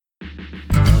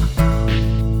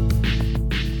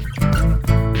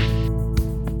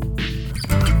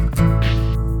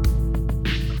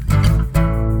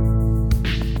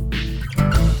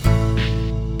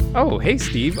hey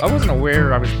Steve, I wasn't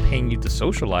aware I was paying you to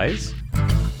socialize.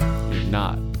 You're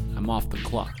not. I'm off the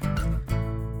clock.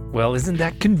 Well, isn't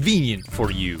that convenient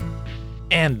for you?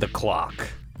 And the clock.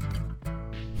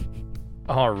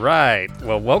 All right.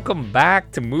 Well, welcome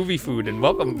back to Movie Food, and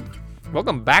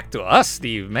welcome back to us,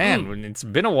 Steve. Man, It's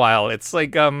been a while. It's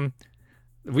like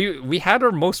we had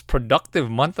our most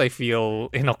productive month, I feel,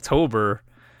 in October.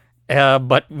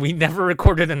 But we never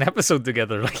recorded an episode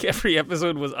together. Like, every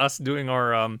episode was us doing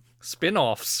our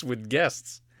spin-offs with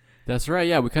guests. That's right.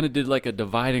 Yeah, we kind of did like a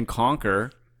divide and conquer,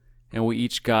 and we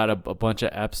each got a bunch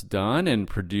of eps done and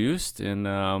produced and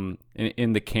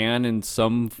in the can in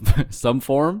some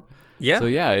form. Yeah. So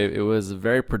yeah, it was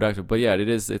very productive. But yeah,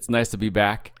 it's nice to be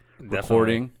back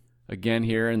recording again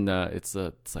here, and it's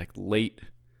like late.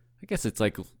 I guess it's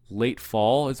like late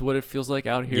fall is what it feels like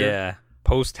out here. Yeah.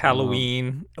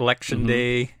 Post-Halloween, election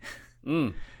day.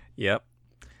 Yep.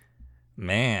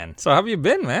 Man. So how have you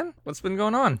been, man? What's been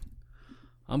going on?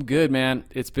 I'm good, man.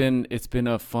 It's been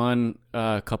a fun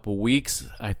couple weeks.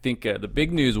 I think the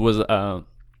big news was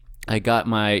I got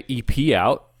my EP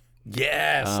out.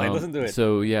 Yes, I listened to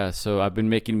it. So I've been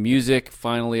making music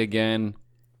finally again,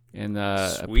 and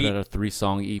I put out a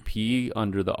 3-song EP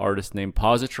under the artist name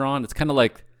Positron. It's kind of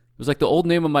like it was like the old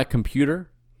name of my computer.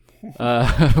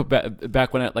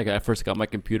 Back when I first got my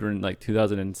computer in like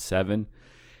 2007,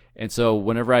 and so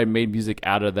whenever I made music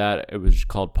out of that, it was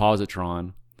called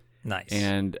Positron. Nice.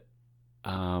 And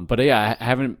but yeah, I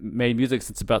haven't made music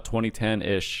since about 2010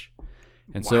 ish,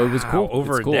 and so it was cool.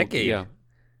 Over a decade.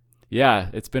 Yeah,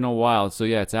 it's been a while. So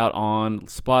yeah, it's out on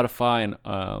Spotify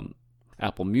and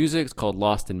Apple Music. It's called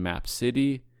Lost in Map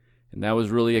City, and that was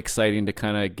really exciting to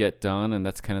kind of get done, and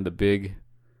that's kind of the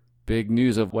big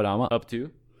news of what I'm up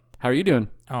to. How are you doing?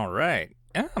 All right.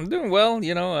 Yeah, I'm doing well.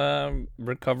 You know,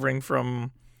 recovering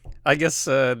from, I guess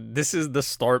this is the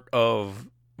start of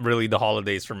really the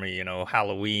holidays for me. You know,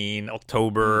 Halloween,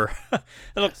 October.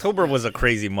 And October was a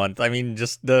crazy month. I mean,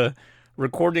 just the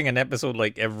recording an episode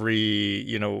like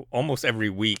almost every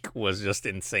week was just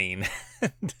insane.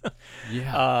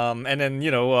 Yeah. And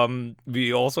then,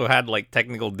 we also had like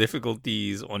technical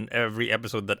difficulties on every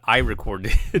episode that I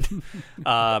recorded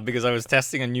because I was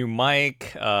testing a new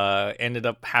mic. Ended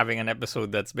up having an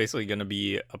episode that's basically going to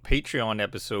be a Patreon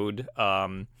episode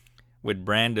with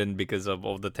Brandon because of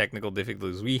all the technical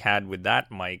difficulties we had with that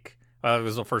mic. It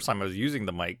was the first time I was using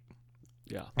the mic.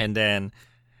 Yeah. And then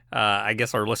I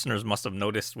guess our listeners must have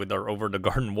noticed with our Over the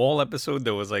Garden Wall episode,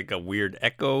 there was like a weird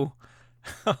echo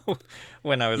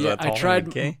when I was I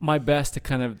tried my best to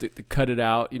kind of to cut it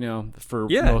out, for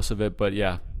most of it, but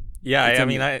yeah. Yeah,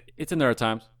 it's in there at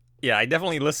times. Yeah, I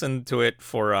definitely listened to it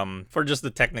for just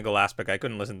the technical aspect. I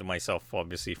couldn't listen to myself,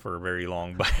 obviously, for very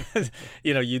long, but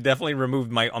you definitely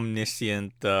removed my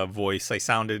omniscient voice. I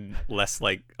sounded less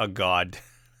like a god.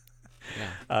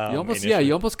 Yeah.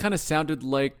 You almost kind of sounded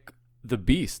like the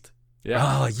Beast. Yeah.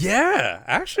 Oh, yeah.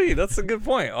 Actually, that's a good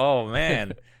point. Oh,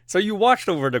 man. So you watched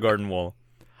Over the Garden Wall?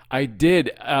 I did.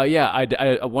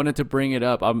 I wanted to bring it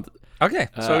up. Okay.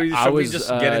 So should we just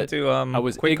get into I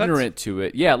was quick ignorant cuts? to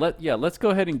it. Let's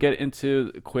go ahead and get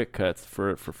into quick cuts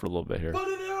for a little bit here.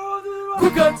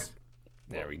 Quick cuts.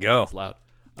 There we go. It's loud.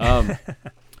 Over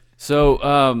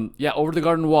the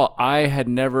Garden Wall. I had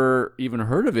never even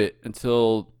heard of it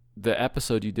until the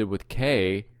episode you did with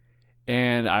Kay.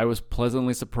 And I was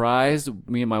pleasantly surprised.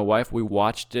 Me and my wife, we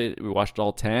watched it. We watched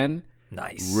all 10.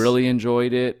 Nice. Really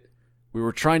enjoyed it. We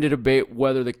were trying to debate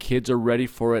whether the kids are ready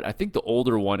for it. I think the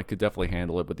older one could definitely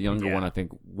handle it, but the younger one, I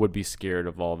think, would be scared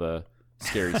of all the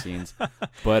scary scenes.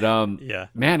 But,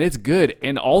 man, it's good.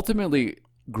 And ultimately,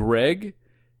 Greg,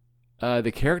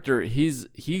 the character,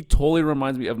 he totally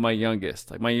reminds me of my youngest.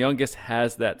 Like, my youngest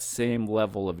has that same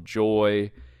level of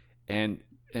joy and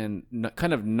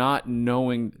kind of not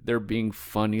knowing they're being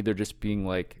funny. They're just being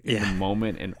like in the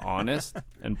moment and honest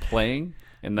and playing.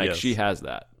 And like she has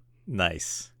that.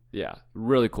 Nice. Yeah.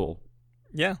 Really cool.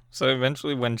 Yeah. So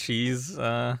eventually when she's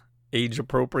age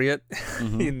appropriate,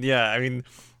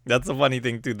 that's a funny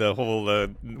thing too. The whole,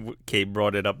 Kate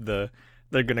brought it up. They're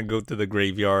going to go to the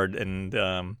graveyard and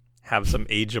have some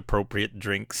age appropriate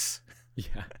drinks.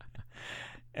 Yeah.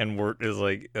 And Wirt is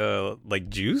like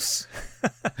juice?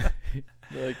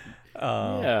 Like,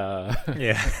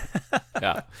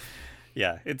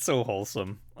 yeah, it's so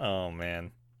wholesome. Oh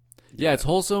man, it's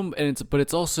wholesome, and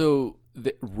it's also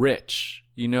rich.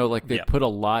 They put a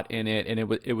lot in it, and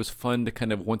it was fun to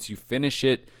kind of, once you finish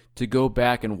it, to go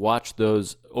back and watch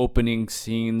those opening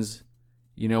scenes,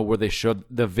 where they showed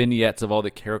the vignettes of all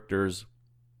the characters,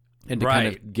 and to kind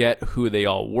of get who they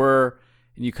all were,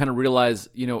 and you kind of realize,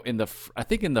 in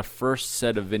the first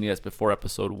set of vignettes before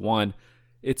episode 1.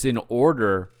 it's in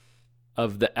order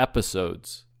of the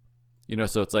episodes.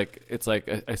 So it's like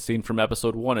a scene from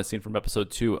episode 1, a scene from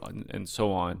episode 2, and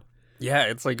so on. Yeah,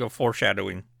 it's like a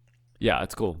foreshadowing. Yeah,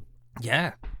 it's cool.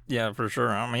 Yeah, for sure.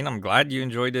 I mean, I'm glad you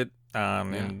enjoyed it.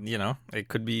 And it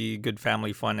could be good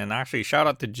family fun. And actually, shout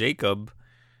out to Jacob,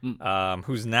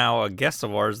 who's now a guest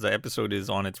of ours. The episode is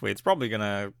on its way. It's probably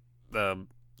gonna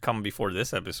come before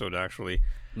this episode, actually.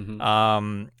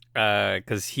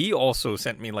 Because he also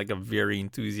sent me like a very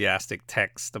enthusiastic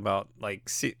text about like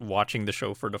watching the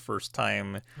show for the first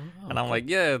time, and I'm like,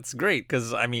 yeah, it's great.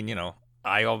 Because I mean,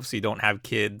 I obviously don't have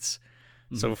kids,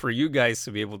 so for you guys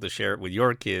to be able to share it with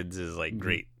your kids is like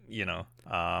great.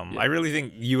 I really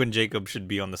think you and Jacob should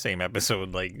be on the same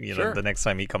episode, like Sure. the next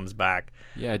time he comes back.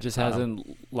 Yeah, it just hasn't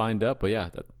lined up, but yeah,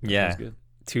 that sounds good.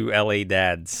 2 LA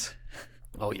dads.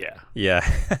 Oh yeah,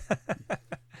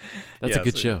 that's a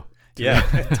good show. Yeah,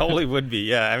 it totally would be.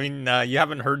 Yeah, I mean, you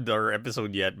haven't heard our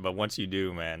episode yet, but once you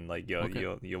do, man, like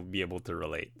you'll be able to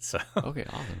relate. So okay,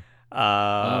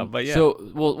 awesome. But yeah.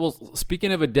 So well,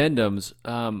 speaking of addendums,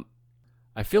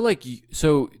 I feel like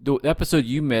the episode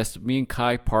you missed, me and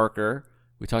Kai Parker,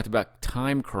 we talked about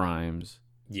time crimes.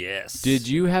 Yes. Did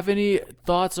you have any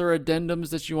thoughts or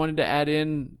addendums that you wanted to add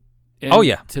in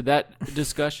to that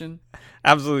discussion?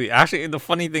 Absolutely. Actually, the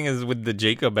funny thing is with the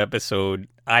Jacob episode,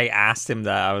 I asked him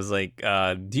that. I was like,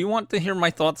 do you want to hear my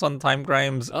thoughts on time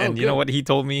crimes? And you know what he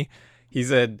told me? He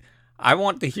said, I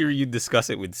want to hear you discuss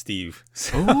it with Steve.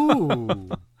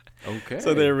 Ooh. Okay.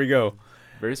 So there we go.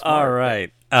 Very smart. All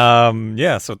right.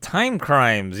 So time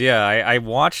crimes. Yeah, I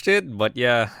watched it, but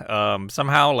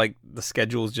somehow like the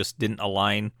schedules just didn't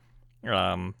align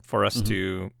for us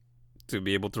to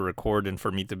be able to record and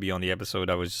for me to be on the episode.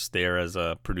 I was just there as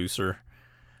a producer.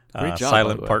 Great job,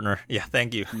 silent partner. Yeah,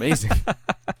 thank you. Amazing.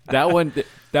 That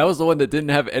was the one that didn't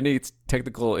have any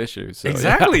technical issues. So,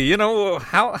 exactly. Yeah.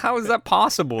 How is that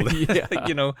possible? Yeah.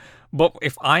 But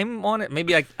if I'm on it,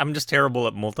 maybe I'm just terrible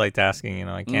at multitasking.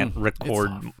 I can't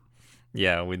record.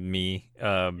 Yeah, with me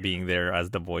being there as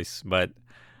the voice. But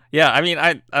yeah, I mean,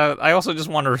 I also just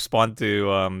want to respond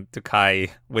to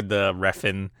Kai with the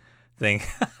Refn thing.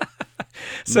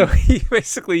 So he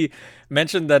basically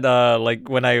mentioned that like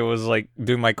when I was like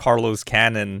doing my Carlos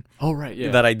canon,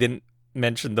 that I didn't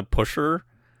mention the Pusher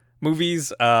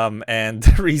movies, and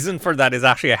the reason for that is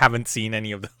actually I haven't seen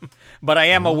any of them, but I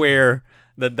am aware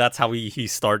that that's how he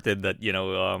started. That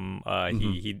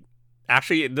he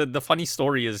actually the funny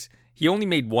story is he only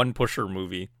made one Pusher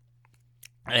movie,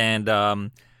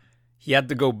 and he had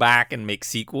to go back and make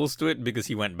sequels to it because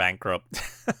he went bankrupt.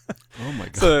 Oh my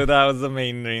god! So that was the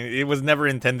main thing. It was never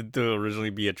intended to originally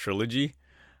be a trilogy.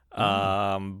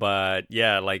 But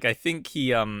yeah, like I think he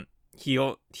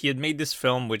had made this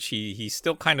film which he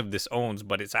still kind of disowns,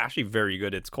 but it's actually very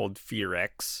good. It's called Fear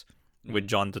X with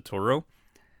John Turturro.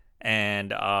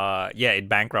 And it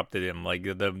bankrupted him. Like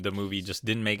the movie just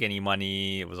didn't make any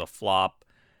money. It was a flop.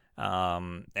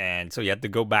 And so he had to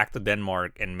go back to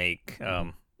Denmark and make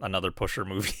another Pusher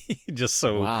movie just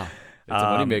so. Wow. It's a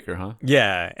moneymaker, huh?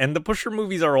 Yeah, and the Pusher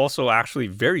movies are also actually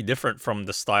very different from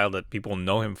the style that people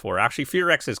know him for. Actually,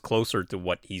 Fear X is closer to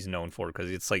what he's known for because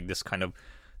it's like this kind of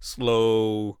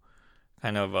slow,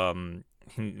 kind of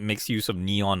he makes use of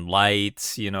neon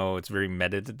lights. It's very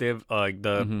meditative. Like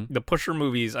the Pusher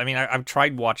movies. I mean, I've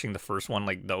tried watching the first one,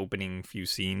 like the opening few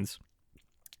scenes,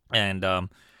 and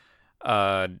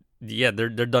they're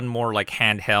done more like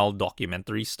handheld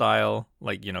documentary style,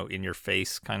 like in your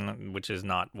face kind of, which is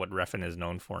not what Refn is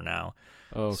known for now.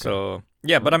 Oh, okay. So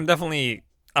yeah, but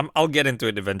I'll get into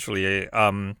it eventually.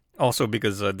 Also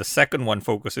because the second one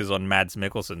focuses on Mads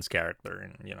Mikkelsen's character,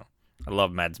 and I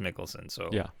love Mads Mikkelsen,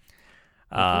 so yeah.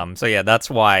 So yeah,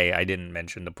 that's why I didn't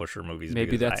mention the Pusher movies.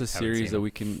 Maybe that's a series that we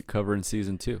can cover in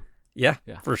season 2. Yeah,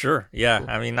 for sure. Yeah, cool.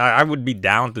 I mean, I would be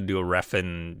down to do a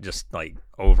Refn just like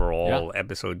overall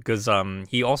episode because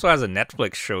he also has a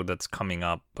Netflix show that's coming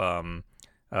up,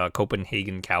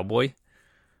 Copenhagen Cowboy.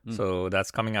 So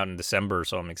that's coming out in December.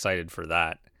 So I'm excited for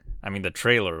that. I mean, the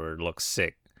trailer looks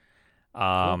sick.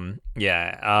 Cool.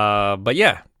 Yeah. But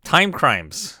yeah, time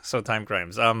crimes. So time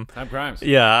crimes. Time crimes.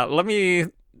 Yeah. Let me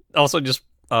also just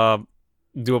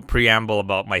do a preamble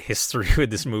about my history with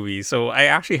this movie. So I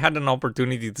actually had an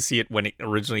opportunity to see it when it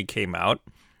originally came out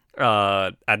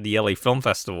at the LA Film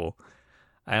Festival.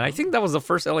 And I think that was the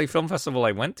first LA Film Festival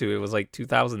I went to. It was like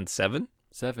 2007.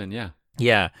 Yeah.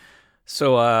 Yeah.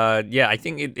 So I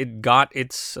think it got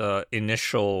its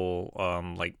initial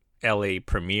like LA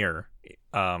premiere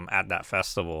at that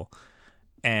festival.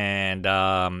 And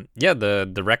the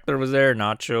director was there,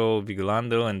 Nacho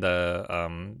Vigilando, and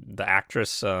the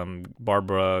actress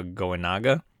Barbara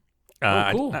Goenaga.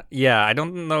 Oh, cool. I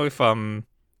don't know if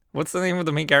what's the name of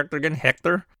the main character again?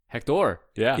 Hector. Hector.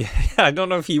 Yeah. Yeah, I don't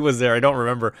know if he was there. I don't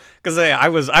remember because I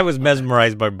was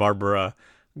mesmerized by Barbara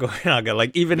Goenaga.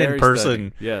 Like even in Very person.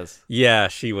 stunning. Yes. Yeah,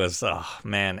 she was. Oh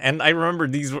man, and I remember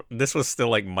this was still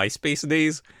like MySpace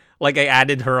days. Like I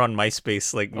added her on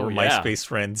MySpace. Like we're MySpace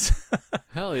friends.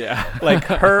 Hell yeah. Like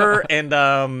her and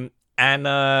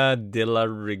Ana de la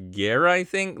Reguera, I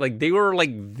think. Like they were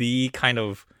like the kind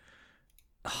of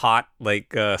hot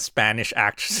like Spanish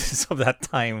actresses of that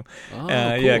time. Oh,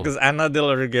 Yeah, cool. because Ana de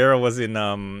la Reguera was in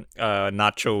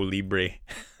Nacho Libre.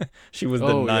 She was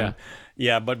the nun.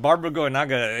 Yeah, but Barbara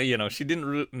Goenaga, she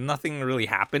didn't nothing really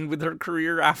happened with her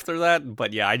career after that.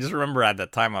 But yeah, I just remember at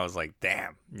that time I was like,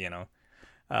 damn,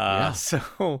 Yeah.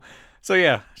 So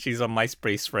yeah, she's a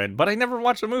MySpace friend. But I never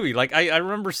watched the movie. Like I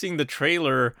remember seeing the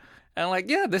trailer and like,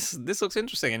 yeah, this looks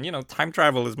interesting. And time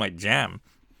travel is my jam.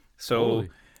 So Totally.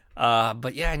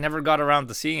 but yeah, I never got around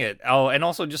to seeing it. Oh, and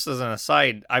also just as an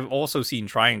aside, I've also seen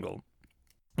Triangle,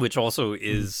 which also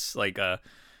is like a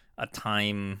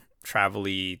time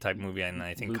travel-y type movie, and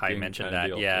I think Kai Looping mentioned kinda that.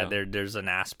 deal, Yeah, yeah. there's an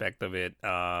aspect of it.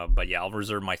 But yeah, I'll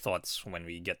reserve my thoughts when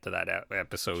we get to that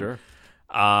episode. Sure.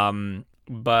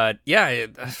 But yeah,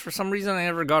 for some reason I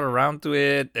never got around to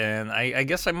it, and I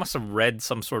guess I must have read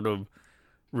some sort of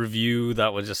review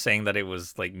that was just saying that it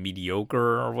was like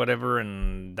mediocre or whatever,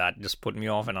 and that just put me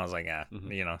off, and I was like,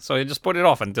 so I just put it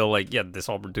off until like this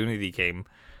opportunity came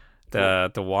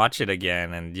to watch it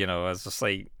again, and I was just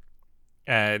like,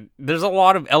 there's a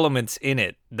lot of elements in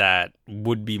it that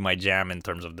would be my jam in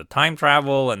terms of the time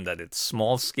travel and that it's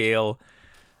small scale.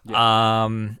 Yeah.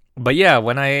 But yeah,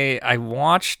 when I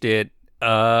watched it,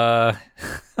 yeah,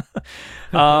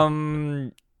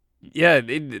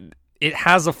 it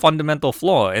has a fundamental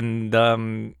flaw,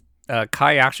 and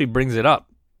Kai actually brings it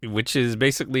up, which is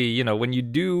basically, when you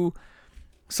do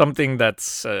something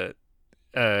that's a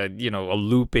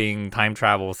looping time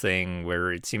travel thing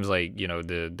where it seems like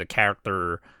the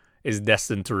character is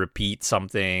destined to repeat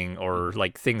something, or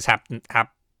like things have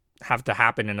to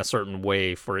happen in a certain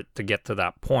way for it to get to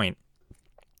that point.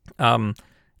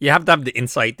 You have to have the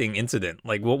inciting incident.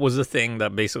 Like, what was the thing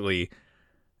that basically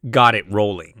got it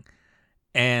rolling?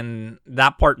 And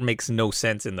that part makes no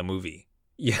sense in the movie.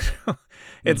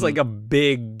 It's like a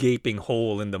big gaping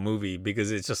hole in the movie,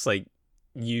 because it's just like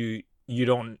you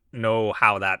don't know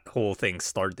how that whole thing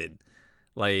started.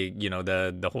 Like,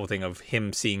 the whole thing of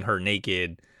him seeing her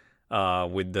naked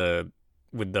with the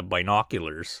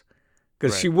binoculars,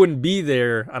 because she wouldn't be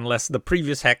there unless the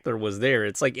previous Hector was there.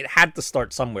 It's like it had to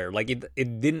start somewhere. Like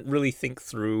it didn't really think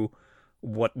through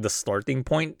what the starting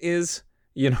point is,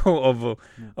 of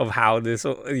how this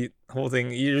whole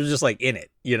thing, you're just like in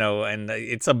it, and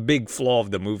it's a big flaw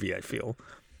of the movie, I feel.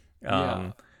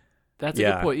 Yeah. That's a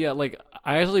good point. Yeah, like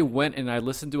I actually went and I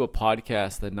listened to a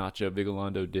podcast that Nacho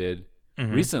Vigalondo did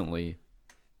recently.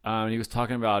 He was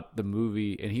talking about the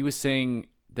movie, and he was saying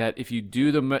that if you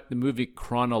do the movie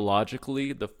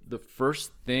chronologically, the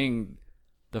first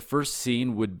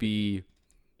scene would be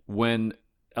when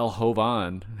El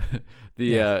Jovan,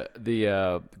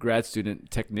 the grad student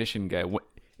technician guy,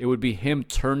 it would be him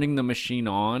turning the machine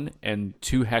on, and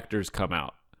two Hectors come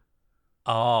out.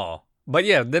 Oh, but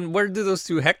yeah, then where do those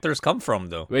two Hectors come from,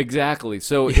 though? Exactly.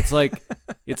 So it's like,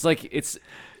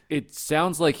 it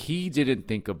sounds like he didn't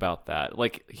think about that.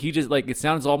 Like he just it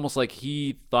sounds almost like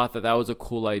he thought that was a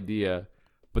cool idea,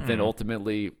 but then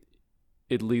ultimately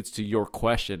it leads to your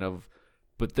question of,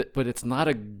 but it's not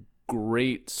a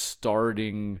great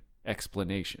starting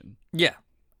explanation. Yeah.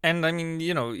 And I mean,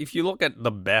 if you look at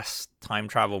the best time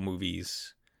travel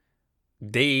movies,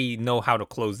 they know how to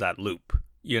close that loop.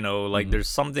 There's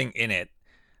something in it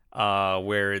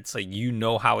where it's like,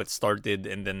 how it started,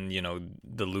 and then,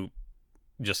 the loop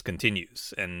just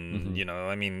continues. And,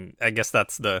 I mean, I guess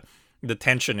that's the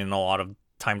tension in a lot of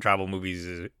time travel movies,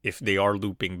 is if they are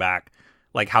looping back,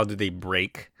 like, how do they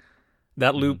break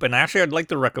that loop? And actually, I'd like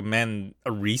to recommend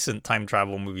a recent time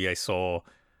travel movie I saw,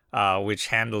 which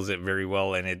handles it very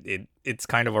well, and it's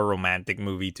kind of a romantic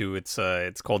movie too.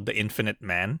 It's called The Infinite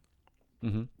Man.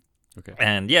 Okay.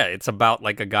 And yeah, it's about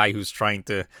like a guy who's trying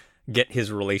to get his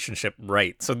relationship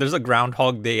right. So there's a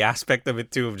Groundhog Day aspect of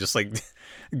it too, of just like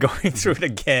going through it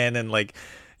again, and like,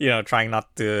 trying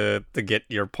not to get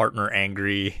your partner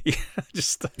angry,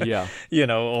 just all That's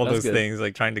those good. things,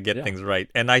 like trying to get things right.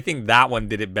 And I think that one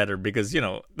did it better, because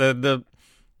the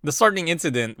starting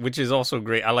incident, which is also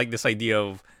great. I like this idea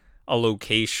of a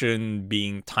location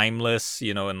being timeless,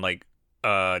 and like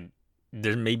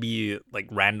there may be like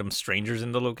random strangers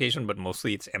in the location, but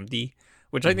mostly it's empty,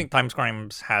 which I think Times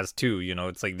Crimes has too.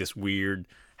 It's like this weird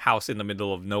house in the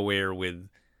middle of nowhere with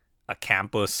a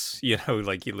campus,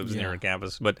 like he lives near a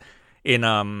campus. But in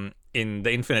The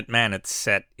Infinite Man, it's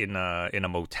set in a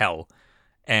motel.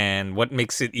 And what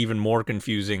makes it even more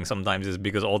confusing sometimes is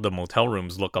because all the motel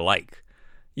rooms look alike.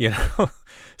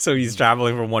 So he's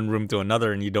traveling from one room to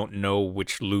another, and you don't know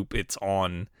which loop it's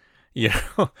on.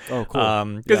 Oh,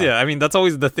 cool. Because I mean, that's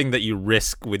always the thing that you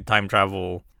risk with time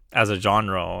travel as a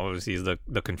genre. Obviously, is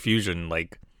the confusion.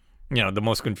 Like, the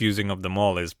most confusing of them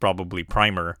all is probably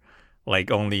Primer.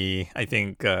 Like, only I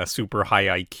think super high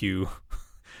IQ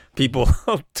people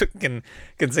can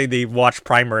say they watch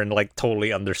Primer and like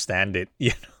totally understand it.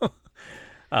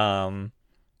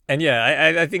 And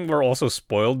yeah, I think we're also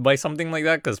spoiled by something like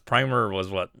that because Primer was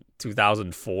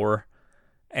 2004.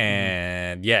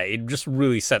 And yeah, it just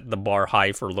really set the bar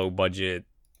high for low budget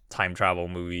time travel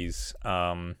movies.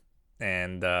 Yeah,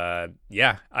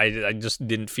 I just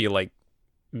didn't feel like,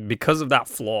 because of that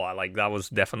flaw, like that was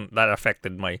that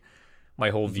affected my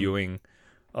whole viewing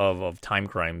of time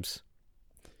crimes.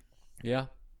 Yeah.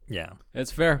 Yeah.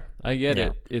 It's fair. I get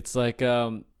it. It's like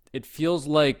it feels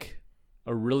like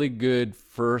a really good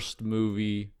first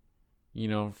movie,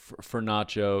 for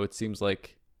Nacho. It seems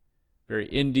like very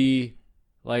indie.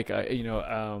 Like I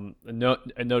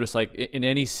noticed like in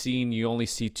any scene you only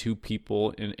see two people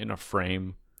in a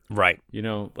frame. Right.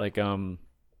 Like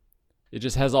it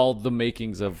just has all the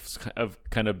makings of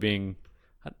kind of being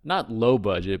not low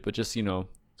budget, but just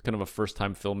it's kind of a first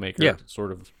time filmmaker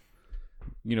sort of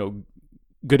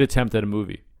good attempt at a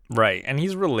movie. Right. And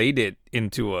he's related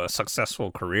into a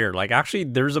successful career. Like, actually,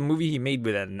 there's a movie he made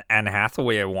with Anne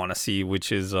Hathaway I want to see,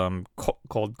 which is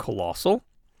called Colossal.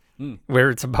 Where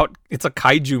it's a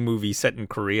kaiju movie set in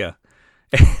Korea.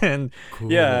 And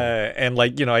cool. And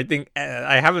like, I think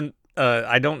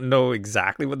I don't know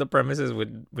exactly what the premise is,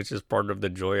 which is part of the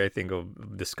joy, I think,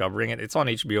 of discovering it. It's on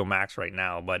HBO Max right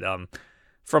now, but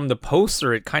from the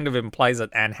poster, it kind of implies that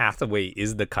Anne Hathaway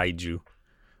is the kaiju.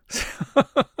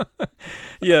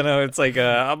 It's like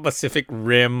a Pacific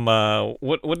Rim.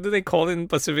 What do they call it in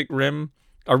Pacific Rim?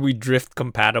 Are we drift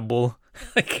compatible?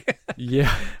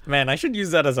 Man, I should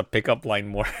use that as a pickup line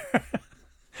more.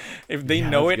 If they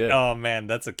know it, good. Oh man,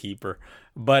 that's a keeper.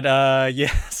 But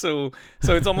so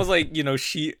it's almost like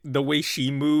the way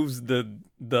she moves, the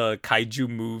kaiju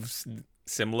moves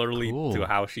similarly to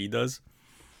how she does.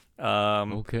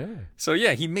 Okay. So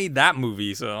yeah, he made that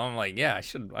movie. So I'm like, yeah,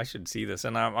 I should see this,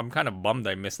 and I'm kind of bummed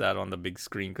I missed that on the big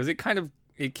screen because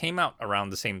it came out around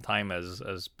the same time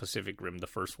as Pacific Rim, the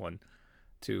first one.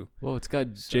 Too. Well, it's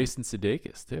got Jason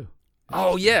Sudeikis too.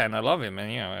 Oh yeah, and I love him,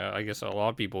 and I guess a lot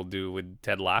of people do with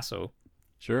Ted Lasso.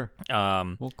 Sure.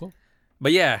 Well, cool.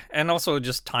 But yeah, and also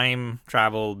just time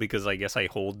travel because I guess I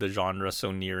hold the genre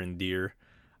so near and dear.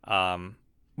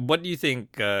 What do you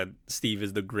think, Steve,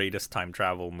 is the greatest time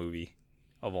travel movie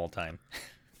of all time?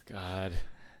 God,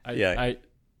 I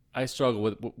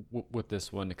struggle with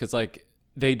this one because like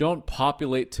they don't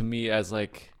populate to me as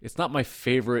like it's not my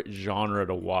favorite genre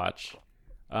to watch.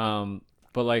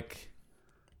 But like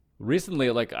recently,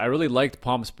 like I really liked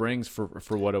Palm Springs for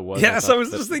what it was. Yes, I was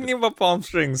just thinking about Palm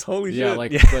Springs. Holy shit!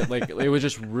 But like it was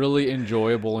just really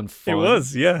enjoyable and fun. It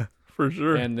was, yeah, for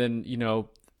sure. And then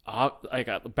I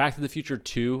got Back to the Future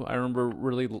 2. I remember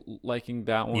really liking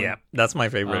that one. Yeah, that's my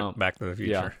favorite. Back to the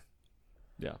Future.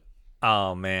 Yeah.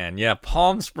 Oh man, yeah,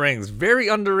 Palm Springs, very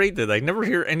underrated. I never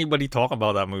hear anybody talk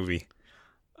about that movie.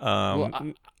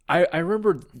 I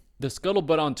remember the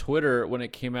scuttlebutt on Twitter when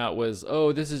it came out was,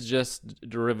 this is just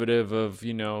derivative of,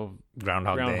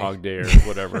 Groundhog Day or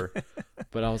whatever.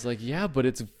 But I was like, yeah, but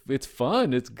it's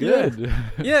fun. It's good.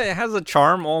 Yeah, it has a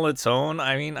charm all its own.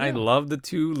 I mean, I love the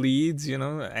two leads,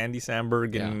 Andy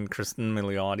Samberg and Kristen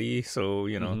Milioti. So,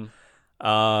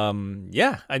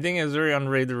 I think it's very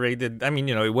underrated. I mean,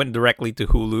 it went directly to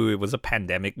Hulu. It was a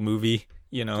pandemic movie,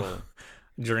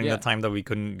 during the time that we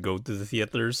couldn't go to the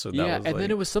theaters. So that was then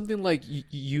it was something like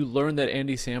you learn that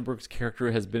Andy Samberg's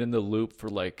character has been in the loop for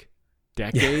like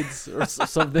decades or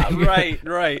something.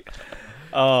 Right.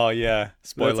 Oh yeah,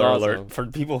 spoiler alert for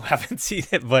people who haven't seen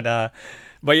it, but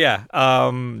yeah,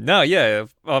 I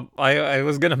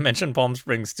was gonna mention Palm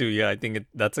Springs too. Yeah, I think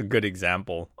that's a good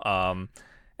example. And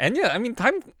yeah, I mean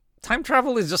time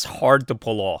travel is just hard to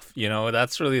pull off.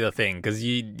 That's really the thing because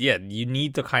you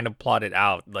need to kind of plot it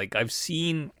out. Like I've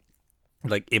seen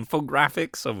like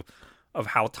infographics of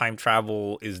how time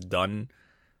travel is done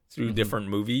through different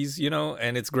movies,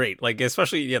 and it's great. Like,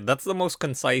 especially, that's the most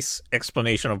concise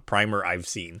explanation of Primer I've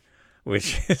seen,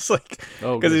 which is like,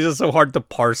 because it's just so hard to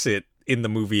parse it in the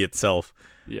movie itself.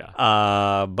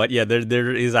 Yeah. But yeah,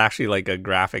 there is actually like a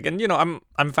graphic, and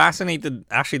I'm fascinated.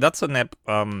 Actually, that's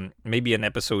maybe an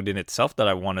episode in itself that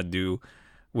I want to do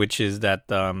which is that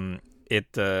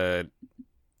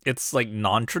it's like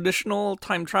non-traditional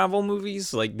time travel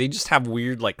movies. Like they just have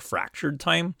weird like fractured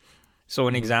time. So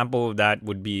an example of that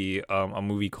would be a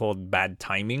movie called Bad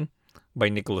Timing by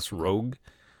Nicholas Roeg.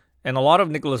 And a lot of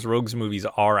Nicholas Roeg's movies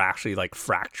are actually like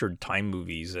fractured time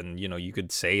movies, and you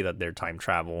could say that they're time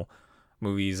travel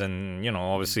movies. And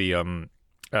obviously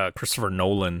Christopher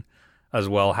Nolan as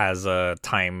well has a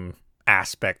time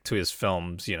aspect to his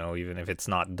films, even if it's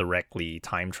not directly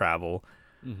time travel.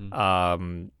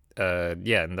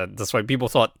 Yeah, and that's why people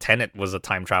thought Tenet was a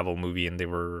time travel movie, and they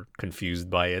were confused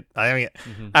by it. I mean,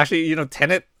 actually,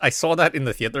 Tenet, I saw that in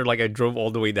the theater. Like, I drove all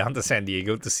the way down to San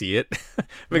Diego to see it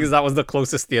because that was the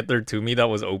closest theater to me that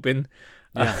was open.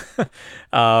 Yeah.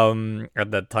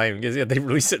 At that time, because they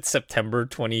released it September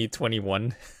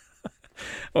 2021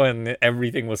 when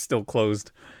everything was still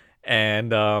closed,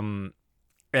 and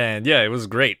yeah, it was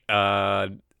great.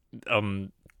 But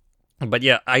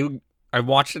yeah, I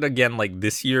watched it again like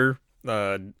this year,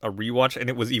 a rewatch, and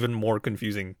it was even more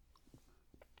confusing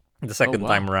the second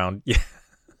time around. Yeah.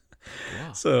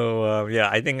 Wow. So yeah,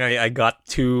 I think I got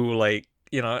too like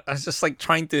I was just like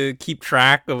trying to keep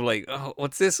track of like, oh,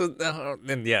 what's this?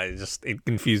 And yeah, it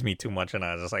confused me too much, and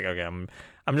I was just like, okay, I'm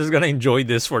just gonna enjoy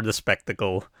this for the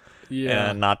spectacle,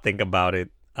 and not think about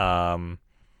it.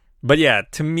 But yeah,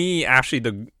 to me, actually,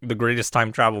 the greatest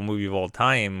time travel movie of all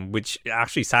time, which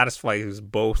actually satisfies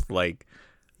both like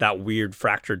that weird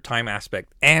fractured time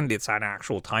aspect and it's an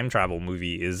actual time travel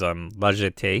movie, is La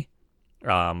Jetée,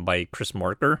 by Chris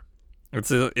Marker. It's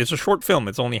a short film.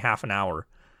 It's only half an hour,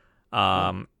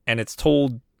 and it's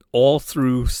told all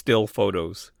through still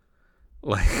photos,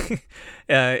 like,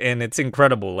 and it's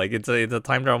incredible. Like it's a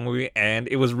time travel movie, and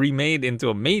it was remade into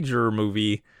a major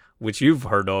movie, which you've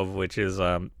heard of, which is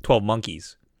 12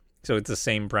 Monkeys. So it's the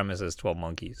same premise as 12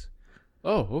 Monkeys.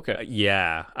 Oh, okay.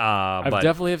 Yeah. I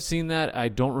definitely have seen that. I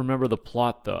don't remember the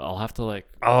plot, though. I'll have to like...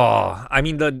 Oh, I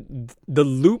mean, the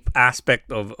loop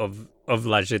aspect of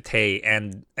La Jetée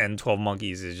and 12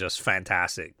 Monkeys is just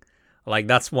fantastic. Like,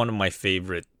 that's one of my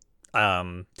favorite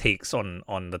takes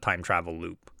on the time travel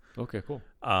loop. Okay, cool.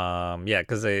 Yeah,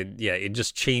 because it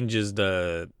just changes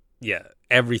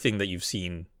everything that you've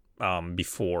seen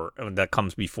before, that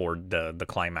comes before the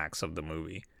climax of the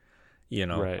movie,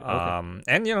 right, okay.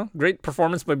 And great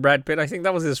performance by Brad Pitt. I think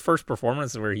that was his first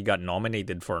performance where he got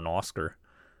nominated for an Oscar,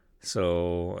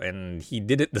 so, and he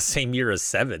did it the same year as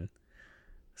Seven.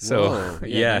 So whoa,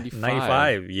 yeah,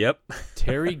 95. Yep.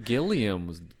 Terry Gilliam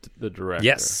was the director.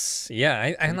 Yes,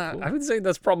 yeah. Cool. I would say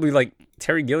that's probably like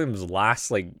Terry Gilliam's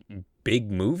last like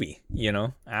big movie.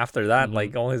 After that,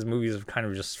 like all his movies have kind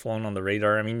of just flown on the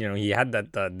radar. I mean, he had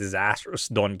that disastrous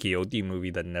Don Quixote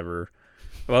movie that never.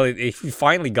 Well, he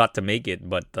finally got to make it,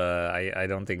 but I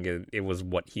don't think it was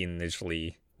what he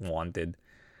initially wanted.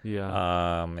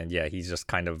 Yeah. And yeah, he's just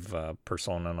kind of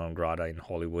persona non grata in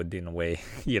Hollywood in a way,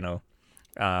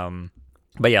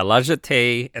 But yeah, La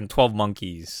Jetée and 12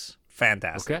 Monkeys,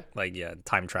 fantastic. Okay. Like, yeah,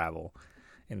 time travel.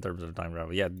 In terms of time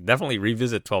travel, yeah, definitely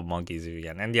revisit 12 Monkeys if you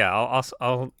can. And yeah,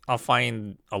 I'll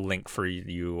find a link for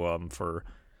you for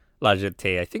La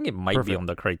Jetée. I think it might be on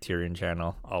the Criterion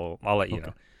channel. I'll let you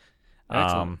know.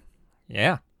 Excellent.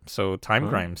 Yeah. So Time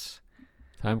Crimes.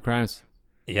 Time Crimes.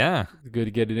 Yeah. Good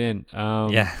to get it in.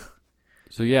 Yeah.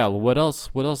 So yeah, what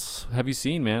else have you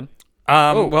seen, man?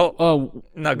 No, go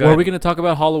were ahead. we going to talk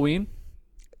about Halloween?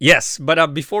 Yes,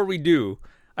 but before we do,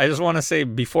 I just want to say,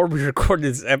 before we record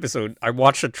this episode, I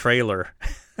watched a trailer.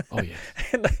 Oh, yeah.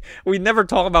 And we never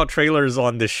talk about trailers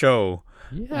on this show.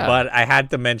 Yeah. But I had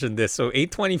to mention this. So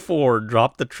A24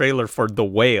 dropped the trailer for The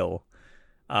Whale.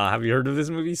 Have you heard of this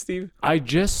movie, Steve? I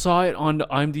just saw it on the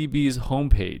IMDb's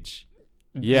homepage.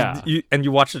 Yeah. And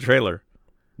you watched the trailer?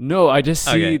 No, I just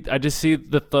see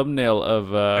the thumbnail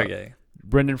of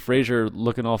Brendan Fraser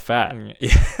looking all fat.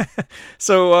 Yeah.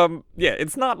 So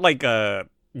it's not like a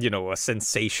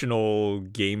sensational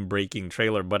game-breaking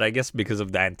trailer, but I guess because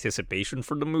of the anticipation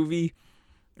for the movie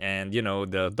and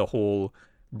the whole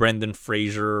Brendan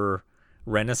Fraser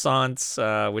renaissance,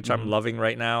 which I'm loving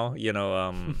right now,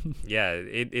 yeah,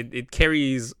 it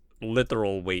carries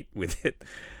literal weight with it.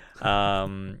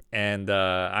 I'm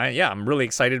really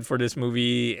excited for this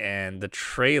movie, and the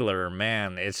trailer,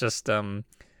 man, it's just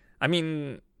I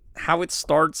mean, how it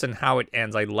starts and how it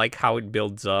ends, I like how it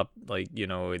builds up. Like,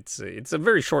 it's a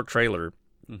very short trailer,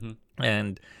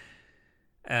 and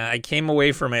I came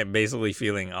away from it basically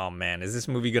feeling, oh man, is this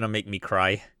movie gonna make me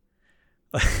cry?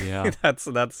 Yeah, that's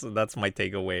my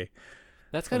takeaway.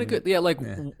 That's kind of good. Yeah,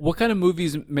 what kind of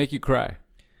movies make you cry?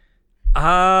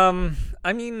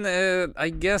 I mean, I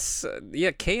guess,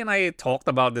 yeah, Kay and I talked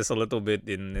about this a little bit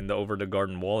in the Over the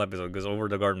Garden Wall episode, because Over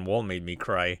the Garden Wall made me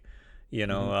cry. You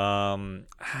know,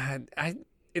 Mm-hmm. I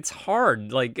it's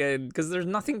hard, like, because there's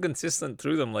nothing consistent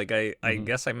through them. Like, I Mm-hmm.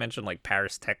 guess I mentioned like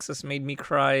Paris, Texas made me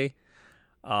cry.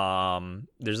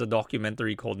 There's a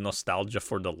documentary called Nostalgia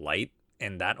for the Light,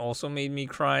 and that also made me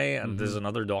cry. And there's Mm-hmm.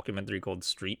 another documentary called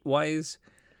Streetwise,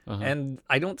 Uh-huh. and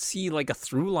I don't see like a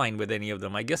through line with any of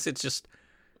them. I guess it's just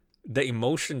the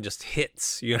emotion just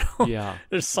hits, you know. Yeah.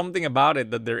 There's something about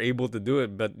it that they're able to do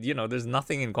it, but you know, there's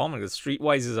nothing in common. Because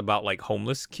Streetwise is about like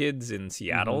homeless kids in Mm-hmm.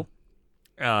 Seattle.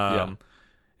 Yeah. Um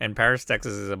and Paris,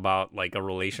 Texas is about like a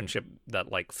relationship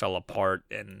that like fell apart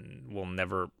and will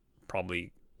never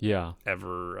probably Yeah.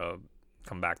 ever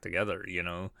come back together, you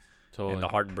know, and the Totally.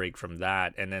 heartbreak from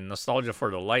that. And then Nostalgia for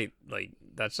the Light, like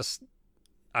that's just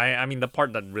I mean the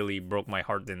part that really broke my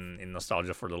heart in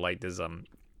Nostalgia for the Light is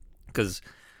because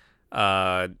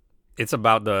uh it's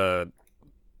about the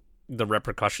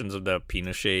repercussions of the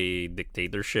Pinochet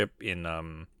dictatorship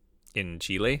in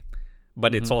Chile,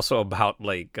 but it's Mm-hmm. also about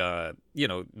like you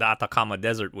know, the Atacama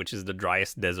Desert, which is the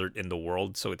driest desert in the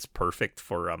world, so it's perfect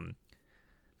for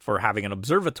having an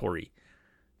observatory.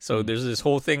 So Mm-hmm. there's this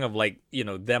whole thing of like, you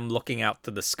know, them looking out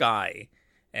to the sky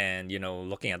and, you know,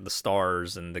 looking at the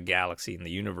stars and the galaxy and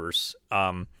the universe.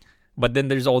 But then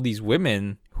there's all these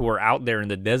women who are out there in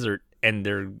the desert, and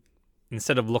they're,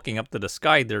 instead of looking up to the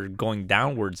sky, they're going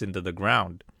downwards into the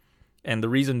ground. And the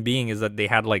reason being is that they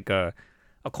had like a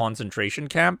concentration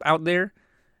camp out there,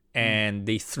 and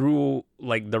they threw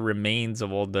like the remains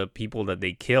of all the people that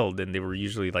they killed, and they were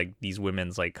usually like these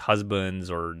women's like husbands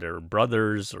or their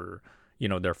brothers or, you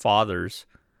know, their fathers,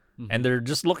 Mm-hmm. and they're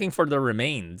just looking for the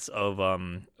remains of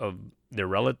their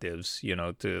relatives, you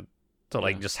know, to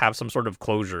like Yeah. just have some sort of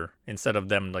closure instead of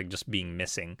them like just being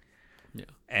missing. Yeah.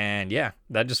 And yeah,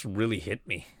 that just really hit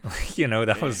me. You know,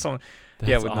 that was Dang. so, yeah,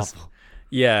 That's with this, awful.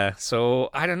 yeah. So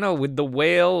I don't know, with the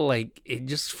whale, like it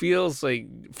just feels like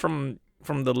from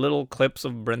the little clips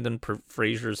of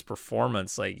Fraser's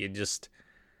performance, like it just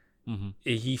Mm-hmm.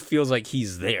 he feels like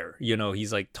he's there. You know,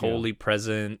 he's like Yeah. totally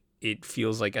present. It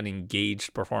feels like an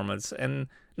engaged performance, and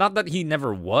not that he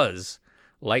never was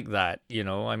like that. You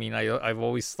know, I mean, I've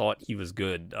always thought he was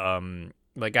good.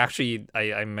 Like actually,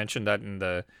 I mentioned that in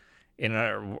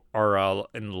our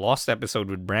in the Lost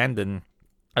episode with Brandon.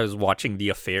 I was watching The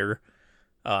Affair,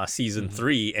 season Mm-hmm.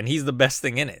 3, and he's the best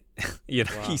thing in it. You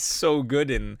know, Wow. he's so good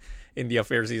in The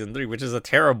Affair season 3, which is a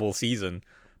terrible season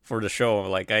for the show.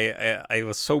 Like I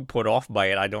was so put off by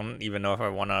it. I don't even know if I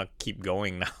want to keep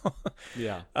going now.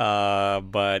 Yeah.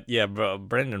 But yeah,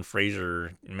 Brendan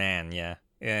Fraser, man, yeah,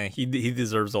 yeah, he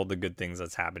deserves all the good things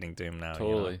that's happening to him now. You know,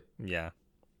 Totally. yeah.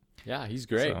 Yeah, he's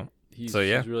great. So He's so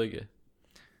yeah, he's really good.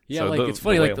 Yeah, so like it's the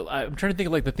funny. Like whale. I'm trying to think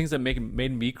of like the things that made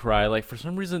me cry. Like for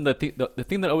some reason, the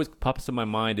thing that always pops in my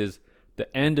mind is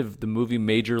the end of the movie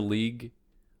Major League,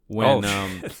 Oh when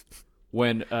shit.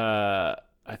 when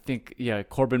I think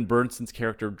Corbin Burnson's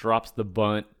character drops the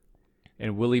bunt,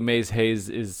 and Willie Mays Hayes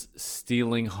is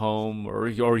stealing home, or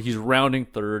he's rounding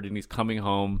third and he's coming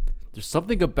home. There's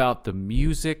something about the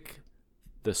music,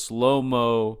 the slow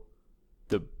mo,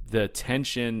 the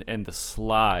tension, and the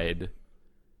slide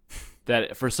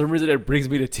that for some reason it brings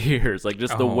me to tears. Like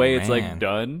just the Oh way it's like man.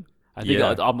 done. I think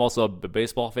Yeah. I'm also a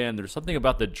baseball fan. There's something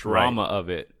about the Right. drama of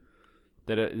it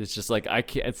that it's just like I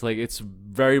can't. It's like it's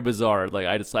very bizarre. Like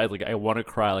I decide like I want to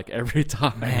cry like every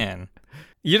time. Man.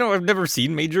 You know, I've never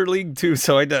seen Major League too,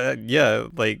 so yeah,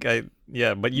 like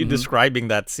yeah, but you Mhm. describing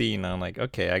that scene, I'm like,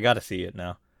 okay, I got to see it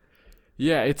now.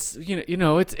 Yeah, it's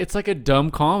it's like a dumb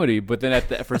comedy, but then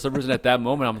for some reason at that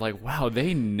moment I'm like, wow,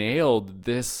 they nailed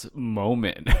this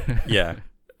moment. Yeah.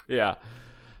 Yeah.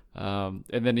 And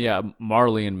then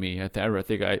Marley and Me. I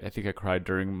think I cried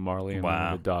during Marley and Me when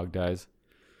Wow. the dog dies.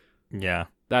 Yeah.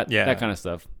 That Yeah. kind of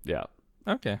stuff. Yeah.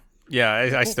 Okay.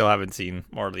 Yeah, I still haven't seen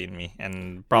Marley and Me,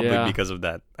 and probably Yeah. because of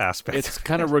that aspect. It's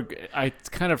kind of I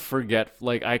kind of forget,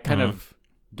 like I kind of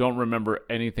don't remember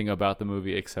anything about the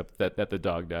movie except that the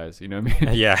dog dies. You know what I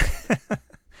mean? Yeah.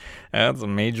 That's a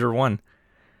major one.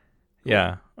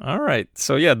 Yeah. All right.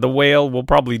 So yeah, The Whale. We'll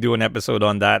probably do an episode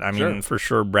on that. I mean, Sure. for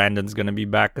sure, Brandon's gonna be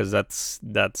back because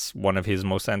that's one of his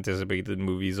most anticipated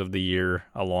movies of the year,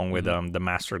 along with The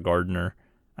Master Gardener.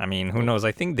 I mean, who knows?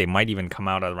 I think they might even come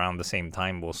out around the same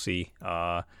time. We'll see.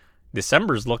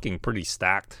 December's looking pretty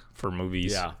stacked for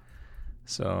movies. Yeah.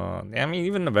 So I mean,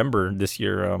 even November this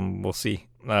year, we'll see.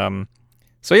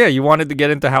 So yeah, you wanted to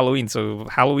get into Halloween. So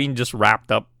Halloween just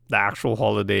wrapped up the actual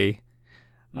holiday.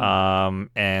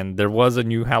 And there was a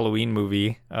new Halloween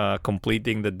movie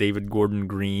completing the David Gordon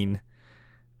Green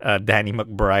Danny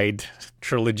McBride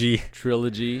trilogy.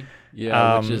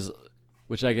 Yeah,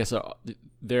 which I guess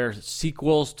they're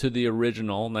sequels to the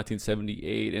original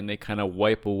 1978, and they kind of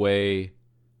wipe away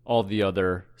all the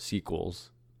other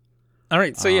sequels. All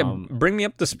right, so bring me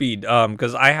up to speed,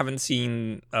 because I haven't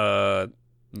seen the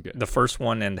first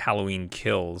one and Halloween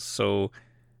Kills. So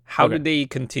how did they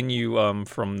continue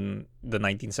from the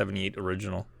 1978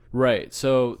 original? Right.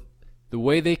 So the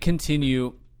way they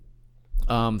continue,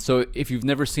 so if you've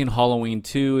never seen Halloween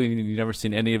 2 and you've never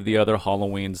seen any of the other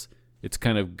Halloweens, it's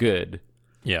kind of good.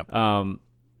 Yeah.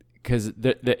 Because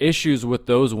the issues with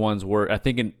those ones were, I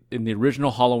think in the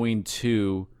original Halloween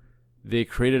 2, they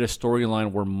created a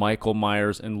storyline where Michael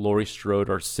Myers and Laurie Strode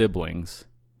are siblings.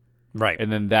 Right.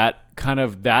 And then that kind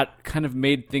of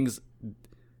made things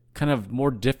kind of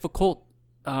more difficult,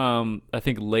 I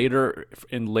think later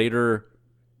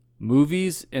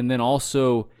movies, and then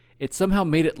also it somehow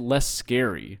made it less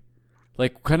scary.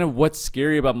 Like, kind of what's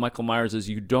scary about Michael Myers is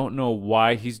you don't know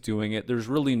why he's doing it. There's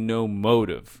really no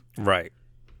motive. Right.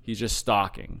 He's just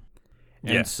stalking.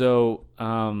 And so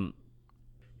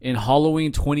in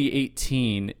Halloween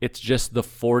 2018, it's just the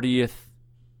 40th.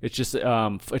 It's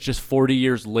just 40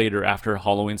 years later after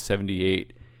Halloween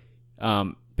 78.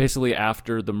 Basically,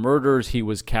 after the murders, he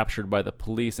was captured by the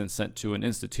police and sent to an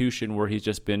institution where he's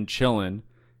just been chilling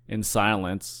in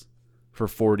silence for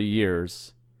 40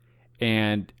 years.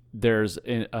 And there's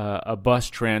a bus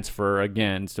transfer,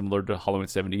 again, similar to Halloween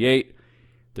 78.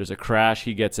 There's a crash.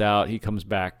 He gets out. He comes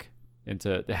back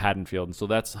into the Haddonfield. And so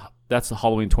that's the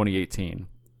Halloween 2018.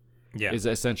 Yeah. Is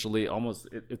essentially almost,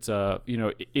 it's a,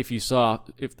 we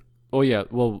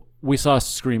saw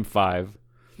Scream 5.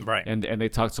 Right. And they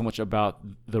talked so much about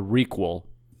the requel.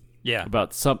 Yeah.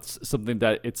 About something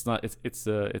that it's not, it's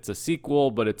a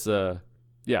sequel, but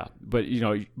but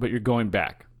you're going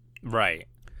back. Right.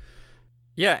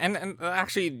 Yeah, and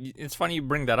actually, it's funny you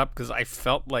bring that up because I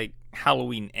felt like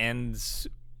Halloween Ends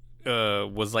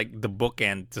was like the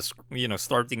bookend to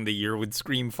starting the year with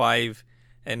Scream 5,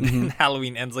 and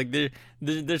Halloween Ends like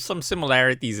there's some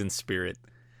similarities in spirit.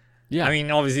 Yeah, I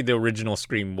mean, obviously the original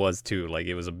Scream was too, like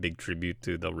it was a big tribute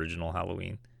to the original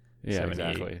Halloween. Yeah,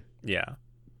 exactly. Yeah,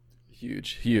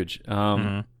 huge.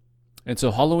 And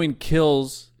so Halloween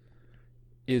Kills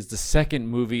is the second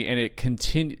movie, and it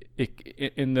continued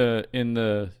in the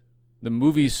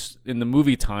movie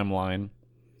timeline.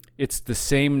 It's the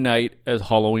same night as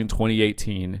Halloween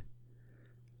 2018,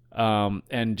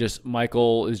 and just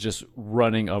Michael is just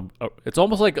running it's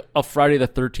almost like a Friday the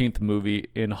 13th movie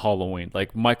in Halloween.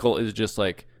 Like Michael is just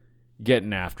like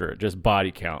getting after it, just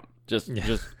body count, just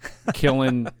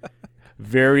killing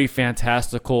very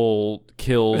fantastical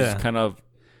kills, kind of.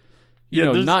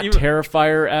 Not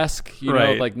Terrifier-esque,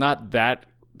 like not that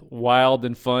wild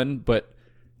and fun, but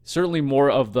certainly more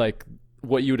of like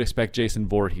what you would expect Jason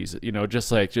Voorhees,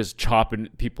 just chopping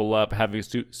people up, having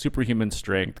superhuman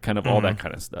strength, kind of all that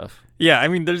kind of stuff. Yeah, I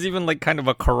mean, there's even like kind of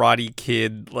a Karate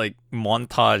Kid like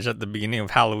montage at the beginning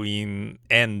of Halloween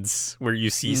Ends where you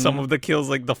see some of the kills.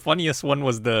 Like the funniest one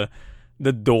was the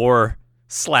door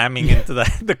slamming into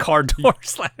the car door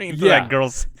slamming into that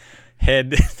girl's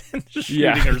head and just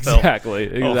shooting herself.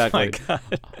 Exactly. Oh my God.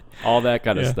 All that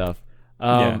kind of stuff.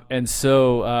 And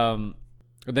so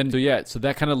so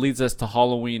that kind of leads us to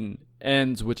Halloween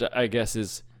Ends, which I guess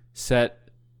is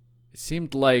set, it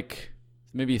seemed like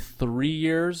maybe 3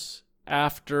 years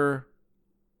after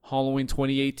Halloween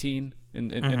 2018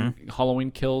 and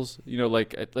Halloween Kills.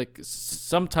 Like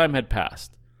some time had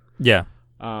passed. Yeah.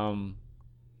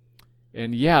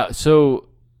 So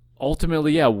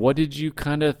ultimately, what did you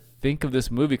kind of think of this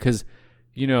movie? Because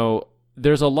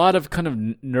there's a lot of kind of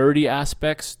nerdy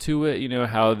aspects to it.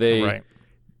 How they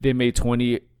made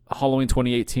Halloween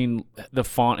 2018, the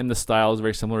font and the style is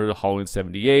very similar to Halloween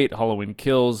 78. Halloween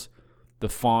Kills, the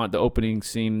font, the opening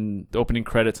scene, the opening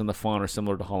credits and the font are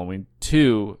similar to Halloween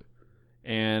 2.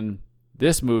 And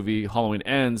this movie, Halloween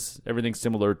Ends, everything's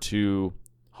similar to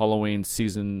Halloween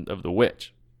Season of the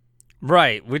Witch.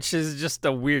 Right, which is just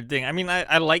a weird thing. I mean,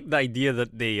 I like the idea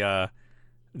that they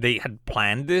had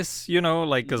planned this,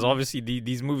 because obviously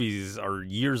these movies are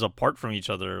years apart from each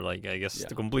other. Like, I guess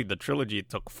to complete the trilogy, it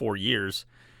took 4 years.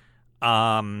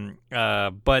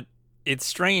 But it's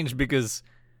strange because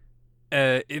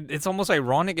it's almost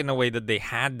ironic in a way that they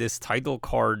had this title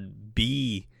card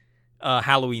be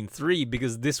Halloween 3,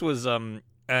 because this was and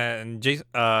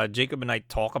Jacob and I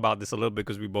talk about this a little bit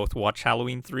because we both watched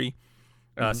Halloween 3,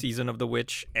 Season of the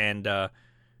Witch, and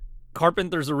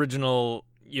Carpenter's original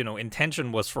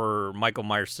intention was for Michael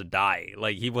Myers to die.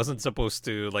 Like, he wasn't supposed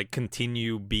to like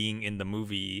continue being in the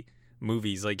movie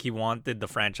movies. Like, he wanted the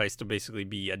franchise to basically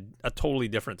be a totally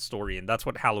different story, and that's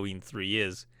what Halloween 3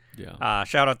 is. Yeah.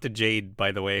 Shout out to Jade,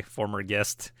 by the way, former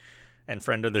guest and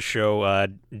friend of the show,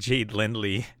 Jade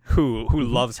Lindley, who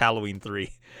loves Halloween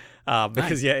 3.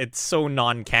 Because, yeah, it's so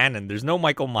non-canon. There's no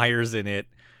Michael Myers in it.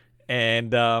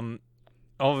 And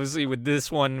obviously with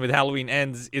this one, with Halloween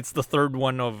Ends, it's the third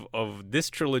one of this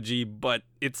trilogy, but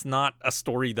it's not a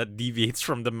story that deviates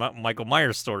from the Michael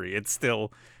Myers story. It's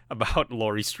still about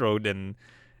Laurie Strode and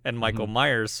Michael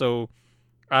Myers. So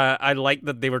I like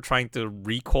that they were trying to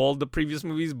recall the previous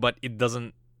movies, but it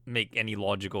doesn't make any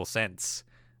logical sense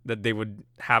that they would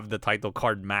have the title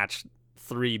card match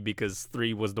 3, because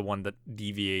 3 was the one that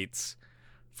deviates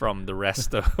from the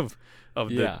rest of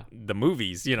the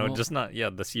movies, just not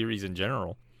the series in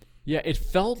general. Yeah, it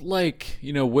felt like,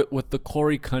 with the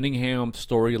Corey Cunningham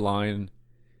storyline,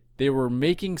 they were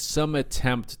making some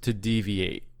attempt to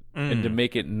deviate and to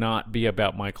make it not be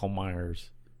about Michael Myers.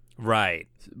 Right.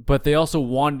 But they also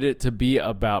wanted it to be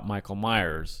about Michael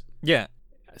Myers. Yeah.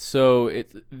 So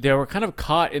they were kind of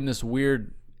caught in this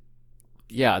weird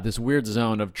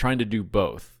zone of trying to do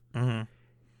both. Mm-hmm.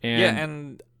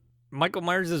 And Michael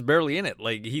Myers is barely in it.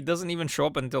 Like, he doesn't even show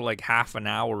up until like half an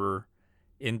hour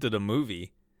into the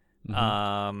movie.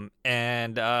 I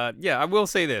will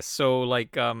say this. So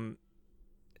like,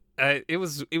 it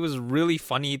was really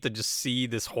funny to just see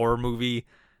this horror movie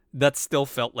that still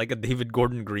felt like a David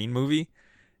Gordon Green movie.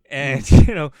 And,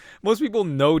 most people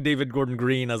know David Gordon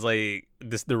Green as like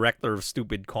this director of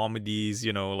stupid comedies,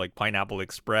 like Pineapple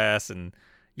Express and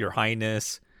Your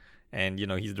Highness. And,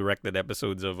 he's directed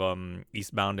episodes of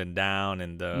Eastbound and Down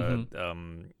and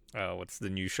what's the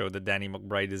new show that Danny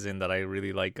McBride is in that I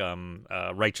really like,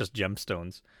 Righteous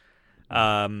Gemstones.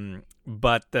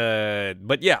 But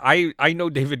yeah, I know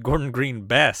David Gordon Green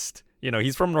best.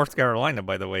 He's from North Carolina,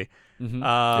 by the way.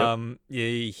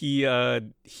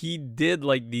 He did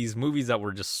like these movies that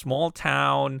were just small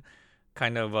town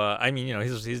kind of.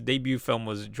 His debut film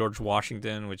was George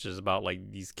Washington, which is about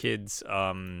like these kids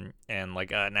and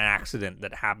like an accident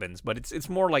that happens, but it's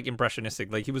more like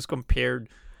impressionistic. Like, he was compared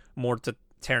more to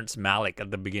Terrence Malick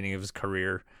at the beginning of his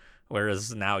career,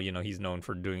 whereas now he's known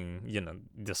for doing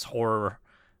this horror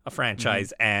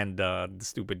franchise and the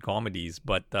stupid comedies.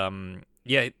 But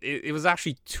it was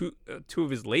actually two of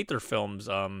his later films.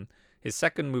 His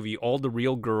second movie, All the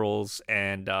Real Girls,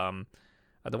 and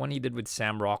the one he did with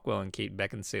Sam Rockwell and Kate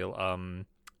Beckinsale,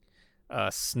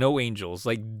 Snow Angels.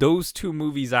 Like, those two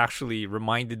movies actually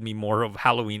reminded me more of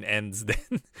Halloween Ends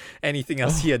than anything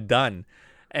else he had done.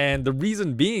 And the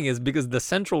reason being is because the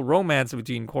central romance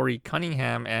between Corey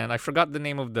Cunningham and I forgot the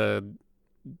name of the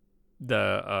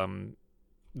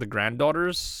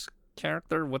granddaughter's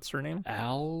character. What's her name?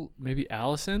 Maybe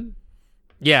Allison?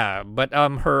 Yeah, but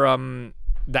her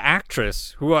the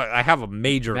actress who I have a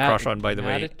major crush on, by the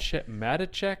way.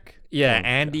 Matichek? Yeah,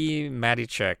 Andy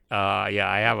Matichek. Yeah,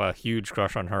 I have a huge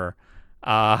crush on her.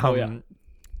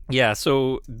 Yeah,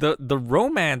 so the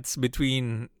romance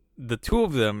between the two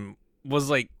of them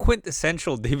was like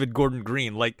quintessential David Gordon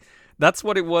Green. Like, that's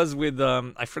what it was with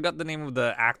I forgot the name of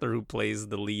the actor who plays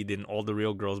the lead in All the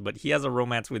Real Girls, but he has a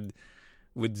romance with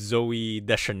Zoe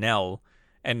Deschanel.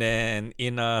 And then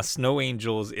in Snow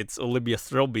Angels, it's Olivia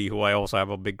Thirlby, who I also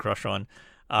have a big crush on.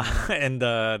 And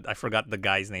I forgot the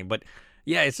guy's name. But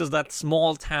yeah, it's just that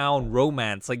small town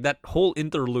romance. Like, that whole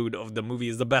interlude of the movie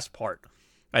is the best part,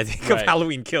 I think, of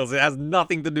Halloween Kills. It has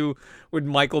nothing to do with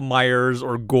Michael Myers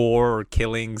or gore or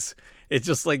killings. It's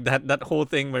just like that whole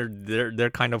thing where they're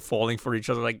kind of falling for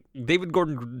each other. Like, David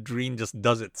Gordon Green just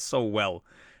does it so well.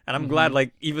 And I'm glad,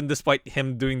 like, even despite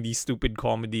him doing these stupid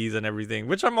comedies and everything,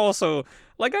 which I'm also,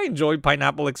 like, I enjoyed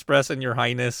Pineapple Express and Your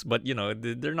Highness, but,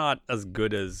 they're not as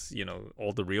good as,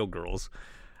 All the Real Girls.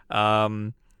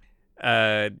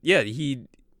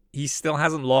 He still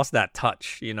hasn't lost that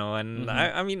touch, and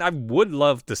I mean, I would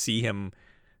love to see him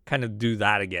kind of do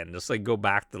that again, just like go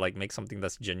back to like make something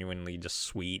that's genuinely just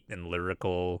sweet and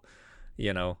lyrical,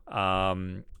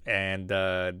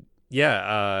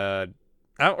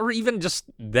 or even just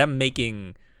them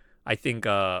making, I think,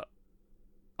 an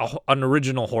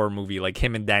original horror movie like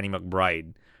him and Danny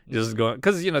McBride, just going,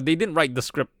 because they didn't write the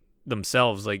script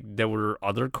themselves, like there were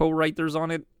other co-writers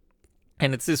on it,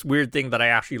 and it's this weird thing that I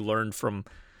actually learned from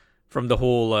the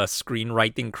whole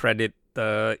screenwriting credit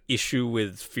issue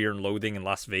with Fear and Loathing in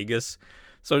Las Vegas.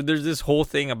 So there's this whole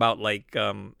thing about like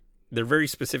they're very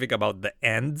specific about the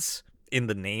ends in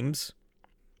the names.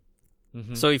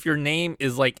 So if your name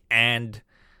is like and,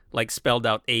 like spelled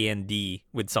out A-N-D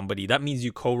with somebody, that means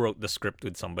you co-wrote the script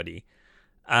with somebody.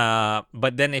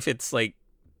 But then if it's like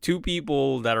two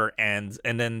people that are ands,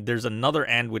 and then there's another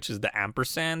and which is the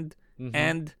ampersand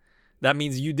and that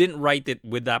means you didn't write it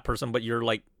with that person, but you're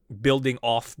like building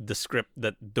off the script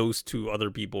that those two other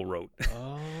people wrote.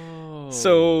 Oh.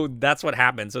 So that's what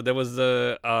happened. So there was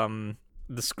the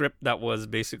script that was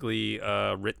basically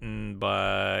written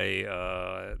by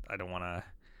I don't want to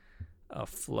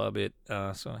flub it.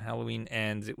 So Halloween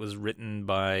Ends. It was written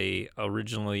by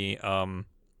originally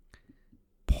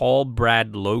Paul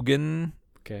Brad Logan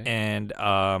and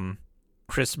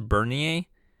Chris Bernier,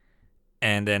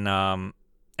 and then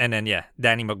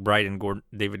Danny McBride and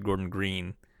David Gordon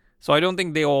Green. So I don't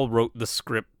think they all wrote the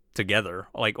script together,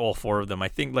 like all four of them. I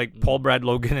think like Paul Brad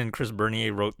Logan and Chris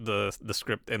Bernier wrote the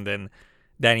script, and then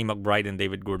Danny McBride and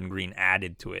David Gordon Green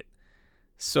added to it.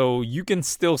 So you can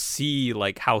still see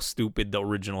like how stupid the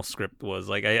original script was.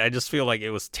 Like I just feel like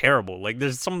it was terrible. Like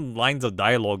there's some lines of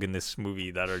dialogue in this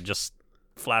movie that are just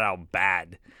flat out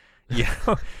bad. You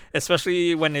know,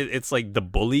 especially when it's like the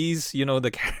bullies, you know, the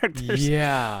characters.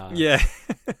 Yeah.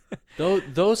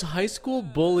 Those high school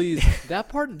bullies, that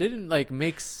part didn't like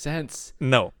make sense.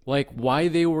 No. Like why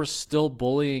they were still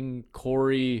bullying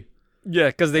Corey. Yeah,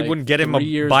 because they wouldn't get him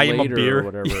buy him a beer or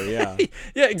whatever. Yeah.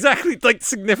 Yeah, exactly. Like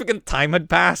significant time had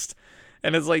passed,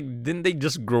 and it's like, didn't they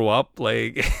just grow up,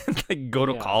 like, like go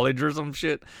to college or some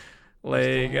shit?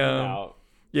 Like,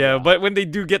 yeah, but when they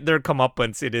do get their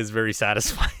comeuppance, it is very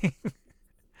satisfying.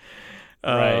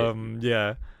 Right.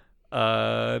 Yeah.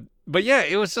 But yeah,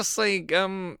 it was just like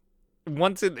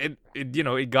once it you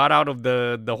know, it got out of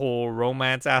the whole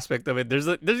romance aspect of it. There's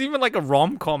even like a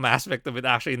rom-com aspect of it,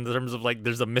 actually, in terms of like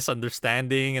there's a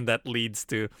misunderstanding and that leads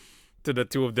to the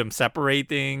two of them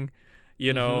separating,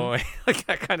 you know, like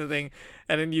that kind of thing.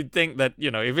 And then you'd think that,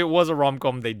 you know, if it was a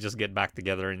rom-com, they'd just get back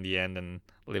together in the end and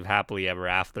live happily ever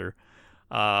after.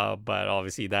 But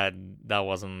obviously that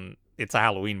wasn't. It's a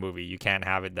Halloween movie. You can't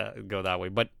have it go that way.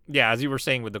 But yeah, as you were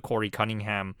saying with the Corey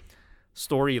Cunningham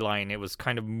storyline, it was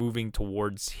kind of moving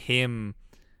towards him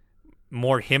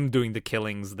doing the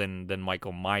killings than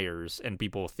Michael Myers, and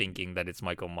people thinking that it's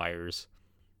Michael Myers.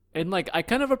 And like I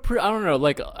kind of I don't know,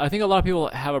 like I think a lot of people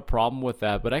have a problem with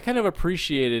that, but I kind of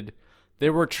appreciated they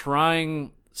were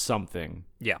trying something.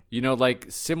 Yeah. You know, like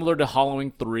similar to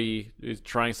Halloween 3, is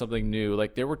trying something new.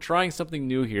 Like they were trying something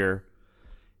new here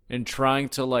and trying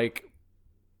to like,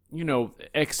 you know,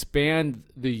 expand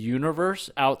the universe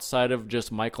outside of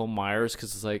just Michael Myers,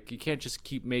 because it's like you can't just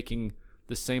keep making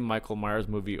the same Michael Myers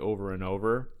movie over and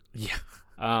over. Yeah.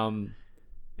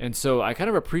 And so I kind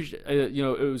of appreciate, you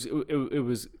know, it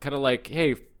was kind of like,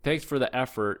 hey, thanks for the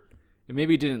effort. It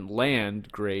maybe didn't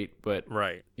land great, but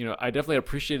right. You know, I definitely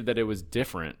appreciated that it was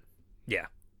different. Yeah.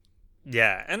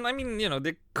 Yeah, and I mean, you know,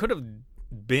 there could have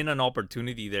been an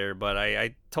opportunity there, but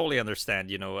I totally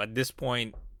understand, you know, at this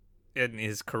point in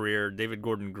his career, David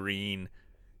Gordon Green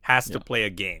has to play a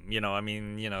game, you know. I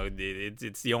mean, you know,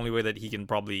 it's the only way that he can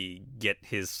probably get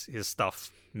his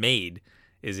stuff made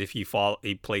is if he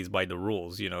plays by the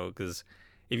rules, you know, because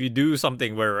if you do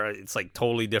something where it's like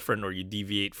totally different or you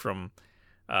deviate from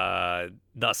the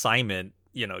assignment,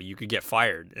 you know, you could get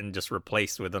fired and just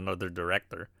replaced with another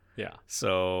director. Yeah.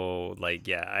 So like,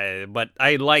 yeah, but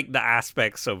I like the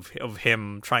aspects of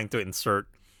him trying to insert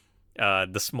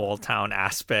the small town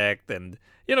aspect, and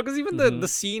you know, because even the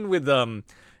scene with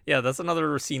that's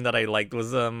another scene that I liked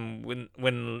was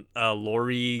when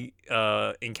Laurie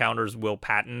encounters Will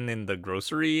Patton in the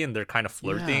grocery and they're kind of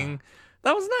flirting. Yeah.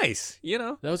 That was nice, you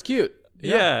know. That was cute.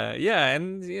 Yeah,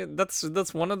 and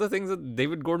that's one of the things that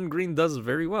David Gordon Green does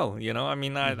very well, you know. I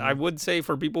mean, I would say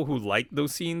for people who like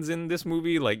those scenes in this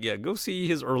movie, like, yeah, go see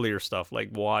his earlier stuff, like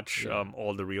watch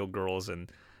All the Real Girls and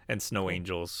Snow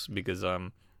Angels, because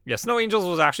Snow Angels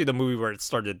was actually the movie where it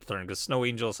started to turn, because Snow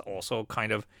Angels also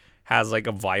kind of has like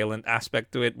a violent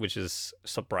aspect to it, which is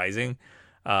surprising.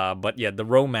 But yeah, the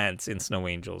romance in Snow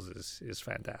Angels is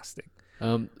fantastic.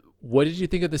 What did you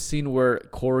think of the scene where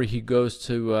Corey, he goes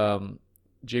to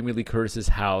Jamie Lee Curtis's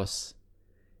house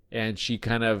and she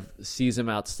kind of sees him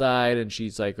outside and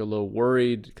she's like a little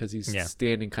worried because he's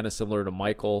standing kind of similar to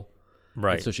Michael.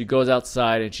 Right. And so she goes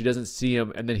outside and she doesn't see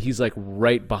him, and then he's like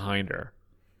right behind her.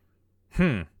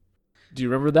 Do you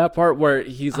remember that part where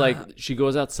he's like, she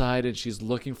goes outside and she's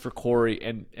looking for Corey,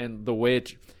 and the way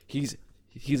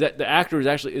the actor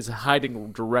is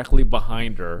hiding directly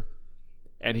behind her,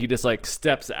 and he just like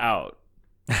steps out.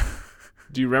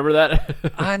 Do you remember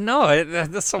that? No,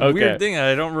 that's some weird thing.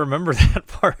 I don't remember that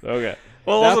part. Okay.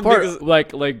 Well, that part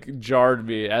like jarred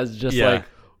me as just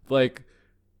like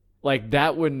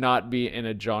that would not be in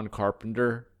a John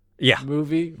Carpenter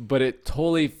movie, but it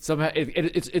totally somehow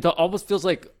it almost feels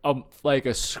like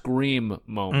a Scream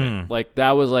moment. Like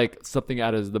that was like something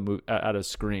out of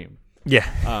Scream.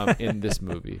 Yeah. In this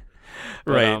movie.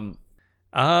 Right.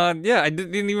 Yeah, I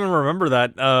didn't even remember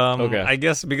that. Okay. I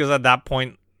guess because at that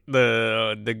point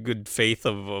the good faith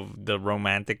of the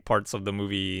romantic parts of the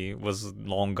movie was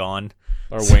long gone.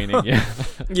 Or waning, yeah.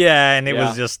 Yeah, and it Yeah.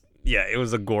 was just it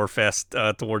was a gore fest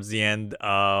towards the end.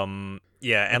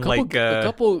 Yeah, and A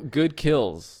couple good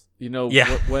kills.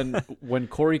 yeah. When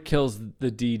Corey kills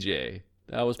the DJ,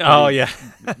 that was Oh yeah.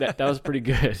 that was pretty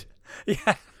good.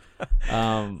 Yeah.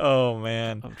 Oh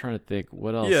man. I'm trying to think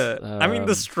what else. Yeah, I mean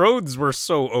the Strodes were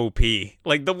so OP.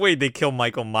 Like the way they kill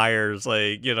Michael Myers,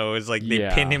 like is like they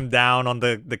pin him down on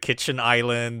the kitchen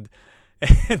island,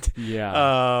 and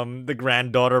the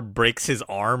granddaughter breaks his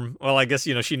arm. Well, I guess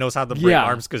she knows how to break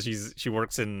arms because she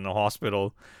works in a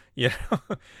hospital.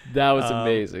 That was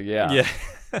amazing. Yeah.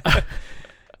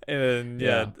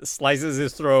 And slices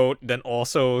his throat, then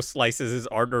also slices his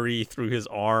artery through his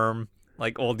arm.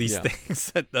 Like all these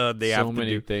things that they have to do. So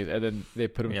many things, and then they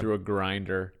put him through a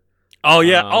grinder. Oh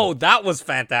yeah, that was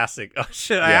fantastic. Oh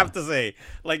shit, I have to say,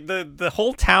 like the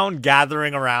whole town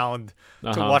gathering around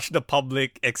to watch the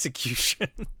public execution.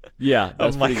 Yeah,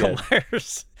 that's of Michael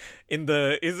Myers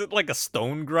is it like a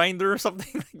stone grinder or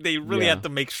something? They really had to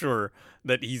make sure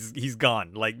that he's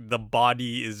gone. Like the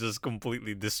body is just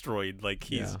completely destroyed. Like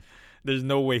there's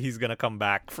no way he's gonna come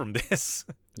back from this.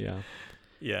 Yeah.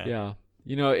 Yeah.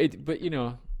 But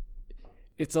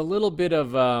it's a little bit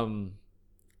of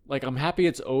like I'm happy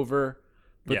it's over,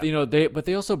 but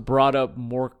they also brought up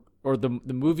more, or the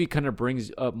movie kind of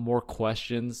brings up more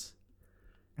questions.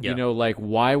 Yeah. Like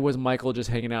why was Michael just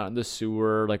hanging out in the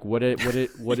sewer? Like what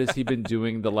has he been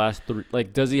doing the last three?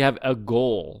 Like does he have a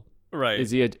goal? Right. Is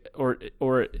he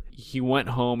or he went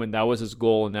home and that was his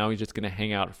goal and now he's just gonna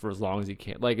hang out for as long as he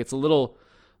can? Like it's a little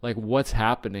like what's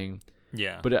happening?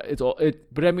 Yeah, but it's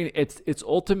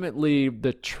ultimately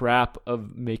the trap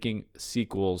of making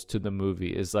sequels to the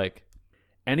movie is like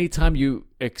anytime you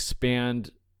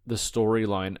expand the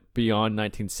storyline beyond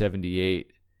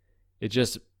 1978, it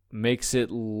just makes it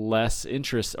less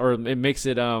interest, or it makes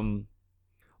it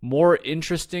more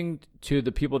interesting to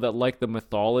the people that like the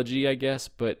mythology, I guess,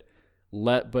 but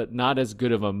not as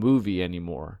good of a movie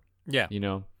anymore. Yeah.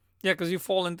 Yeah, because you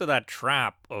fall into that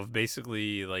trap of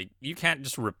basically, like, you can't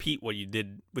just repeat what you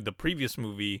did with the previous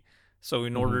movie. So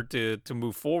in order to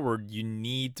move forward, you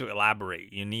need to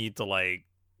elaborate. You need to, like,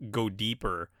 go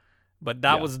deeper. But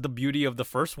that was the beauty of the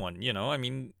first one, I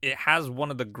mean, it has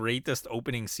one of the greatest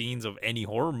opening scenes of any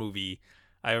horror movie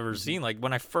I've ever seen. Like,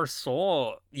 when I first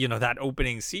saw, that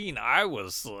opening scene, I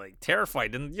was, like,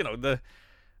 terrified. And, the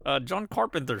John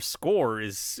Carpenter's score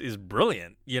is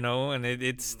brilliant, and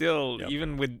it's still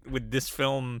even with this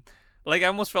film, like I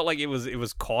almost felt like it was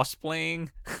cosplaying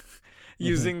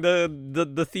using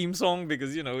the theme song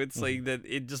because it's like that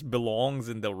it just belongs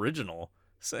in the original.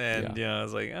 And I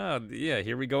was like, oh yeah,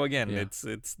 here we go again. Yeah. It's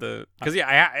the because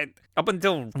I up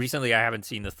until recently I haven't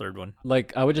seen the third one.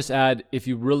 Like I would just add, if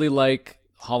you really like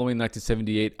Halloween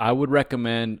 1978, I would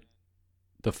recommend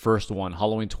the first one,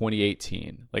 Halloween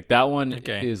 2018. Like that one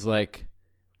is like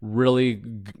really,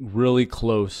 really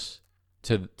close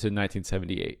to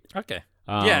 1978. Okay.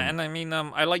 And I mean,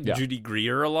 I like Judy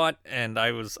Greer a lot, and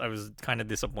I was kind of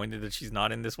disappointed that she's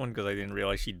not in this one because I didn't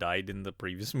realize she died in the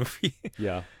previous movie.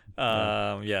 Yeah.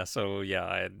 So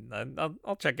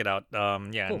I'll check it out. Cool.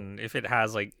 And if it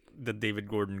has like the David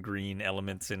Gordon Green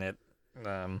elements in it,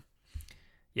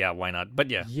 yeah, why not? But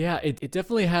yeah, it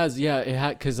definitely has. Yeah, it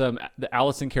had because the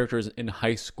Allison character is in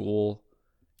high school.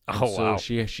 Wow.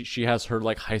 She has her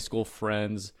like high school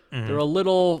friends. They're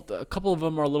a couple of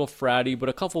them are a little fratty, but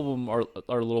a couple of them are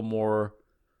a little more,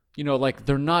 like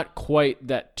they're not quite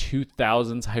that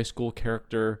 2000s high school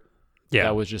character. Yeah,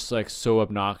 that was just like so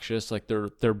obnoxious. Like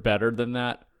they're better than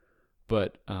that,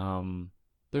 but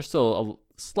there's still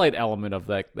a slight element of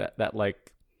like that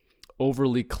like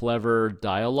overly clever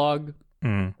dialogue.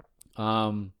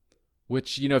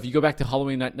 Which if you go back to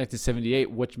Halloween 1978,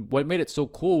 what made it so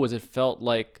cool was it felt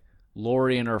like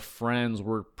Laurie and her friends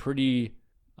were pretty,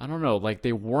 I don't know, like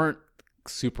they weren't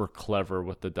super clever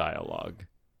with the dialogue.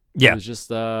 Yeah, it was just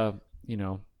I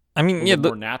mean,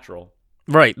 more natural.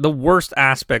 Right. The worst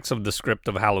aspects of the script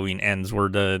of Halloween Ends were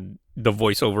the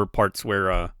voiceover parts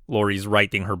where Laurie's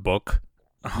writing her book.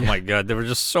 Oh my god, there were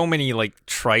just so many like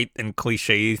trite and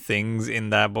cliche things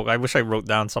in that book. I wish I wrote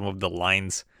down some of the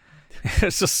lines.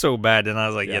 It's just so bad, and I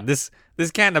was like, this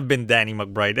can't have been Danny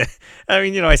McBride. I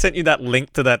mean, I sent you that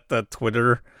link to that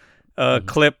Twitter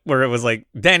clip where it was like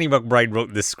Danny McBride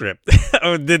wrote this script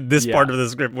or did this part of the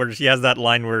script where she has that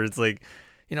line where it's like,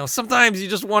 sometimes you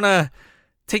just want to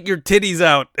take your titties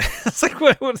out. It's like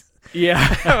what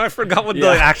Yeah. I forgot what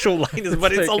the actual line is,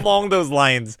 but it's like, along those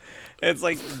lines. It's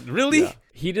like, really? Yeah.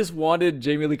 He just wanted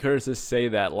Jamie Lee Curtis to say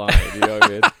that line, you know what I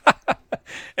mean?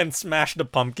 And smash the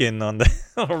pumpkin on the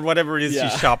or whatever it is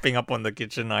she's chopping up on the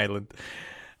kitchen island.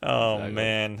 Oh exactly.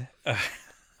 Man.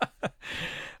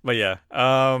 But yeah.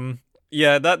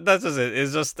 That's just it.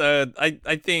 It's just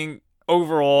I think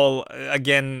overall,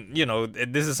 again, you know,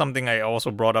 this is something I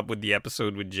also brought up with the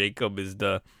episode with Jacob, is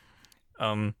the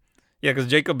because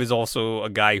Jacob is also a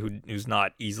guy who's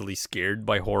not easily scared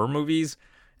by horror movies,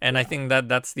 and I think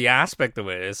that's the aspect of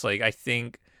it. It's like, I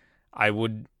think I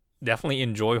would definitely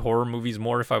enjoy horror movies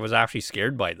more if I was actually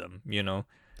scared by them, you know.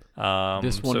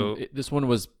 This one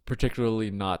was particularly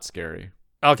not scary.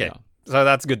 Okay, so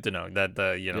that's good to know that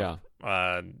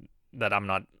that I'm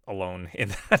not alone in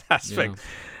that aspect.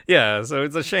 Yeah, so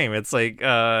it's a shame. It's like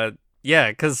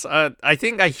because I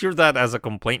think I hear that as a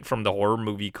complaint from the horror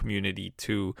movie community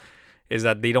too, is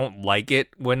that they don't like it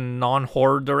when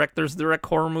non-horror directors direct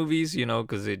horror movies, you know,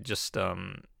 because it just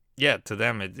to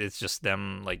them it's just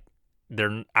them, like,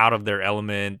 they're out of their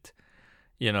element,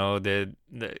 you know.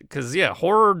 Because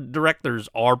horror directors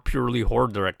are purely horror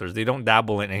directors. They don't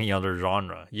dabble in any other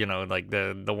genre, you know, like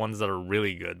the ones that are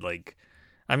really good. Like,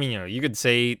 I mean, you know, you could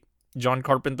say John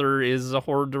Carpenter is a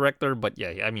horror director, but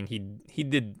yeah, I mean, he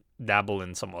did dabble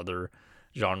in some other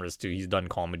genres too. He's done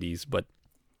comedies, but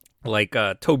like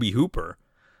Tobe Hooper,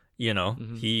 you know,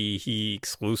 he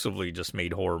exclusively just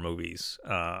made horror movies.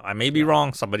 I may be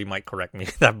wrong. Somebody might correct me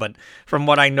that, but from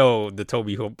what I know, the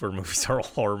Tobe Hooper movies are all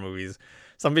horror movies.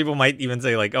 Some people might even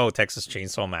say, like, oh, Texas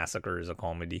Chainsaw Massacre is a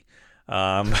comedy. 2,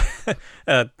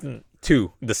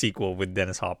 the sequel with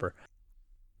Dennis Hopper.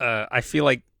 I feel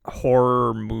like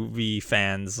horror movie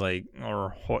fans, like,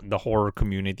 or the horror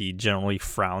community generally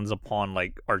frowns upon,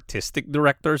 like, artistic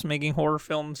directors making horror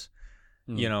films.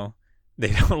 You know,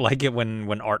 they don't like it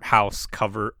when art house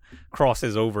cover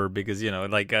crosses over, because, you know,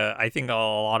 like, I think a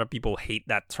lot of people hate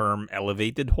that term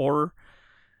elevated horror.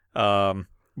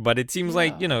 But it seems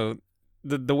like, you know,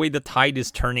 the way the tide is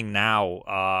turning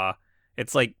now,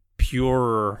 it's like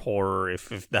pure horror,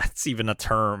 if that's even a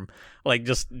term. Like,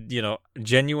 just, you know,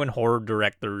 genuine horror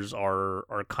directors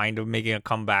are kind of making a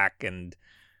comeback, and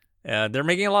they're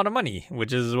making a lot of money,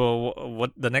 which is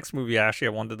what the next movie actually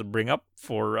I wanted to bring up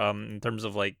for, in terms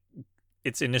of, like,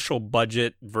 its initial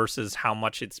budget versus how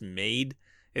much it's made.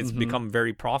 It's become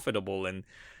very profitable, and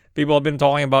people have been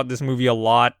talking about this movie a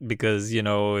lot because, you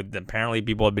know, apparently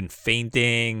people have been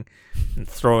fainting and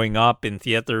throwing up in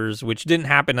theaters, which didn't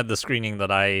happen at the screening that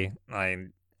I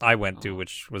went to,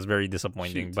 which was very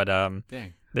disappointing. Shoot. But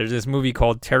there's this movie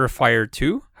called Terrifier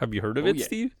 2. Have you heard of it,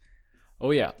 Steve? Oh,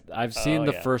 yeah. I've seen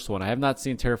the first one. I have not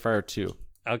seen Terrifier 2.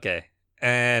 Okay.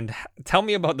 And tell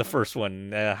me about the first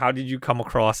one. How did you come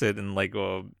across it? And, like,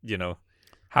 you know,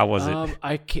 how was it?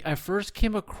 I first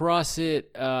came across it.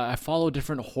 I follow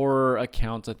different horror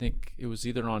accounts. I think it was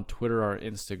either on Twitter or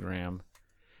Instagram.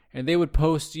 And they would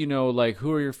post, you know, like,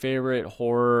 who are your favorite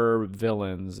horror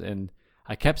villains? And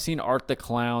I kept seeing Art the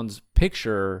Clown's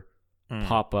picture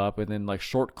pop up, and then, like,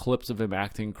 short clips of him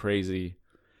acting crazy.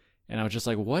 And I was just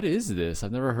like, what is this?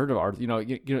 I've never heard of Art. You know,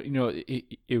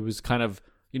 it was kind of,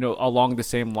 you know, along the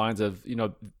same lines of, you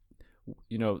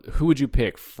know, who would you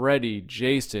pick, Freddy,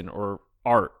 Jason, or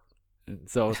Art? And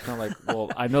so it's kind of like,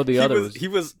 well, I know the others. He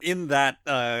was in that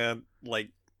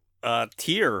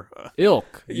tier.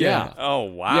 Ilk. Yeah. Oh,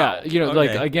 wow. Yeah, you know,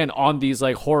 like, again, on these,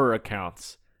 like, horror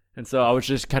accounts. And so I was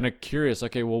just kind of curious,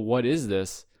 okay, well, what is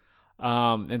this?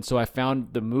 And so I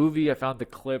found the movie, I found the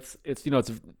clips. It's, you know,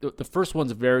 it's the first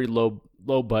one's very low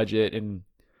budget, and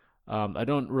I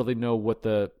don't really know what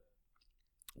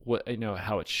you know,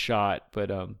 how it's shot, but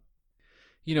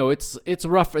you know, it's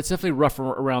rough. It's definitely rough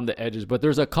around the edges, but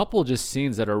there's a couple just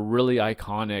scenes that are really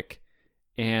iconic,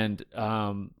 and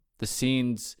the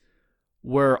scenes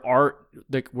where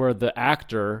where the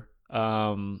actor,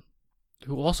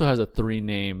 who also has a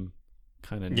 3-name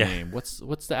kind of name.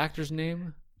 What's the actor's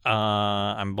name?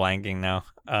 I'm blanking now.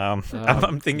 I'm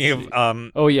thinking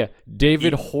of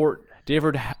David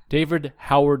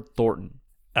Howard Thornton.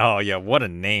 Oh yeah, what a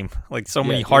name! Like, so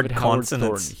many hard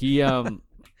consonants. He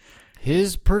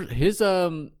his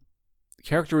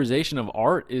characterization of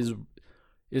Art is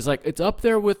like, it's up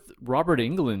there with Robert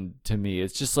Englund to me.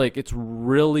 It's just like, it's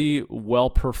really well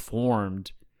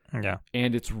performed. Yeah.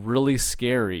 And it's really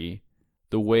scary,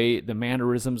 the way, the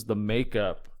mannerisms, the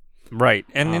makeup. Right.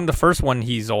 And in the first one,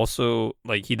 he's also,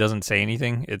 like, he doesn't say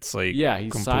anything. It's like,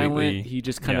 he's silent. He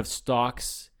just kind of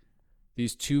stalks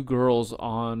these two girls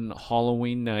on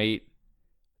Halloween night.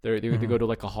 They go to,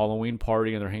 like, a Halloween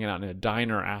party, and they're hanging out in a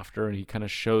diner after, and he kind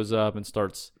of shows up and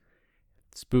starts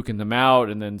spooking them out,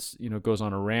 and then goes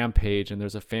on a rampage. And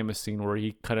there's a famous scene where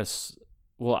he kind of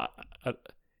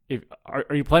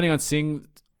are you planning on seeing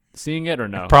it or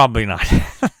no? Probably not.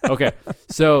 Okay,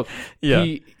 so yeah,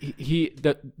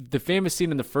 the famous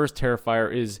scene in the first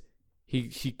Terrifier is he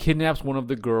kidnaps one of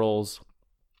the girls,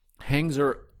 hangs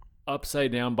her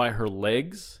upside down by her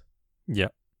legs. Yeah.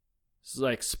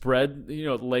 Like spread,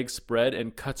 legs spread,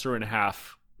 and cuts her in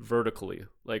half vertically,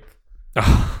 like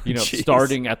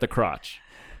starting at the crotch.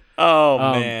 Oh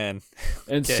man.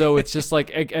 And so it's just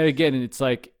like, again, it's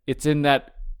like it's in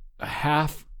that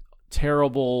half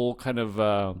terrible kind of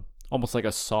almost like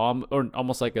a Saw or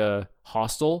almost like a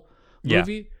Hostel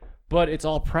movie, but it's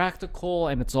all practical,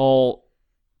 and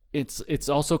it's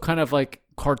also kind of like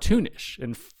cartoonish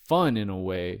and fun in a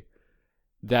way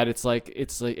that it's like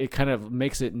it kind of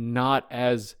makes it not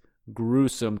as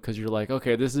gruesome, because you're like,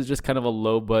 okay, this is just kind of a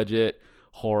low budget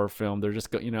horror film. They're just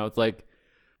it's like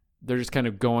they're just kind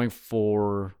of going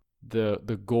for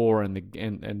the gore and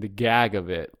the gag of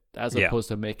it, as opposed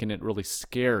to making it really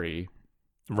scary.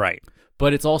 Right.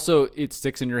 But it's also, it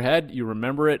sticks in your head. You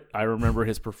remember it. I remember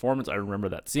his performance. I remember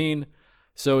that scene.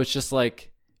 So it's just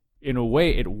like, in a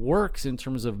way, it works in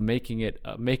terms of making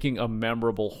a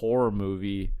memorable horror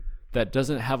movie that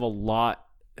doesn't have a lot.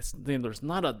 There's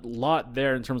not a lot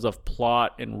there in terms of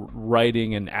plot and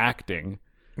writing and acting.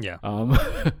 Yeah.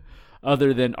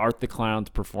 Other than Art the Clown's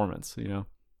performance,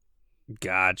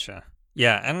 Gotcha.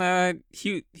 Yeah, and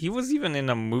he was even in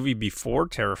a movie before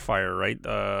Terrifier, right?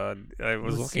 I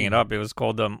was looking it up. It was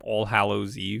called All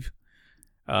Hallows Eve.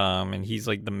 And he's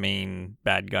like the main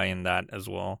bad guy in that as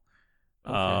well.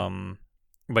 Okay.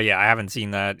 But yeah, I haven't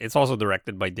seen that. It's also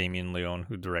directed by Damien Leone,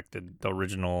 who directed the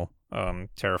original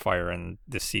Terrifier and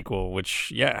the sequel,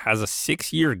 which has a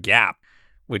 6-year gap,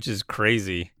 which is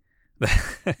crazy.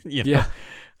 Yeah.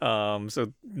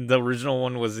 So the original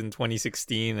one was in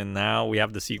 2016, and now we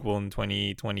have the sequel in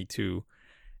 2022.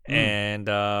 And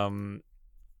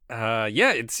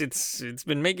it's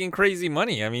been making crazy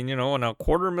money. I mean, on a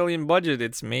 $250,000 budget,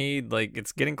 it's made like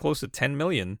it's getting close to 10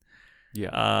 million.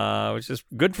 Yeah. Which is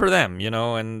good for them,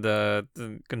 and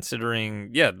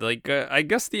considering, I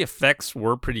guess the effects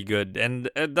were pretty good.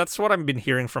 And that's what I've been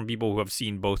hearing from people who have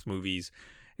seen both movies,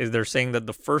 is they're saying that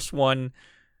the first one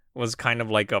was kind of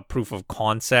like a proof of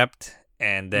concept,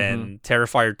 and then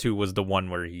Terrifier 2 was the one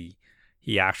where he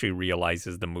actually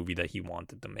realizes the movie that he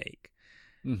wanted to make.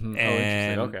 Mm-hmm.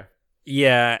 Interesting. Okay.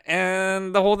 Yeah,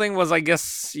 and the whole thing was, I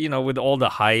guess, with all the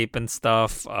hype and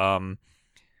stuff,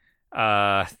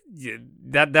 that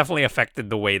definitely affected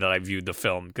the way that I viewed the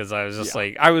film, because I was just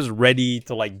like, I was ready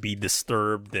to like be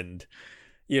disturbed, and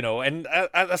and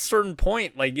at a certain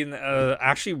point, like in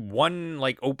actually one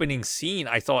like opening scene,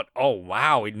 I thought, oh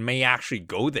wow, it may actually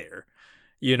go there,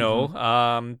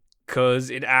 because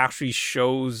it actually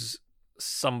shows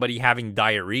somebody having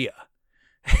diarrhea.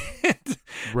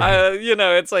 Right.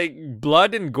 It's like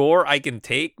blood and gore I can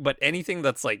take, but anything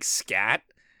that's like scat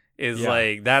is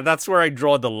like that's where I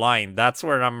draw the line. That's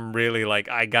where I'm really like,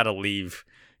 I gotta leave.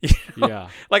 Yeah.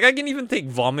 Like I can even take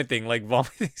vomiting. Like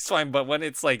vomiting's fine, but when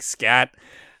it's like scat,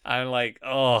 I'm like,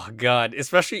 oh god.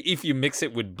 Especially if you mix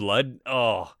it with blood.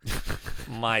 Oh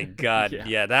my god.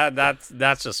 Yeah,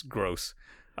 that's just gross.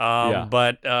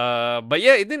 But yeah,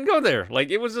 it didn't go there. Like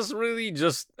it was just really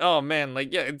just, oh man,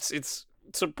 like it's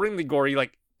supremely gory.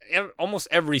 Like almost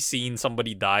every scene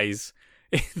somebody dies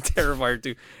in Terrifier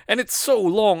 2, and it's so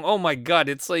long. Oh my god,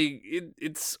 it's like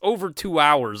it's over 2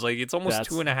 hours. Like it's almost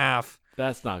 2.5.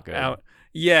 That's not good.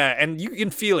 Yeah, and you can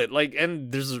feel it. Like,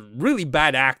 and there's really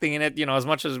bad acting in it. As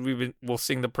much as we'll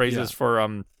sing the praises for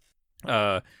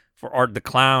Art the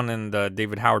Clown and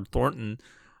David Howard Thornton.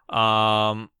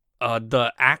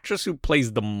 The actress who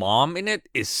plays the mom in it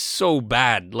is so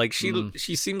bad. Like she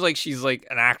seems like she's like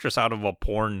an actress out of a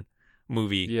porn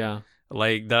movie. Yeah.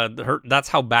 Like that's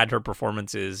how bad her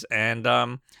performance is. And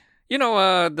the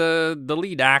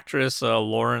lead actress,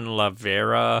 Lauren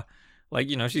Lavera, like,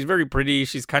 she's very pretty.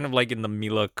 She's kind of like in the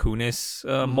Mila Kunis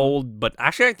mold, but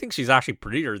actually I think she's actually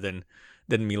prettier than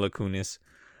Mila Kunis.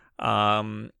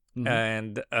 And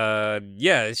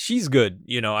she's good.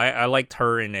 I liked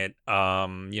her in it.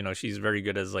 She's very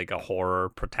good as like a horror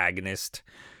protagonist.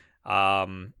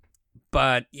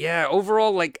 But yeah,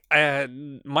 overall, like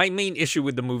my main issue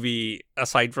with the movie,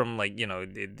 aside from like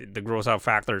the gross out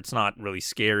factor, it's not really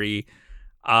scary.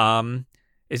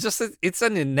 It's just that it's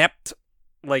an inept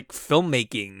like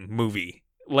filmmaking movie.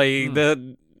 Like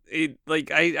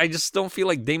I just don't feel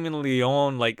like Damien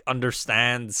Leone like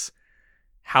understands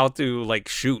how to like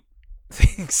shoot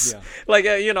things. Like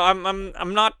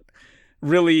I'm not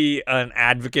really an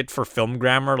advocate for film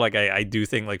grammar. Like I do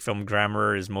think like film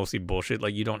grammar is mostly bullshit.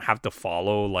 Like you don't have to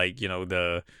follow like,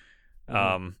 the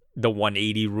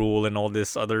 180 rule and all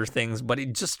this other things, but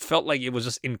it just felt like it was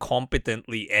just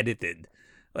incompetently edited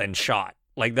and shot.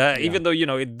 Like that, even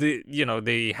though,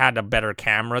 they had a better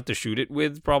camera to shoot it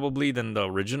with probably than the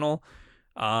original.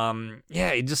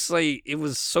 It just like, it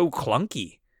was so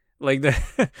clunky. Like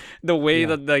the way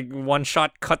that like one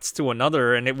shot cuts to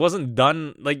another, and it wasn't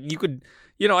done like you could,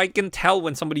 I can tell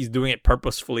when somebody's doing it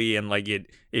purposefully, and like it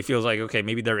feels like, okay,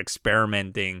 maybe they're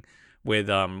experimenting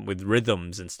with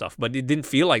rhythms and stuff, but it didn't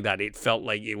feel like that. It felt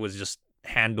like it was just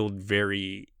handled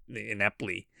very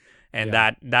ineptly, and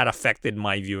that affected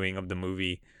my viewing of the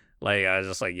movie. Like I was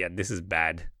just like, yeah, this is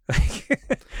bad.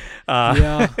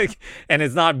 And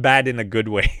it's not bad in a good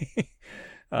way.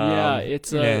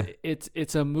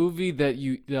 It's a movie that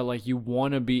you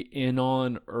want to be in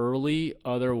on early,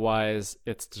 otherwise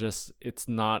it's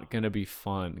not gonna be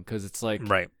fun, because it's like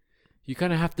you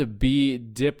kind of have to be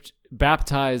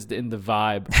baptized in the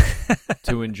vibe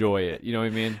to enjoy it. You know what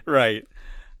I mean? Right.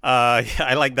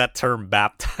 I like that term,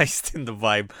 baptized in the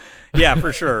vibe. Yeah,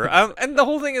 for sure. And the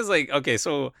whole thing is like, okay,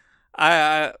 so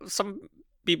some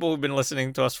people who've been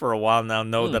listening to us for a while now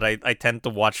know that I tend to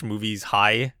watch movies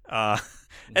high.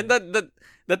 And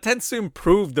that tends to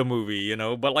improve the movie,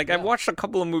 But like I've watched a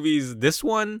couple of movies, this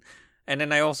one, and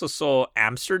then I also saw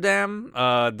Amsterdam,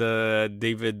 the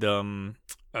David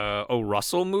O.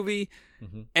 Russell movie,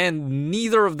 and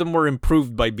neither of them were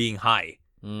improved by being high.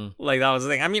 Like that was the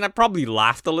thing. I mean, I probably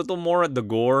laughed a little more at the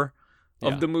gore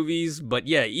of the movies, but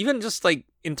yeah, even just like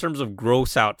in terms of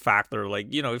gross out factor, like,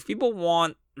 if people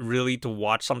want really to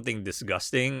watch something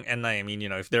disgusting, and I mean,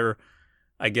 if they're,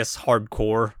 I guess,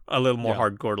 hardcore, a little more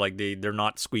hardcore, like they're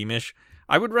not squeamish,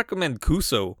 I would recommend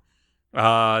Kuso,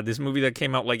 this movie that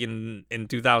came out like in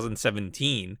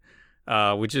 2017,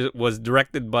 which was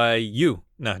directed by you.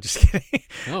 No, just kidding.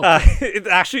 It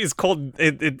actually is called,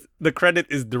 the credit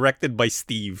is directed by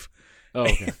Steve. Oh,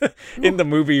 okay. In the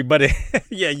movie, but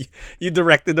you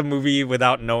directed the movie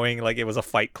without knowing, like it was a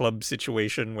Fight Club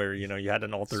situation where you had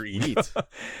an alter ego.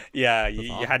 You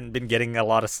hadn't been getting a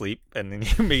lot of sleep, and then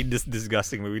you made this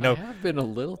disgusting movie. No, I have been a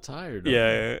little tired.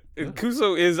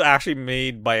 Kuso is actually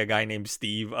made by a guy named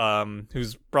Steve,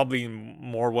 who's probably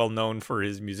more well known for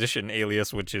his musician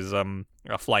alias, which is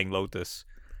Flying Lotus.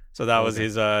 So that was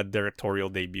his directorial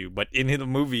debut. But in the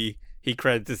movie, he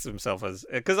credits himself as,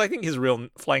 because I think his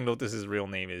Flying Lotus's real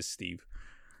name is Steve.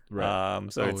 Right.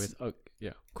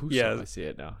 Kuso. I see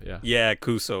it now. Yeah,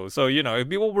 Kuso. So if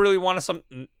people really want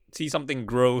to see something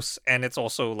gross, and it's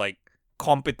also like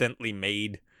competently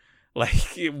made, like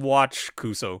watch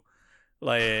Kuso.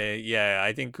 Like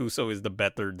I think Kuso is the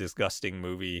better disgusting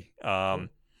movie.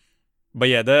 But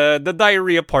yeah, the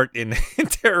diarrhea part in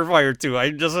Terrifier 2, I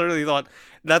just really thought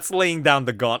that's laying down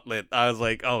the gauntlet. I was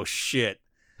like, oh shit.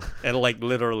 And like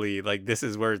literally, like this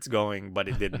is where it's going, but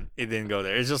it didn't go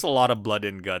there. It's just a lot of blood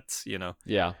and guts,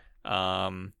 Yeah.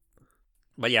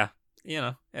 But yeah,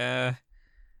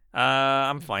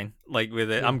 I'm fine. Like with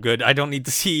it, I'm good. I don't need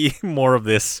to see more of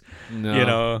this.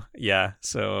 No. Yeah.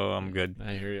 So I'm good.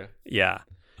 I hear you. Yeah.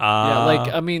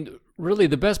 Like I mean, really,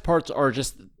 the best parts are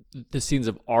just the scenes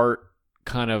of Art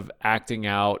kind of acting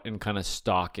out and kind of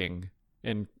stalking,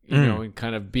 and and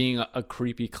kind of being a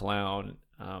creepy clown.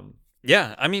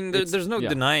 Yeah, I mean, there's no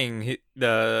denying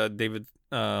the David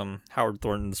Howard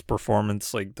Thornton's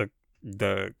performance, like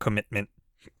the commitment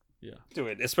to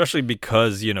it, especially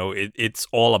because it's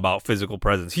all about physical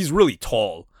presence. He's really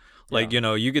tall, like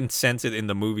you can sense it in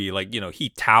the movie. Like he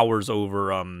towers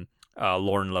over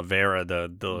Lauren Lavera,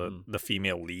 the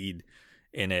female lead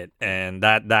in it, and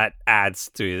that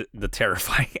adds to the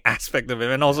terrifying aspect of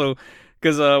it. And also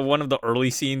because one of the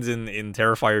early scenes in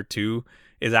Terrifier 2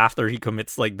 is after he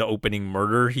commits like the opening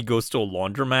murder, he goes to a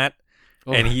laundromat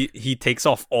and he takes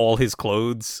off all his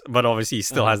clothes, but obviously he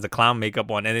still has the clown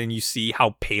makeup on, and then you see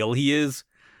how pale he is,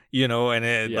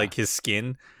 and like his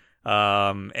skin,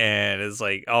 and it's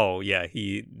like, oh yeah,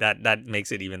 that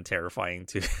makes it even terrifying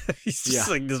too. He's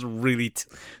just like this really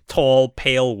tall,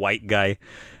 pale white guy.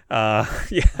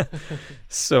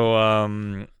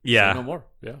 So Say no more.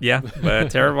 But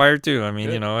Terrifier 2, I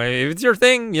mean, if it's your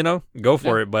thing, go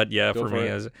for it. But for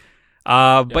me,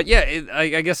 but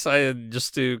I guess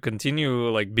just to continue,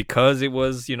 like, because it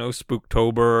was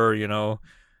Spooktober,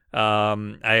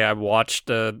 I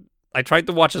watched I tried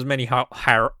to watch as many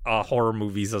horror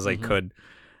movies as I could,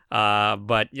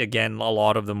 but again, a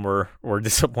lot of them were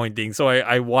disappointing. So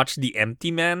I watched The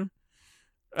Empty Man,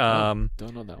 Don't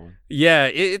know that one. Yeah,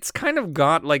 it's kind of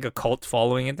got like a cult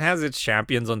following. It has its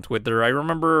champions on Twitter. I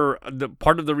remember the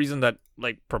part of the reason that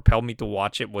like propelled me to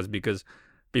watch it was because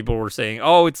people were saying,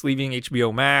 "Oh, it's leaving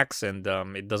HBO Max and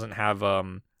it doesn't have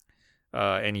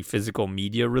any physical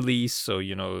media release, so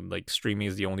like streaming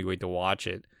is the only way to watch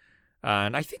it."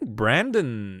 And I think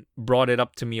Brandon brought it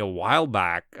up to me a while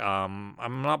back.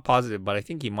 I'm not positive, but I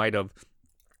think he might have.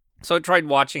 So I tried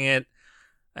watching it,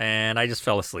 and I just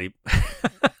fell asleep.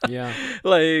 Yeah.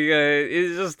 Like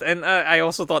it's just, and I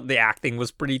also thought the acting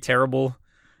was pretty terrible.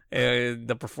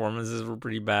 The performances were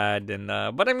pretty bad, and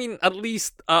but I mean, at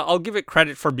least I'll give it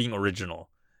credit for being original.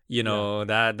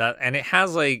 That, and it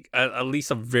has like at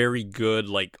least a very good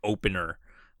like opener.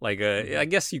 Like I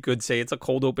guess you could say it's a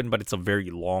cold open, but it's a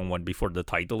very long one before the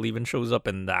title even shows up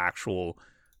and the actual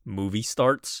movie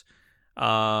starts.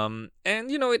 And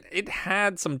it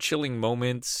had some chilling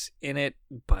moments in it,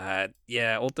 but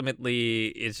yeah, ultimately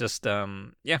it's just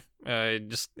it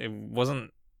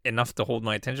wasn't enough to hold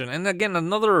my attention. And again,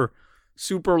 another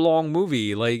super long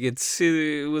movie. Like it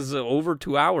was over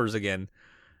 2 hours again.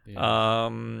 Yeah. I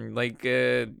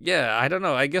don't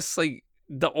know. I guess like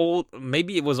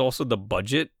maybe it was also the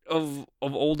budget of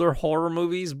older horror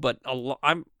movies, but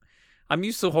I'm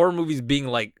used to horror movies being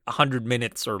like 100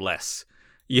 minutes or less.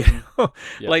 Yeah.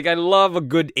 Like I love a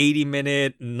good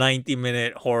 80-minute,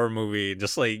 90-minute horror movie,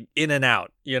 just like in and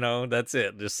out, that's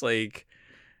it. Just like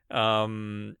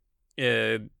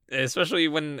especially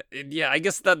when I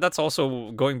guess that's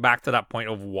also going back to that point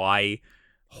of why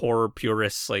horror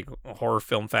purists, like horror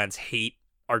film fans, hate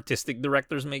artistic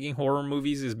directors making horror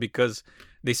movies, is because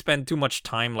they spend too much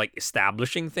time like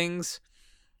establishing things,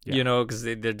 because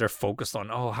they're focused on,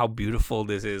 oh, how beautiful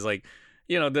this is, like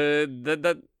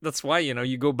that's why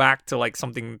you go back to like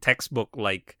something textbook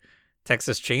like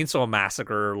Texas Chainsaw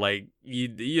Massacre, like you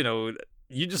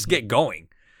just get going.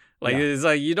 Like it's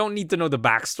like you don't need to know the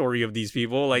backstory of these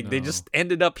people, like they just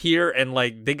ended up here and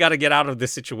like they got to get out of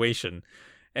this situation,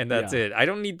 and that's it. I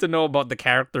don't need to know about the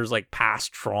characters like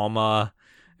past trauma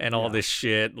and all this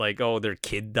shit, like, oh, their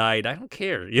kid died. I don't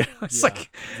care. It's like,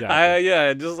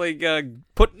 exactly. Just like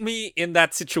put me in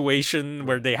that situation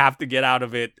where they have to get out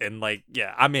of it, and like,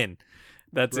 I'm in.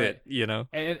 That's it.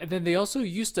 And then they also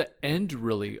used to end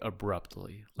really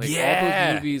abruptly, like all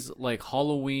those movies, like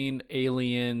Halloween,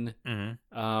 Alien,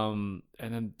 and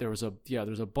then there's a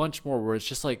bunch more where it's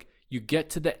just like you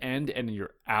get to the end and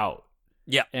you're out.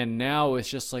 Yeah. And now it's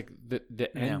just like the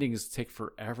endings take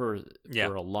forever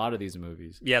for a lot of these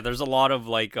movies. Yeah, there's a lot of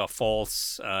like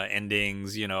false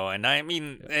endings, and I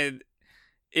mean,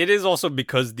 it is also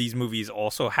because these movies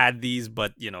also had these,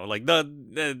 but like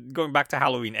the going back to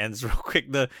Halloween Ends real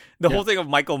quick, the whole thing of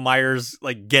Michael Myers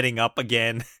like getting up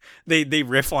again, they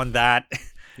riff on that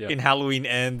in Halloween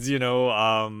Ends,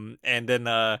 and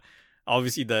then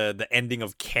obviously the ending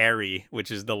of Carrie,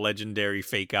 which is the legendary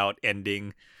fake out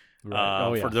ending.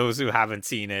 Right. For those who haven't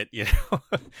seen it,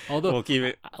 although we'll keep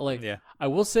it I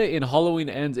will say in Halloween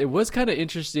Ends, it was kind of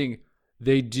interesting.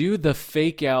 They do the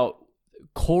fake out.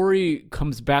 Corey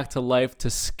comes back to life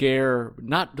to scare,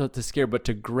 not to scare, but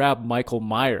to grab Michael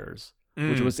Myers,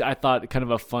 which was, I thought, kind of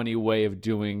a funny way of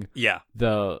doing.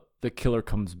 The killer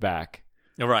comes back.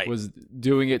 Right. Was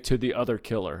doing it to the other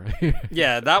killer.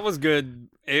 Yeah, that was good.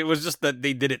 It was just that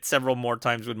they did it several more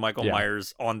times with Michael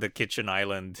Myers on the kitchen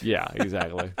island. Yeah,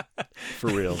 exactly.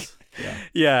 For reals.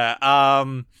 Yeah.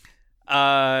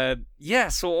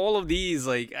 So all of these,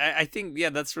 like, I think,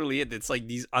 that's really it. It's like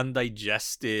these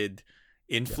undigested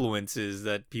influences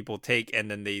that people take, and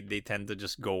then they tend to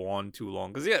just go on too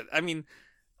long. Because, I mean,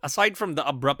 aside from the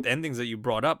abrupt endings that you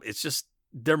brought up, it's just,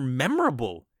 they're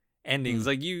memorable endings.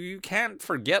 Like you can't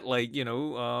forget, like,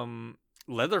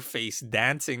 Leatherface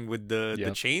dancing with the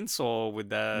chainsaw with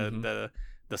the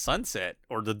sunset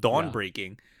or the dawn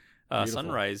breaking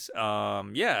sunrise,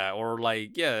 or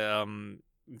like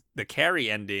the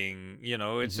Carrie ending,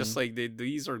 it's just like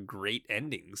these are great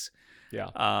endings.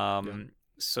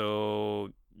 So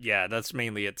that's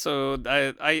mainly it. So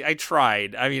I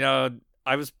tried. I mean,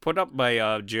 I was put up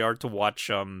by JR to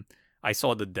watch I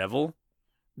Saw the Devil,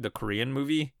 the Korean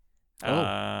movie.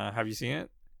 Have you seen it?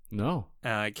 No.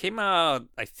 It came out,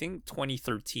 I think,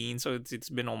 2013, so it's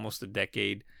been almost a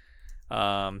decade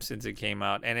since it came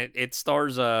out, and it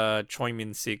stars Choi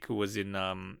Min-sik, who was in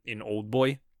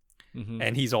Oldboy,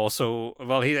 and he's also,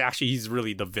 well, he's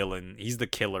really the villain. He's the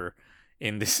killer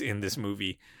in this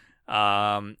movie, it's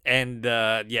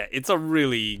a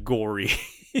really gory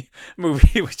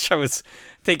movie, which I was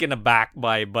taken aback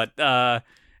by, but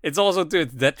it's also to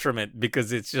its detriment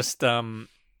because it's just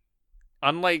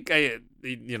unlike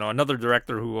another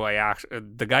director who I actually,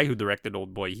 the guy who directed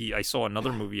Old Boy, I saw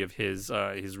another movie of his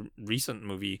recent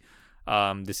movie,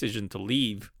 Decision to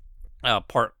Leave,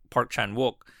 Park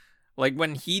Chan-wook. Like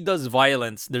when he does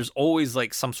violence, there's always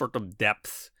like some sort of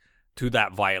depth to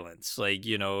that violence. Like,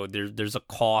 there's a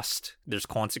cost, there's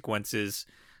consequences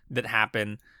that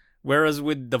happen. Whereas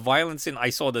with the violence in I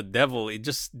Saw the Devil, it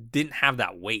just didn't have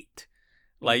that weight.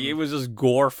 Like it was just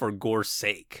gore for gore's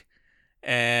sake.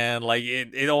 And like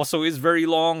it also is very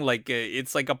long. Like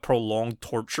it's like a prolonged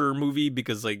torture movie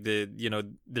because like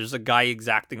there's a guy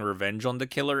exacting revenge on the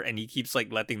killer and he keeps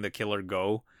like letting the killer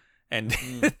go and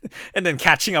and then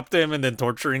catching up to him and then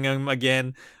torturing him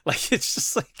again. Like it's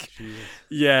just like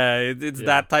it's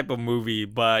that type of movie.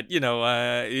 But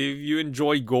if you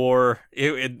enjoy gore,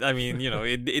 it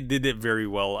did it very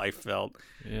well, I felt.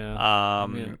 I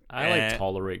like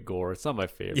tolerate gore. It's not my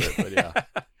favorite, but yeah.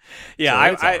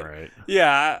 Yeah, so all right.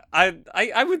 Yeah,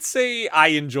 I would say I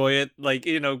enjoy it, like,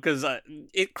 because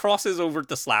it crosses over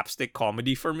to slapstick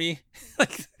comedy for me.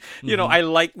 Like, I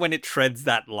like when it treads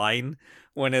that line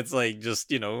when it's like just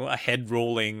a head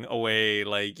rolling away,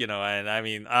 like, and I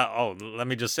mean, let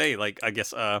me just say, like, I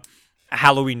guess a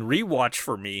Halloween rewatch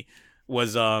for me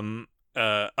was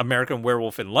American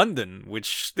Werewolf in London,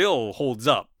 which still holds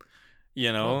up.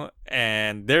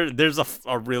 And there's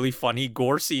a really funny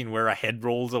gore scene where a head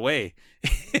rolls away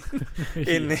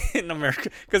in America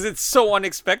because it's so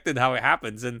unexpected how it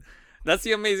happens. And that's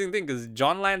the amazing thing, because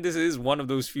John Landis is one of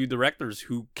those few directors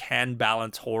who can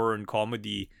balance horror and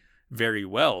comedy very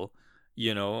well.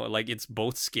 Like it's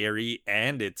both scary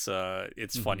and it's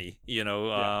funny,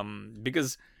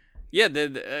 because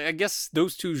I guess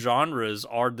those two genres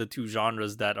are the two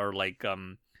genres that are like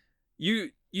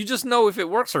you just know if it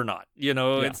works or not.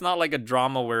 It's not like a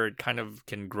drama where it kind of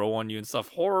can grow on you and stuff.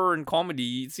 Horror and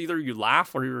comedy, it's either you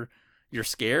laugh or you're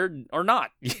scared or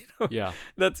not. Yeah,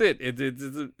 that's it.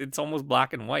 It's almost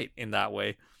black and white in that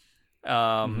way.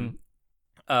 So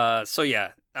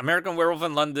yeah, American Werewolf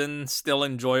in London, still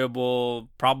enjoyable.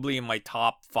 Probably in my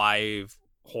top 5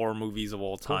 horror movies of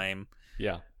all time.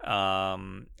 Yeah.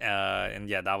 And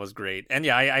yeah, that was great. And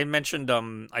yeah, I mentioned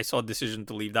I saw Decision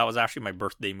to Leave. That was actually my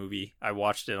birthday movie. I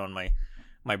watched it on my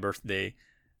birthday.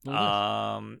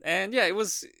 And yeah, it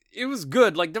was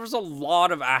good. Like there was a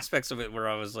lot of aspects of it where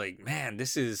I was like, man,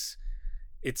 it's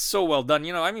so well done.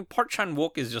 I mean, Park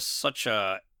Chan-wook is just such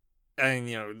a, and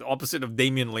the opposite of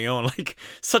Damien Leone, like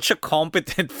such a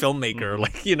competent filmmaker.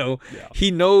 Like,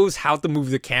 he knows how to move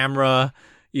the camera.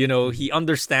 He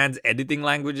understands editing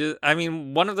languages. I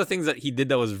mean, one of the things that he did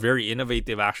that was very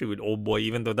innovative actually with Old Boy,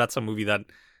 even though that's a movie that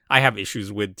I have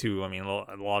issues with too. I mean,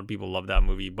 a lot of people love that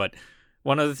movie. But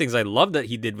one of the things I loved that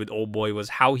he did with Old Boy was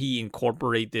how he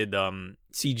incorporated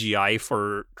CGI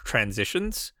for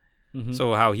transitions.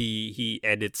 So how he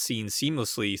edits scenes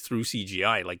seamlessly through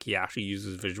CGI. Like he actually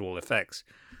uses visual effects.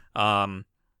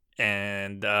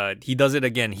 And he does it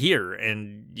again here,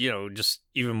 and just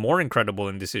even more incredible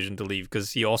in Decision to Leave,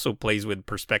 because he also plays with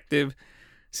perspective,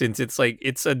 since it's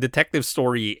a detective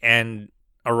story and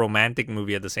a romantic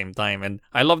movie at the same time. And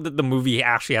I love that the movie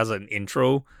actually has an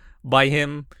intro by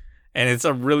him, and it's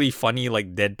a really funny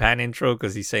like deadpan intro,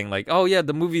 because he's saying like, oh yeah,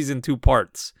 the movie's in 2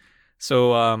 parts,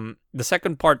 so the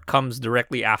second part comes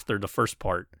directly after the first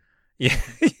part. Yeah.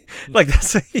 Like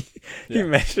that's what he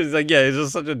mentions, like, yeah, it's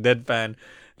just such a deadpan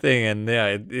thing, and yeah,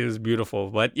 it was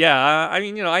beautiful. But yeah, I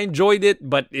mean, I enjoyed it,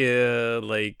 but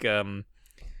in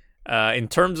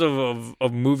terms of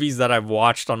movies that I've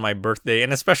watched on my birthday,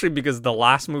 and especially because the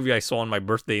last movie I saw on my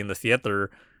birthday in the theater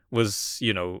was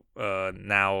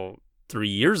now 3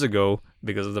 years ago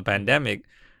because of the pandemic.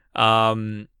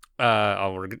 We're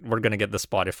gonna get the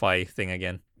Spotify thing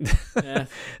again. Yeah.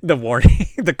 The warning,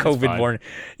 the COVID warning.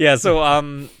 Yeah, so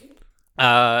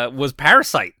was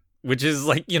Parasite, which is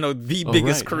like, the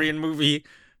biggest Korean movie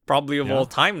probably of all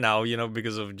time now,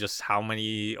 because of just how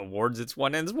many awards it's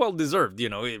won, and it's well deserved.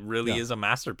 It really is a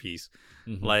masterpiece.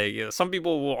 Like some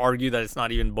people will argue that it's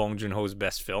not even Bong Joon-ho's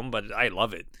best film, but I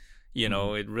love it.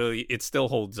 It still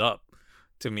holds up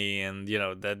to me, and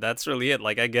that's really it.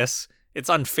 Like I guess it's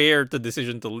unfair to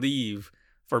Decision to Leave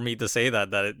for me to say that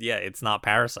it's not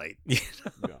Parasite.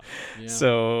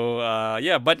 So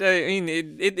but I mean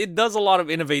it does a lot of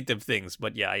innovative things,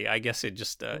 but yeah, I guess it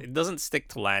just it doesn't stick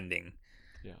to landing.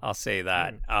 I'll say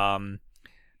that. So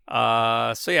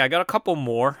yeah, I got a couple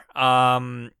more.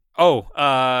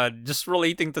 Just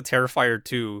relating to Terrifier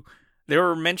 2, they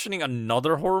were mentioning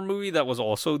another horror movie that was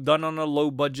also done on a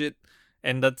low budget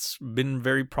and that's been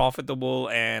very profitable,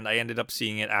 and I ended up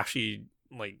seeing it actually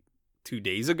like 2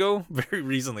 days ago, very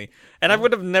recently, and I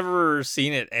would have never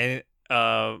seen it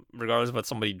regardless of what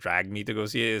somebody dragged me to go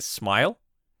see, is Smile.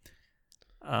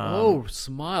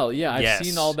 Smile. Yeah, I've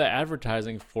seen all the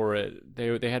advertising for it.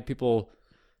 They had people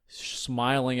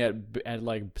smiling at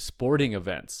like sporting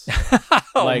events.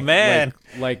 Man,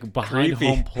 like behind creepy.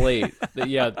 home plate.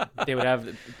 Yeah, they would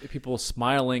have people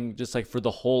smiling just like for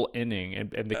the whole inning,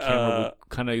 and the camera would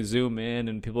kind of zoom in,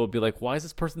 and people would be like, "Why is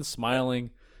this person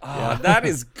smiling?" That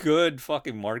is good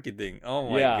fucking marketing. Oh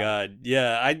my god.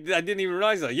 Yeah, I didn't even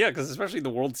realize that. Yeah, because especially the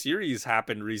World Series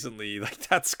happened recently. Like,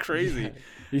 that's crazy.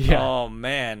 Yeah. Oh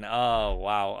man. Oh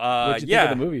wow. What'd you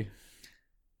think of the movie?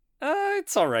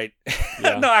 It's all right.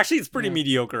 Yeah. No, actually, it's pretty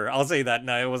mediocre. I'll say that.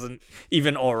 No, it wasn't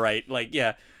even all right. Like,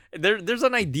 yeah, there's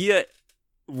an idea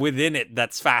within it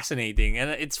that's fascinating,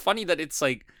 and it's funny that it's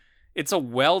like it's a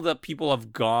well that people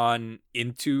have gone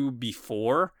into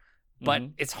before, but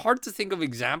it's hard to think of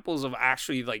examples of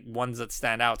actually like ones that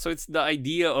stand out. So it's the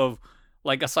idea of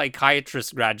like a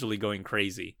psychiatrist gradually going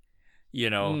crazy.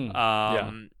 And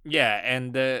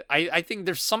I think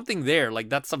there's something there. Like,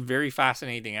 that's a very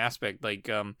fascinating aspect. Like,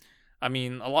 I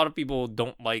mean, a lot of people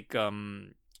don't like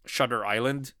Shutter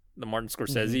Island, the Martin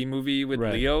Scorsese movie with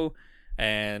Leo,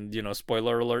 and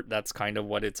spoiler alert, that's kind of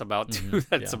what it's about too.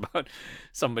 That's about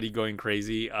somebody going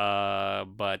crazy.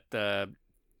 But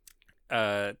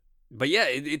yeah,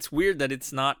 it's weird that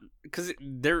it's not, because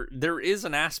there is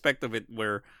an aspect of it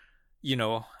where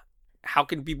how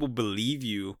can people believe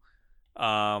you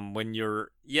when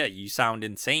you sound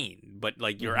insane, but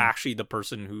like you're actually the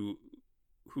person who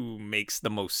makes the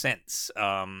most sense,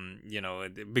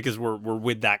 because we're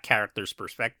with that character's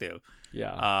perspective.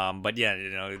 But yeah,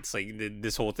 it's like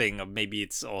this whole thing of maybe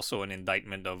it's also an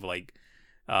indictment of like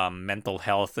mental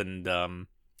health and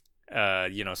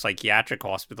psychiatric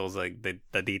hospitals, like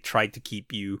that they try to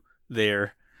keep you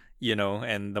there,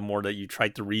 and the more that you try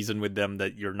to reason with them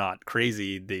that you're not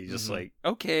crazy, they just like,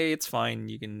 okay, it's fine,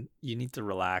 you need to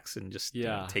relax and just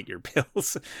take your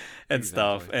pills and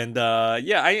stuff. And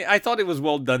I thought it was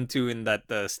well done too in that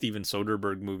Steven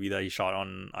Soderbergh movie that he shot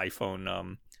on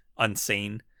iPhone,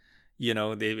 Unsane.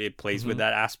 It plays with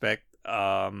that aspect.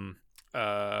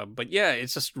 But yeah,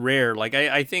 it's just rare. Like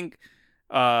I think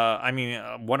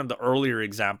one of the earlier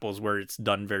examples where it's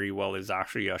done very well is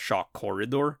actually a Shock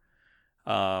Corridor,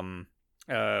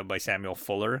 by Samuel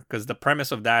Fuller, because the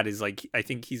premise of that is like, I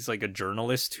think he's like a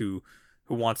journalist who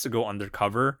wants to go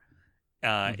undercover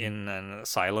in an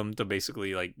asylum to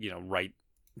basically like write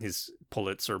his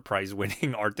Pulitzer Prize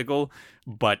winning article,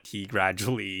 but he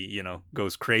gradually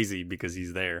goes crazy because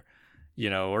he's there,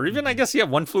 or even I guess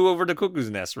One Flew Over the Cuckoo's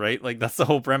Nest, right? Like that's the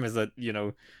whole premise, that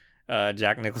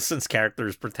Jack Nicholson's character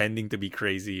is pretending to be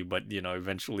crazy, but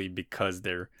eventually, because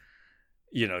they're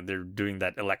doing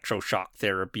that electroshock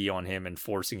therapy on him and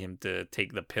forcing him to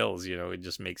take the pills, it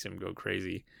just makes him go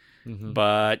crazy.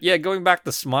 But yeah, going back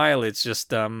to Smile, it's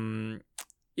just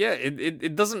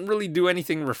it doesn't really do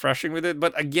anything refreshing with it.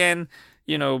 But again,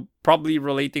 probably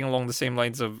relating along the same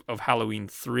lines of Halloween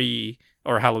 3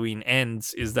 or Halloween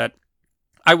Ends, is that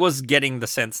I was getting the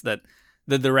sense that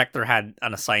the director had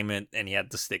an assignment and he had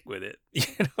to stick with it,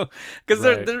 because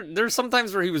there's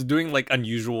sometimes where he was doing like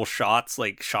unusual shots,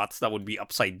 like shots that would be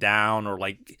upside down or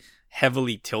like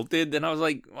heavily tilted, and I was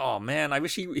like, oh man, I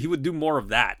wish he would do more of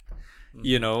that,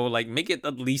 like make it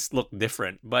at least look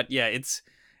different. But yeah, it's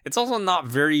also not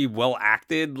very well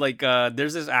acted. Like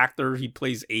there's this actor, he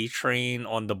plays A-Train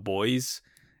on The Boys,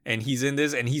 and he's in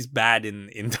this, and he's bad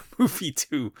in the movie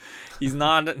too. He's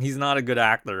not a good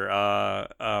actor.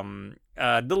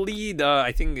 The lead,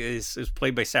 I think, is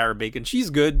played by Sarah Bacon.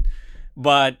 She's good,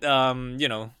 but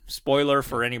spoiler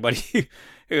for anybody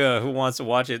who wants to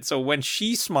watch it. So when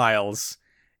she smiles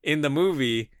in the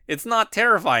movie, it's not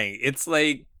terrifying. It's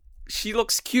like she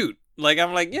looks cute. Like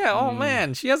I'm like, yeah, oh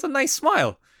man, she has a nice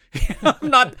smile.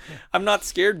 I'm not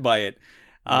scared by it.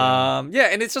 And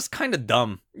it's just kind of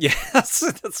dumb. Yeah,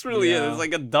 that's really it. It's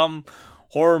like a dumb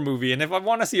horror movie. And if I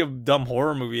want to see a dumb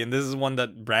horror movie, and this is one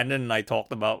that Brandon and I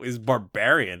talked about, is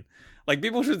Barbarian. Like,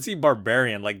 people should see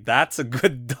Barbarian. Like, that's a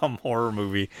good dumb horror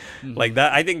movie. Like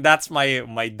that, I think that's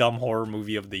my dumb horror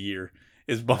movie of the year,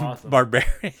 is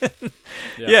Barbarian.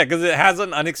 Yeah, because it has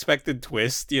an unexpected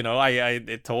twist.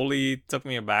 It totally took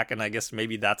me aback, and I guess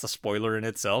maybe that's a spoiler in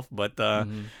itself. But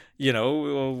when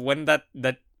that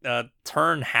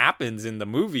turn happens in the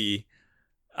movie,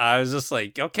 I was just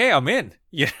like, okay, I'm in.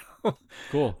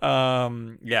 Cool.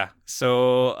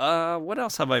 So what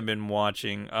else have I been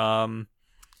watching? I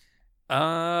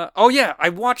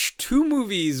watched two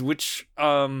movies which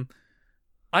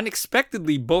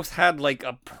unexpectedly both had like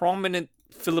a prominent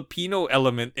Filipino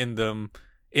element in them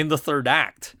in the third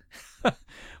act.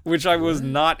 which I was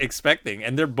not expecting.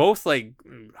 And they're both like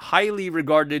highly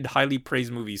regarded, highly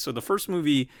praised movies. So the first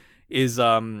movie is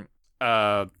Triangle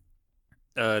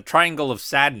of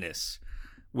Sadness,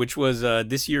 which was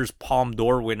this year's Palme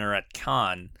d'Or winner at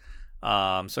Cannes.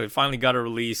 So it finally got a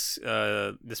release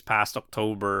this past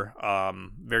October.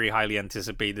 Very highly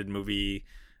anticipated movie,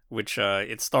 which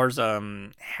it stars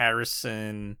Harris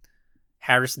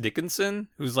Dickinson,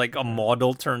 who's like a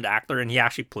model turned actor, and he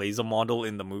actually plays a model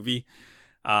in the movie.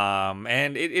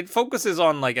 And it focuses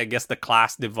on, like, I guess, the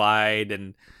class divide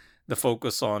and the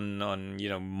focus on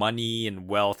money and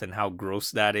wealth and how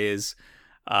gross that is.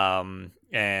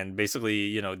 And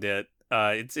basically,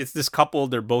 it's this couple.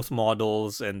 They're both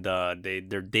models, and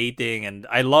they're dating. And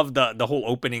I love the whole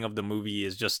opening of the movie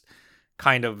is just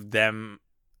kind of them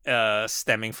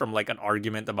stemming from like an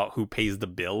argument about who pays the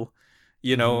bill,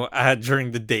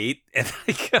 during the date. And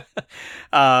like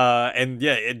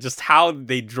just how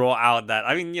they draw out that.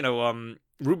 I mean,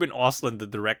 Ruben Östlund, the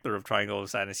director of Triangle of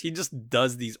Sadness, he just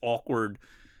does these awkward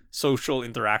social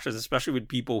interactions, especially with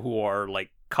people who are like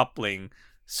coupling,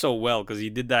 so well, because he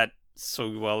did that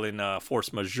so well in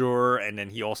Force Majeure, and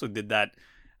then he also did that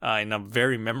in a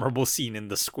very memorable scene in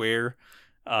The Square,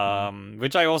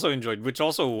 which I also enjoyed. Which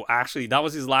also, actually, that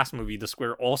was his last movie. The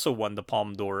Square also won the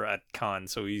Palme d'Or at Cannes,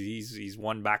 so he's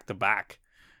won back to back,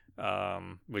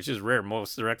 which is rare.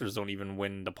 Most directors don't even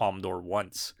win the Palme d'Or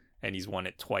once, and he's won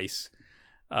it twice.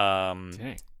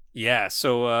 Yeah,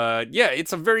 so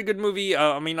it's a very good movie.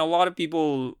 I mean, a lot of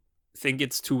people think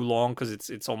it's too long because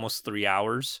it's almost 3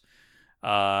 hours.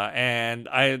 And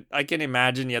I can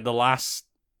imagine, the last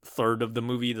third of the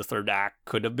movie, the third act,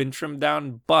 could have been trimmed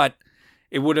down, but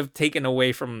it would have taken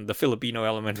away from the Filipino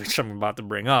element, which I'm about to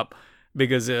bring up,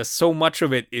 because so much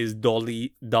of it is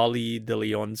Dolly De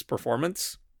Leon's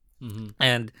performance. Mm-hmm.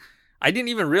 And I didn't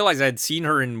even realize I had seen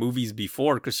her in movies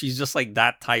before, because she's just like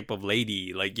that type of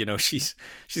lady. Like, she's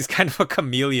kind of a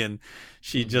chameleon.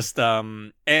 She just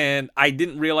and I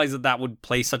didn't realize that would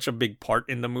play such a big part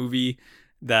in the movie,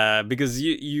 because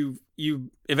you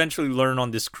eventually learn on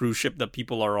this cruise ship that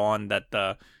people are on that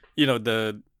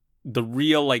the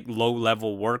real like low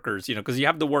level workers, because you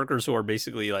have the workers who are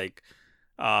basically like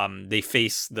they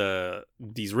face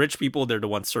these rich people. They're the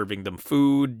ones serving them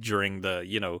food during the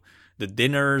the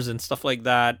dinners and stuff like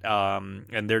that,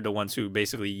 and they're the ones who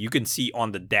basically you can see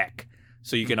on the deck,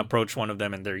 so you can approach one of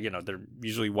them, and they're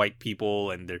usually white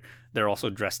people, and they're also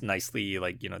dressed nicely,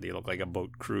 like they look like a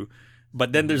boat crew.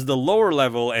 But then there's the lower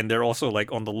level, and they're also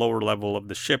like on the lower level of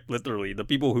the ship, literally the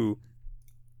people who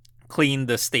clean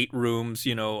the staterooms,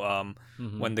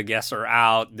 when the guests are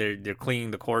out, they're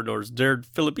cleaning the corridors. They're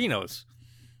Filipinos,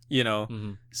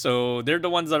 so they're the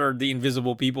ones that are the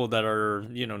invisible people that are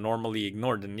normally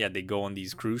ignored, and they go on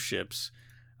these cruise ships,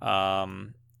 so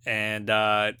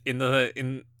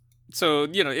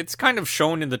it's kind of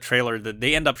shown in the trailer that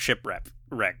they end up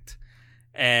shipwrecked.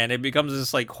 And it becomes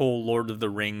this like whole Lord of the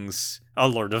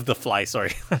Flies,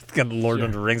 sorry. Lord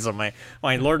of the Rings on my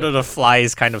Lord of the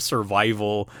Flies kind of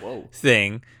survival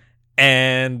thing.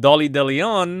 And Dolly De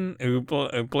Leon, who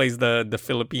plays the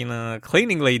Filipina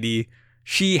cleaning lady,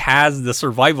 she has the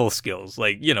survival skills.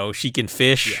 Like, she can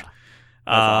fish. Yeah.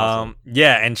 Awesome.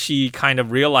 And she kind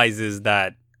of realizes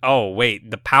that, oh, wait,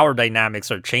 the power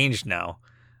dynamics are changed now.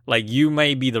 Like, you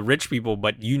may be the rich people,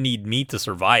 but you need me to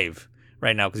survive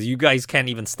right now, because you guys can't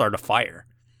even start a fire.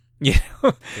 You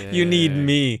need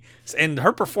me. And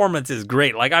her performance is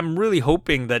great. Like, I'm really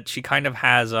hoping that she kind of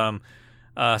has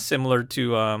similar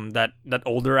to that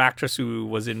older actress who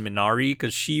was in Minari,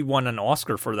 because she won an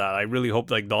Oscar for that. I really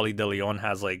hope like Dolly De Leon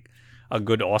has like a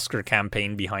good Oscar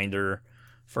campaign behind her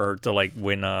for her to like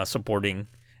win a supporting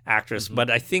actress. But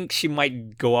I think she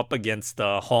might go up against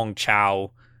Hong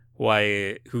Chow,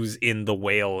 who's in The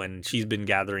Whale, and she's been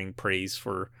gathering praise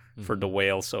for The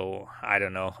Whale, so I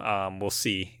don't know. We'll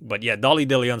see. But Dolly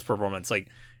De Leon's performance, like,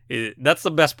 that's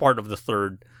the best part of the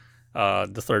third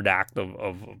act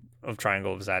of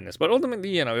Triangle of Sadness. But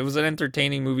ultimately, it was an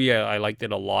entertaining movie. I liked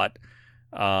it a lot.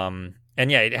 And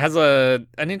it has an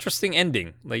interesting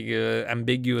ending, like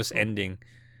ambiguous ending.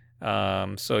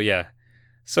 So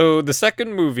the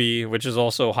second movie, which is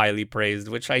also highly praised,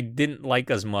 which I didn't like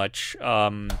as much,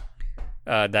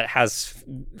 that has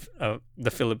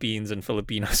the Philippines and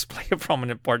Filipinos play a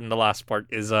prominent part in the last part,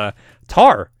 is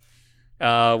Tar,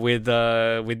 with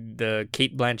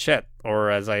Kate Blanchett, or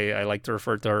as I like to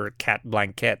refer to her, Cat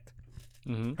Blanquette.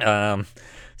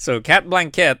 So Cat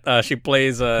Blanquette, she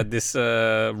plays this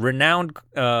renowned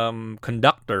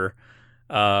conductor,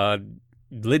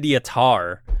 Lydia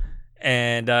Tarr,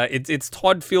 and it's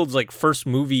Todd Field's like first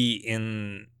movie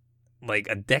in like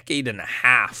a decade and a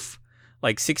half.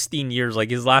 like 16 years. Like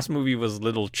his last movie was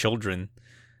Little Children,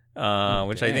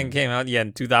 which I think came out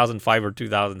in 2005 or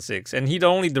 2006, and he'd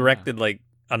only directed like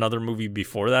another movie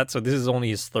before that, so this is only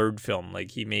his third film.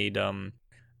 Like he made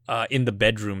In the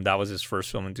Bedroom, that was his first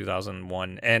film in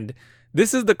 2001, and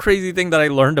this is the crazy thing that I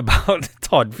learned about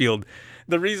Todd Field.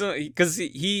 The reason, because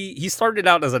he started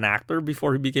out as an actor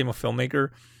before he became a filmmaker,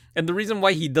 and the reason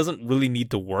why he doesn't really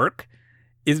need to work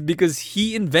is because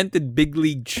he invented Big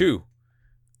League Chew.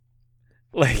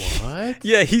 Like, what?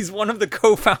 Yeah, he's one of the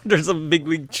co-founders of Big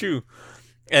League Chew.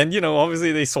 And,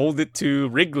 obviously they sold it to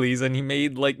Wrigley's and he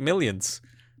made like millions.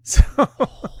 So,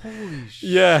 holy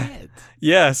shit.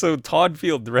 Yeah, so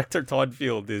director Todd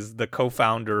Field is the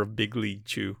co-founder of Big League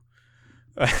Chew.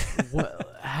 What?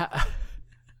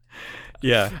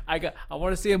 Yeah. I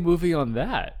want to see a movie on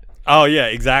that. Oh, yeah,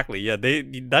 exactly. Yeah,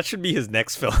 that should be his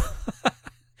next film.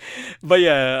 But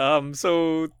yeah,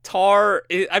 so Tar,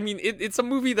 it's a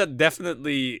movie that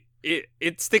definitely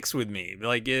it sticks with me.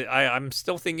 Like I'm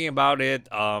still thinking about it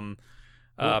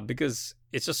because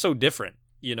it's just so different.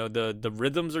 The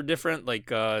rhythms are different. Like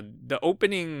the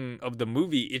opening of the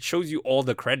movie, it shows you all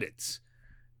the credits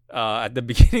at the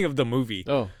beginning of the movie.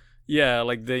 Oh. Yeah,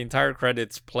 like the entire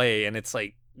credits play and it's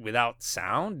like without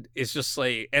sound. It's just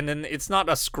like, and then it's not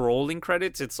a scrolling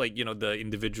credits, it's like, the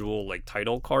individual like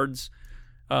title cards.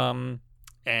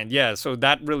 And yeah, so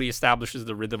that really establishes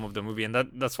the rhythm of the movie, and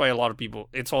that's why a lot of people,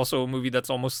 it's also a movie that's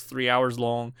almost 3 hours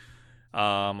long.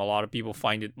 A lot of people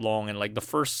find it long, and like the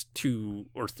first 2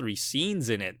 or 3 scenes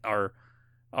in it are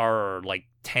like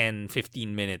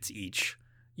 10-15 minutes each,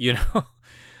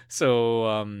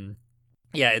 so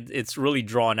yeah, it's really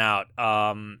drawn out.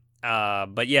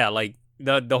 But yeah, like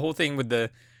the whole thing with the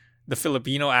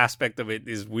Filipino aspect of it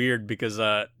is weird because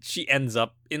she ends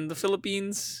up in the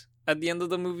Philippines at the end of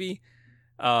the movie.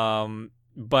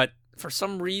 But for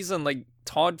some reason, like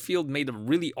Todd Field made a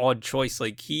really odd choice.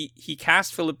 Like he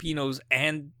cast Filipinos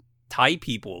and Thai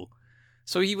people.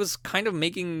 So he was kind of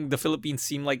making the Philippines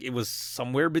seem like it was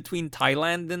somewhere between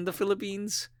Thailand and the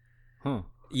Philippines. Huh.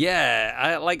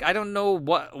 Yeah, I don't know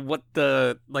what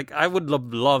the, like, I would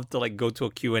love to like go to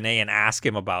a Q&A and ask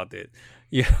him about it.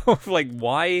 Like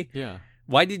why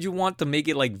did you want to make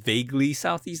it like vaguely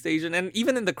Southeast Asian? And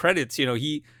even in the credits,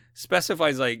 he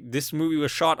specifies like this movie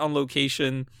was shot on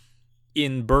location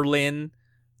in Berlin,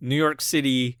 New York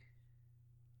City,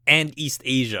 and East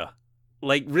Asia.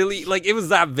 Like really, like it was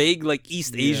that vague, like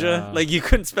East Asia. Like you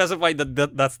couldn't specify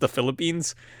that's the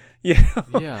Philippines.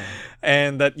 Yeah.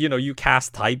 And that, you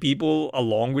cast Thai people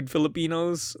along with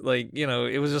Filipinos. Like,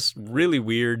 it was just really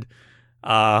weird.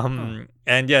 And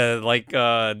yeah, like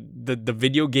the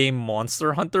video game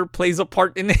Monster Hunter plays a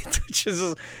part in it, which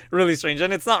is really strange.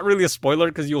 And it's not really a spoiler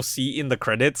because you'll see in the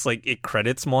credits, like it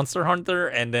credits Monster Hunter,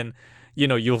 and then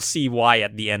you'll see why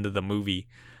at the end of the movie.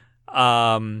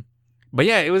 But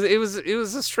yeah, it was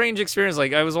a strange experience.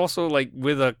 Like I was also like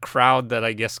with a crowd that,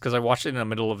 I guess because I watched it in the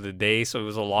middle of the day, so it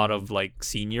was a lot of like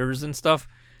seniors and stuff.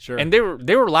 Sure. And they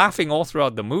were laughing all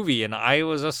throughout the movie, and I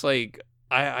was just like,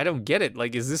 I don't get it.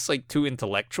 Like, is this like too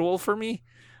intellectual for me?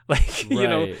 Like,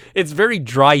 right. It's very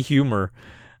dry humor.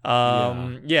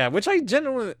 Yeah, which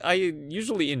I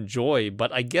usually enjoy,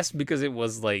 but I guess because it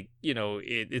was like,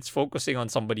 it's focusing on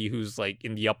somebody who's like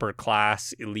in the upper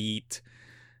class, elite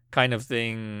kind of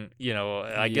thing,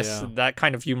 I guess that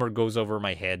kind of humor goes over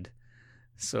my head.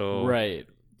 So right.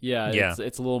 Yeah.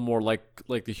 It's a little more like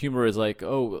the humor is like,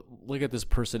 oh, look at this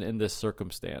person in this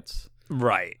circumstance.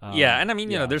 Right. Yeah. And I mean,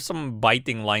 there's some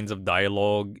biting lines of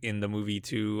dialogue in the movie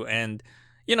too. And,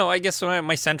 I guess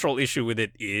my central issue with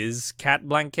it is Cat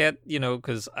Blanchett,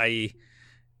 because I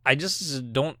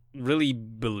just don't really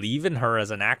believe in her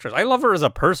as an actress. I love her as a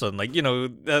person. Like,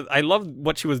 I love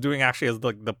what she was doing actually as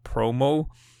like the promo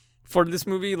for this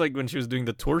movie. Like when she was doing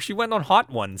the tour, she went on Hot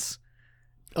Ones.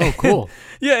 Oh, cool.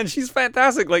 Yeah. And she's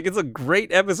fantastic. Like it's a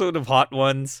great episode of Hot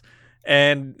Ones.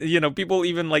 And, people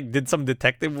even like did some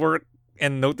detective work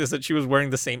and noticed that she was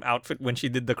wearing the same outfit when she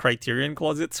did the Criterion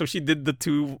Closet. So she did the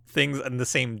two things on the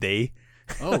same day.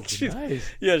 Oh, nice.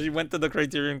 Yeah, she went to the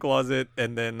Criterion Closet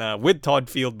and then with Todd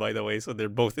Field, by the way. So they're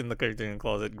both in the Criterion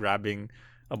Closet grabbing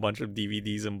a bunch of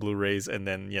DVDs and Blu-rays. And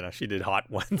then, she did Hot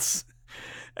Ones.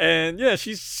 And yeah,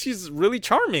 she's really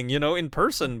charming, in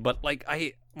person. But like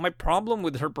my problem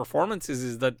with her performances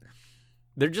is that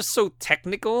they're just so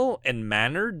technical and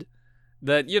mannered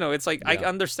that, it's like, I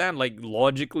understand, like,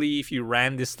 logically, if you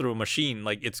ran this through a machine,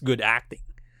 like, it's good acting,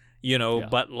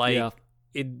 but, like,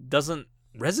 it doesn't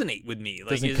resonate with me.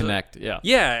 Like, doesn't connect,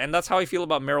 Yeah, and that's how I feel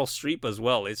about Meryl Streep as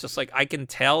well. It's just, like, I can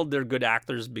tell they're good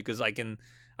actors because I can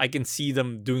see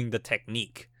them doing the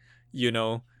technique,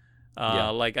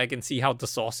 Like I can see how the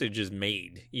sausage is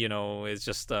made. It's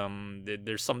just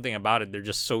there's something about it. They're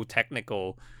just so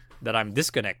technical that I'm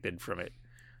disconnected from it.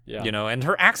 Yeah. And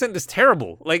her accent is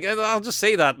terrible. Like, I'll just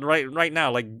say that right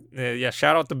now. Like,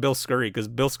 shout out to Bill Scurry, because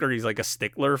Bill Scurry's like a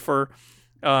stickler for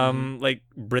like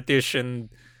British and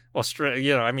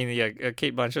Australia.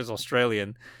 Kate Blanchett's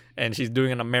Australian, and she's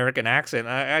doing an American accent.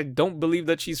 I don't believe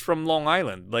that she's from Long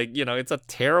Island. Like, it's a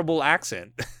terrible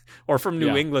accent. Or from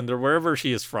New England, or wherever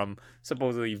she is from,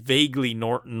 supposedly vaguely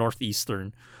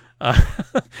northeastern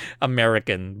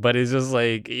American. But it's just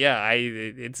like,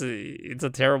 it's a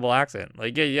terrible accent.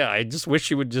 Like, I just wish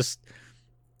she would just,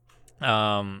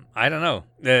 I don't know.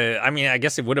 I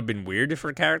guess it would have been weird if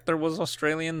her character was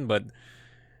Australian, but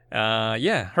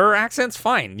her accent's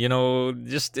fine.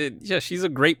 She's a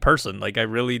great person. Like, I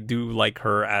really do like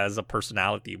her as a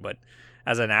personality, but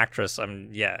as an actress,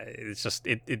 it's just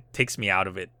it takes me out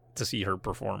of it to see her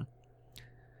perform.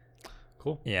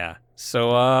 Cool. Yeah.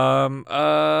 So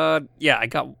I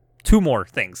got two more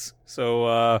things.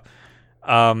 So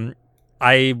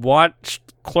I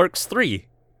watched Clerks 3,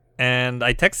 and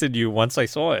I texted you once I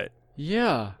saw it.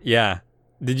 Yeah. Yeah.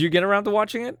 Did you get around to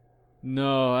watching it?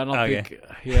 No, I don't think.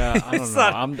 Yeah, I don't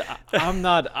know.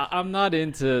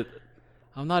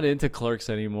 I'm not into Clerks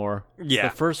anymore. Yeah.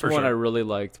 The first one I really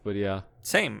liked, but yeah.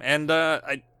 Same. And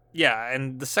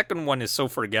and the second one is so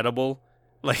forgettable.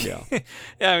 Like, yeah,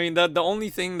 I mean, the only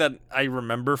thing that I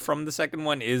remember from the second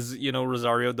one is,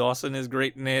 Rosario Dawson is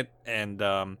great in it, and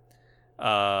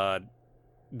the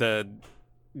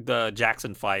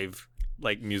Jackson 5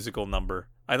 like musical number.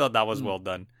 I thought that was well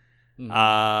done.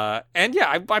 Mm-hmm. And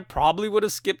I probably would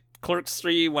have skipped Clerks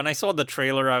 3. When I saw the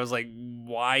trailer, I was like,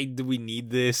 why do we need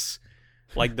this?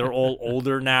 Like, they're all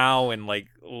older now and like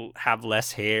have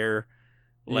less hair.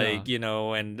 Like,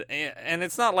 and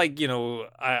it's not like,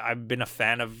 I've been a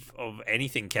fan of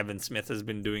anything Kevin Smith has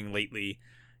been doing lately.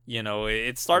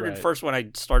 It started first when I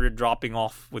started dropping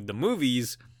off with the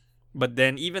movies, but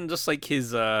then even just like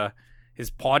his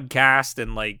podcast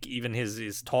and like even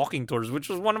his talking tours, which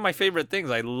was one of my favorite things.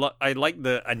 I like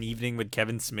the An Evening with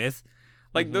Kevin Smith.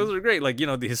 Like, those are great. Like,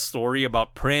 his story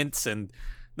about Prince and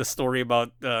the story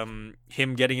about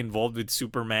him getting involved with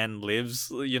Superman Lives,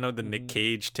 the Nick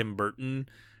Cage, Tim Burton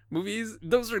movies.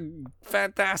 Those are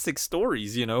fantastic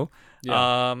stories, Yeah.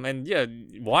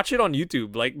 Watch it on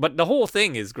YouTube. Like, but the whole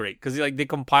thing is great because like they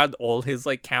compiled all his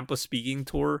like campus speaking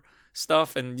tour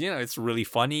stuff, and it's really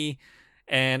funny.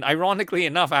 And ironically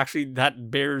enough, actually,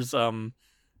 that bears an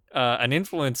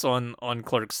influence on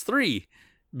Clerks 3.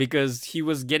 Because he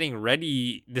was getting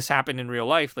ready, this happened in real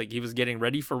life, like he was getting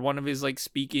ready for one of his like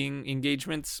speaking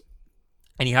engagements,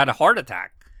 and he had a heart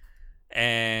attack,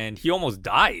 and he almost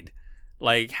died.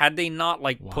 Like, had they not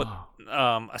like put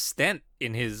a stent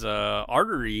in his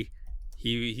artery,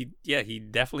 he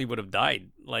definitely would have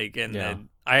died. Like, and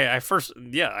I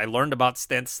learned about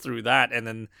stents through that, and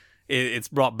then it's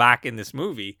brought back in this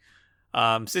movie.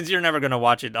 Since you're never gonna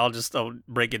watch it, I'll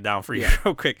break it down for you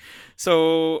real quick.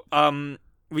 So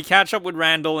we catch up with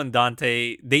Randall and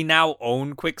Dante. They now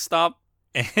own Quick Stop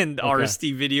and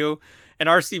RST Video. And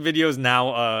RST Video is now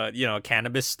a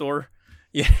cannabis store.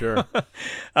 Yeah. Sure.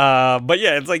 But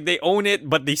yeah, it's like they own it,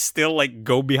 but they still like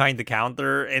go behind the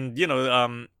counter. And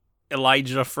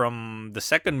Elijah from the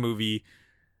second movie,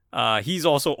 he's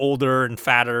also older and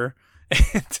fatter.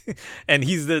 And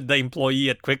he's the employee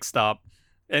at Quick Stop.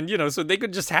 And so they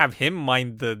could just have him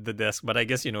mind the desk, but I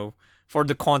guess for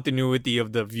the continuity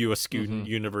of the View Askew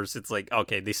universe, it's like,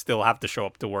 okay, they still have to show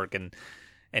up to work and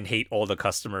hate all the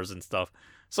customers and stuff.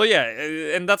 So yeah,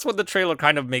 and that's what the trailer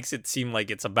kind of makes it seem like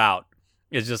it's about.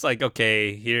 It's just like,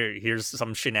 okay, here's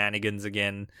some shenanigans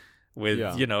again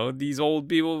with these old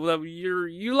people that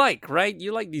you like, right?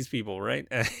 You like these people, right?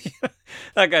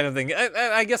 That kind of thing.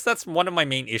 I guess that's one of my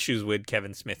main issues with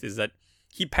Kevin Smith, is that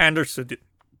he panders to the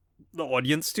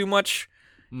audience too much.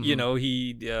 But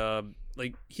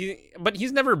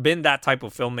he's never been that type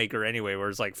of filmmaker anyway, where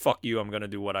it's like, fuck you, I'm gonna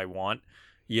do what I want.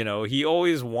 He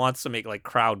always wants to make like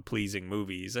crowd pleasing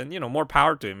movies, and more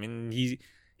power to him. And he's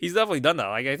definitely done that.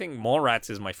 Like, I think Mallrats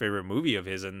is my favorite movie of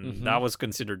his, and that was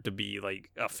considered to be like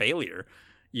a failure,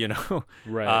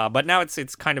 Right. But now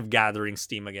it's kind of gathering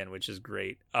steam again, which is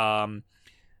great.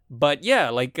 But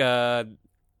yeah, like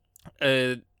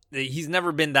he's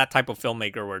never been that type of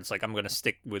filmmaker where it's like, I'm gonna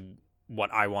stick with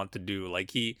what I want to do.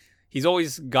 Like, he's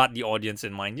always got the audience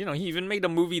in mind. He even made a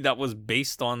movie that was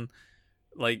based on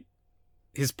like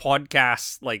his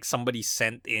podcast, like somebody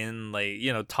sent in like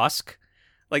Tusk.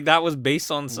 Like, that was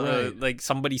based on like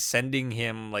somebody sending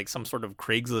him like some sort of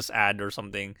Craigslist ad or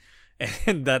something,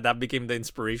 and that became the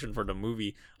inspiration for the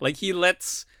movie. Like, he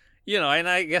lets and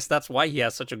I guess that's why he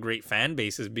has such a great fan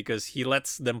base, is because he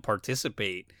lets them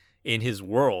participate in his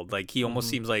world. Like, he almost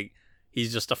seems like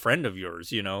he's just a friend of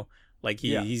yours, like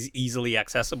he's easily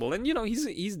accessible, and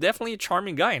he's definitely a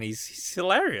charming guy, and he's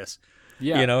hilarious.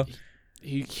 Yeah,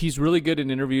 he's really good in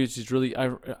interviews. He's really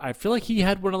I feel like he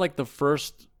had one of like the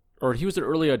first, or he was an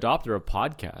early adopter of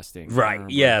podcasting. Right.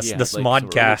 Yes, the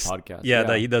Smodcast. Podcast. Yeah,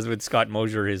 that he does with Scott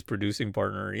Mosier, his producing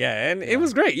partner. Yeah, and it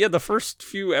was great. Yeah, the first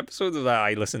few episodes of that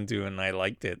I listened to and I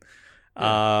liked it.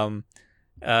 Yeah.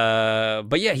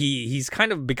 But yeah, he's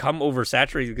kind of become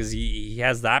oversaturated because he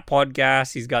has that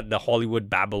podcast. He's got the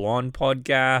Hollywood Babylon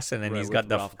podcast, and then he's got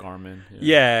the Ralph Garman.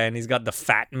 And he's got the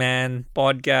Fat Man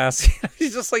podcast.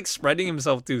 He's just like spreading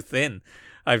himself too thin,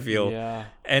 I feel. Yeah.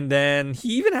 And then he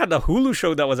even had a Hulu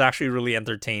show that was actually really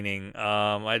entertaining.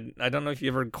 I don't know if you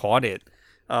ever caught it.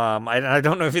 I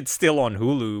don't know if it's still on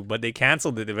Hulu, but they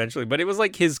canceled it eventually. But it was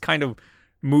like his kind of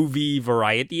movie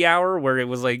variety hour, where it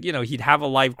was like, he'd have a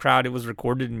live crowd. It was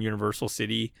recorded in Universal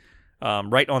City,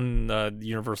 right on the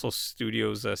Universal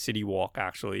Studios City Walk,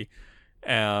 actually.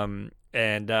 And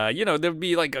there'd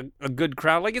be like a good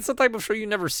crowd. Like, it's the type of show you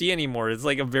never see anymore. It's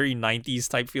like a very 90s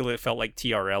type feel. It felt like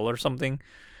TRL or something.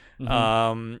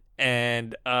 And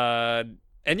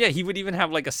yeah, he would even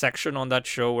have like a section on that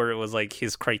show where it was like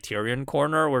his Criterion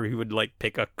corner, where he would like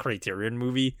pick a Criterion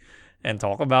movie and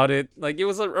talk about it. Like, it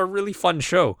was a really fun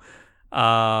show.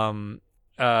 But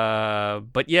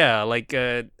yeah, like,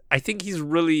 I think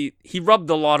he rubbed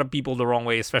a lot of people the wrong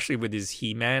way, especially with his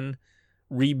He-Man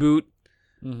reboot.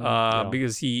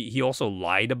 Because he also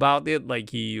lied about it. Like,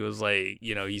 he was like,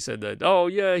 he said that, oh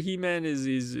yeah, He-Man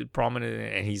is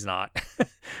prominent, and he's not.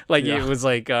 Like, it was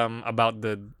like about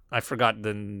I forgot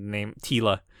the name,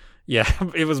 Tila. Yeah,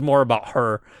 it was more about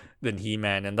her than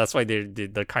He-Man, and that's why they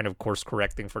did the kind of course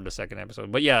correcting for the second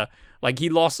episode. But yeah, like, he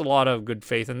lost a lot of good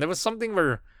faith, and there was something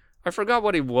where I forgot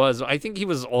what it was. I think he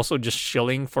was also just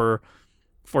shilling for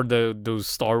those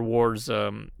Star Wars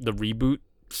the reboot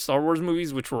Star Wars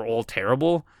movies, which were all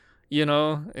terrible,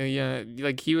 yeah,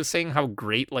 like, he was saying how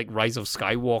great like Rise of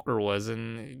Skywalker was,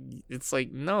 and it's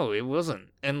like, no, it wasn't.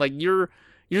 And like, you're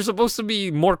supposed to be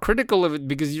more critical of it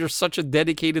because you're such a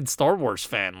dedicated Star Wars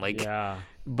fan, like. Yeah.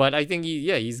 But I think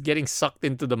he's getting sucked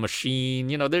into the machine.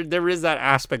 There is that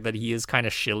aspect that he is kind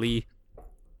of shilly,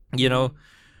 yeah,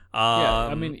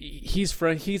 I mean, he's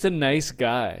a nice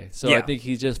guy, so I think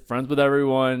he's just friends with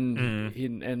everyone,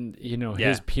 and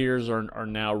his peers are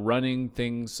now running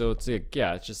things, so it's like,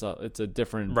 it's just it's a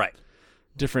different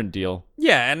different deal.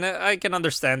 Yeah, and I can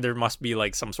understand there must be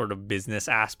like some sort of business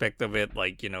aspect of it.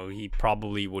 Like, he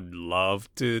probably would love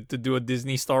to do a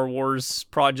Disney Star Wars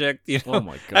project. Oh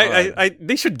my god,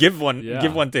 they should give one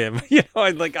to him.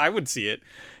 I would see it.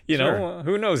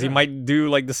 Who knows? He might do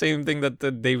like the same thing that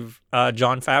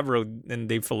Jon Favreau and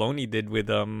Dave Filoni did with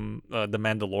The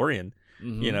Mandalorian.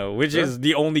 Which is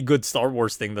the only good Star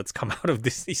Wars thing that's come out of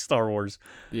Disney Star Wars.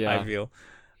 Yeah, I feel.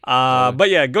 But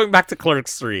yeah, going back to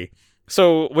Clerks 3.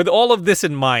 So with all of this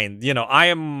in mind,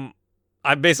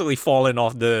 I've basically fallen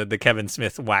off the Kevin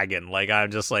Smith wagon. Like,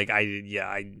 I'm just like,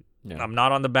 I'm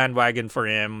not on the bandwagon for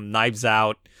him. Knives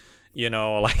Out,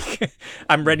 like,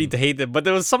 I'm ready to hate it. But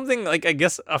there was something, like, I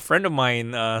guess a friend of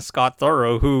mine, Scott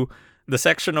Thorough, who the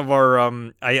section of our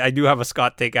I do have a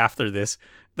Scott take after this.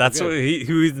 That's who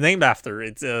he's named after.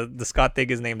 It's the Scott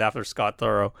take is named after Scott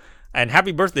Thorough. And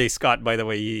happy birthday, Scott, by the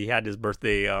way. He had his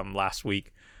birthday last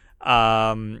week.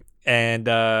 So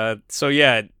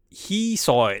yeah, he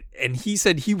saw it and he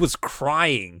said he was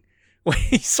crying when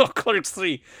he saw Clerks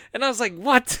 3. And I was like,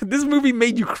 what? This movie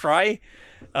made you cry?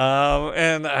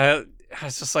 And I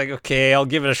was just like, okay, I'll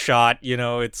give it a shot.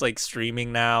 It's like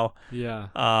streaming now. Yeah.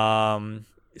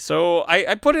 So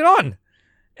I put it on,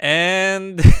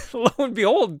 and lo and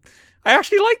behold, I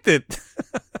actually liked it.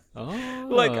 Oh.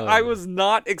 Like, I was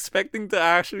not expecting to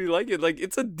actually like it. Like,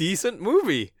 it's a decent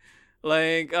movie.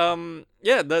 Like,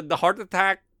 the heart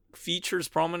attack features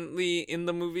prominently in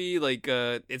the movie. Like,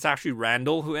 it's actually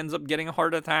Randall who ends up getting a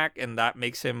heart attack, and that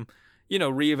makes him,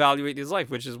 reevaluate his life,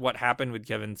 which is what happened with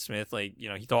Kevin Smith. Like,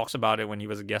 he talks about it when he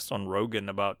was a guest on Rogan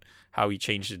about how he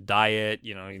changed his diet.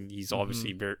 He's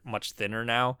obviously very much thinner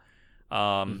now.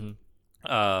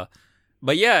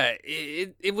 But yeah,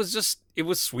 it was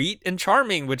sweet and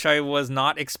charming, which I was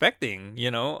not expecting,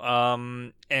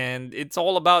 and it's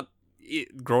all about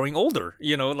growing older,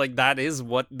 like, that is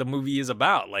what the movie is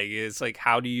about. Like, it's like,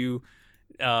 how do you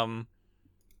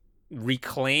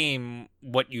reclaim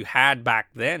what you had back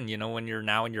then, when you're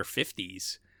now in your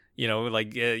 50s,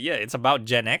 like, it's about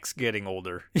Gen X getting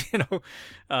older,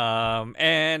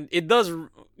 and it does,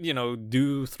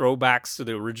 do throwbacks to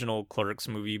the original Clerks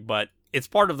movie, but it's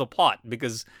part of the plot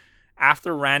because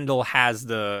after Randall has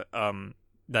the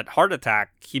that heart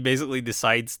attack, he basically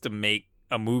decides to make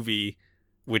a movie,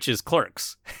 which is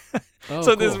Clerks. Oh,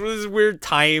 So cool. this weird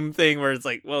time thing where it's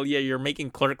like, well, yeah, you're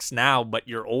making Clerks now, but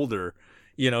you're older,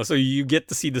 so you get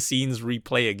to see the scenes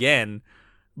replay again,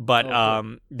 but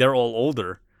Cool. they're all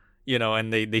older,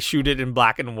 and they shoot it in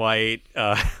black and white,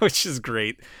 which is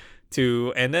great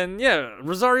too. And then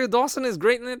Rosario Dawson is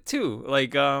great in it too.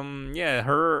 Like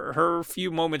her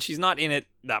few moments, she's not in it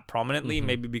that prominently,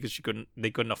 maybe because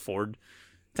they couldn't afford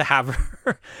to have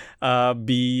her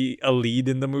be a lead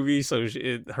in the movie, so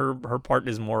her part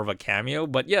is more of a cameo.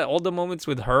 But yeah, all the moments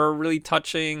with her are really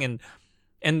touching,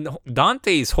 and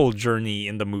Dante's whole journey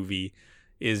in the movie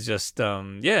is just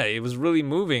it was really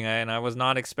moving, and I was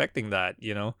not expecting that.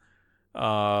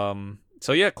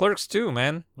 So yeah, Clerks 2,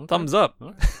 man. Okay. Thumbs up.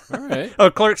 All right.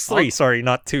 Oh, Clerks 3, sorry,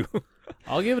 not 2.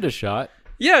 I'll give it a shot.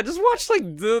 Yeah, just watch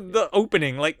like the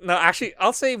opening. Like, no, actually,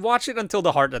 I'll say watch it until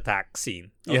the heart attack scene.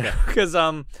 Yeah, because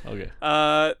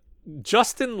Okay.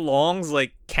 Justin Long's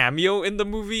like cameo in the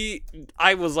movie,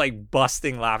 I was like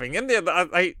busting laughing, and then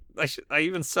I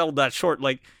even sold that short.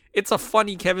 Like, it's a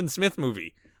funny Kevin Smith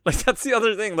movie. Like, that's the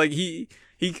other thing. Like, he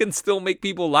can still make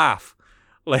people laugh.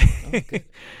 Like, Okay.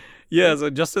 yeah. So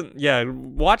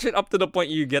watch it up to the point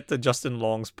you get to Justin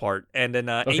Long's part, and then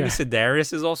Amy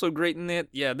Sedaris is also great in it.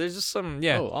 Yeah, there's just some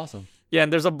Oh, awesome. Yeah,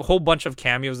 and there's a whole bunch of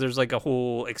cameos. There's like a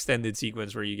whole extended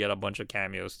sequence where you get a bunch of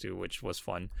cameos too, which was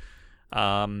fun.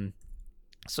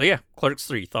 So yeah, Clerks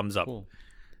 3, thumbs up. Cool.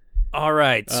 All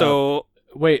right, so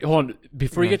Wait, hold on.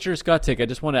 Before you get your Scott take, I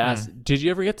just want to ask: did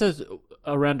you ever get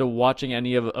around to watching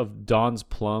any of Don's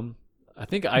Plum? I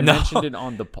think I mentioned it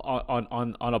on the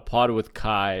on a pod with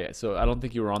Kai, so I don't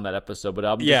think you were on that episode. But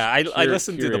I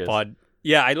listened to the pod.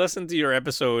 Yeah, I listened to your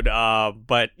episode.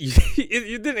 But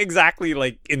you didn't exactly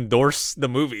like endorse the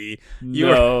movie.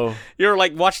 You're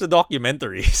like, watch the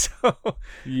documentary. So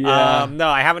yeah, no,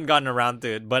 I haven't gotten around to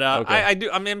it. But Okay. I do.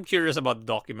 I'm curious about the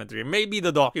documentary. Maybe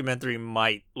the documentary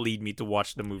might lead me to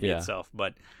watch the movie Yeah. itself.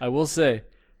 But I will say,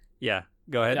 yeah,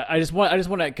 go ahead. I just want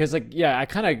to because I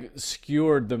kind of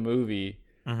skewered the movie.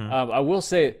 I will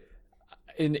say,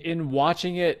 in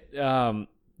watching it,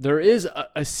 there is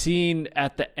a scene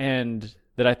at the end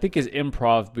that I think is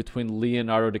improv between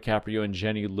Leonardo DiCaprio and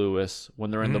Jenny Lewis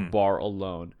when they're in the bar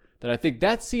alone. That I think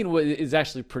that scene is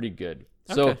actually pretty good.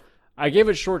 So Okay. I gave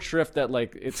it short shrift that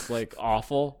like it's like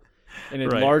awful, and it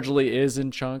Right. largely is in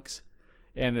chunks,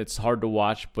 and it's hard to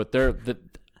watch. But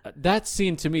that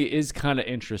scene to me is kind of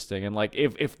interesting, and like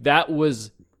if that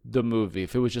was the movie,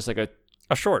 if it was just like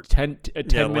a short 10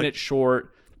 Yeah, minute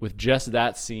short with just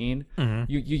that scene,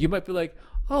 you might be like,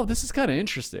 oh, this is kind of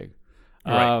interesting.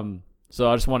 Right. So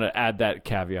I just want to add that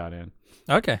caveat in.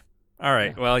 Okay. All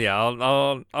right. Well, yeah,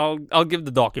 I'll give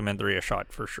the documentary a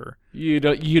shot for sure. You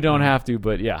don't have to,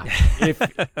 but yeah,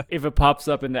 if it pops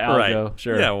up in the algo, Right.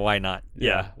 sure. Yeah. Why not?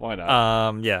 Yeah. Why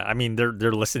not? Yeah. I mean, they're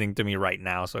listening to me right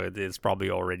now, so it's probably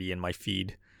already in my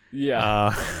feed.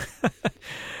 Yeah.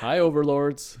 Hi,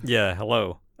 overlords. Yeah.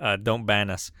 Hello. Don't ban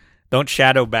us. Don't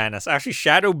shadow ban us. Actually,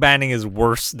 shadow banning is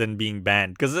worse than being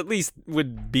banned, because at least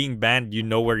with being banned, you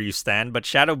know where you stand. But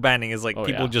shadow banning is like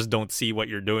people just don't see what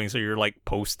you're doing, so you're like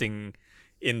posting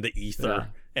in the ether,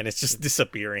 and it's just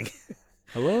disappearing.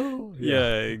 Hello.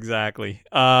 Yeah, exactly.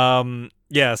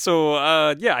 Yeah. So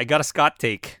I got a Scott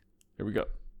take. Here we go.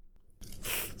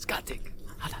 Scott take.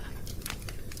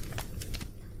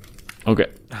 Okay.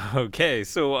 Okay.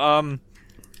 So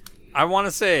I want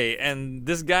to say, and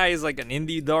this guy is like an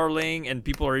indie darling, and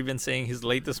people are even saying his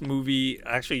latest movie,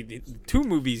 actually the 2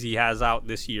 movies he has out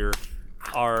this year,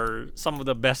 are some of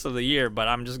the best of the year. But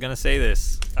I'm just gonna say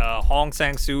this: Hong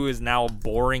Sang-soo is now a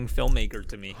boring filmmaker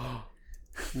to me.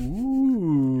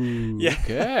 Ooh. Yeah.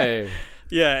 Okay.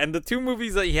 Yeah, and the 2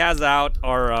 movies that he has out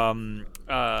are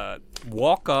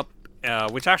Walk Up,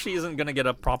 which actually isn't gonna get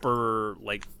a proper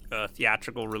like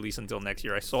theatrical release until next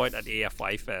year. I saw it at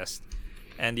AFI Fest.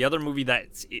 And the other movie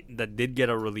that did get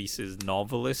a release is the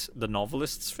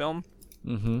Novelist's film.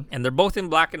 Mm-hmm. And they're both in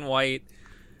black and white.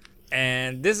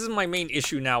 And this is my main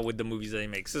issue now with the movies that he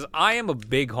makes. Is I am a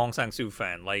big Hong Sang-soo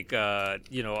fan. Like, I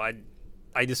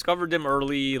discovered him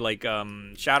early. Like,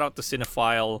 shout out to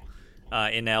Cinephile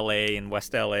in LA, in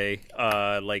West LA.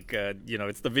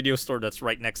 It's the video store that's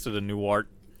right next to the New Art.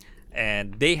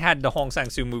 And they had the Hong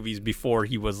Sang-soo movies before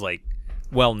he was, like,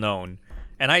 well known.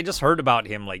 And I just heard about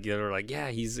him, like, they were like,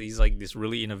 yeah, he's like this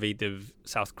really innovative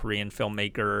South Korean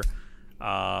filmmaker.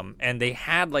 And they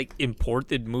had like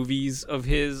imported movies of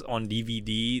his on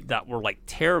DVD that were like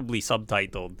terribly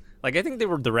subtitled. Like, I think they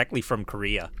were directly from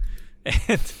Korea.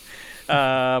 And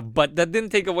But that didn't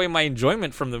take away my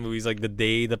enjoyment from the movies. Like The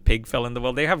Day the Pig Fell in the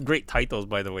Well. They have great titles,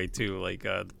 by the way, too. Like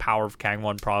The Power of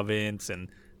Kangwon Province and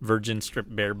Virgin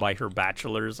Stripped Bare by Her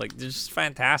Bachelors. Like, they're just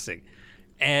fantastic.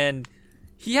 And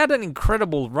he had an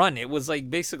incredible run. It was like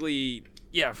basically,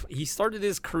 yeah, he started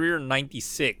his career in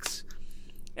 96.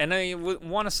 And I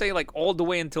want to say like all the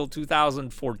way until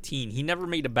 2014, he never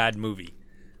made a bad movie.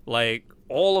 Like,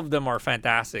 all of them are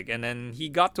fantastic. And then he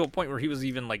got to a point where he was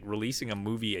even like releasing a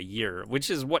movie a year, which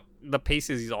is what the pace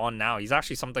is he's on now. He's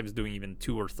actually sometimes doing even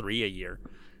 2 or 3 a year.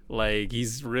 Like,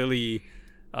 he's really,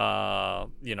 like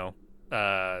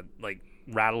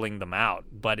rattling them out.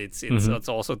 But it's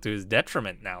also to his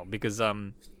detriment now because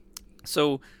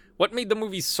so what made the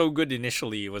movie so good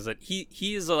initially was that he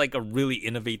is like a really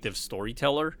innovative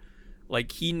storyteller.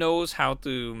 Like, he knows how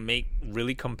to make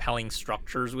really compelling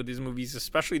structures with his movies,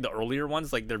 especially the earlier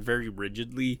ones. Like, they're very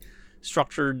rigidly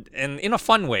structured and in a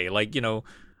fun way. Like, like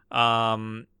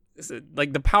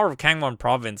The Power of Kangwon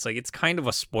Province, like, it's kind of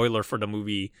a spoiler for the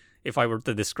movie if I were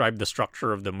to describe the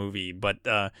structure of the movie. But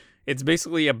it's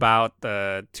basically about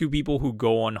 2 people who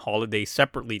go on holiday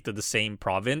separately to the same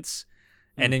province.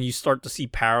 And then you start to see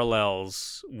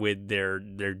parallels with their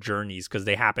journeys because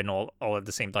they happen all at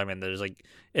the same time. And there's like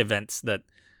events that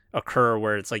occur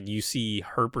where it's like you see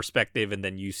her perspective and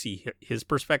then you see his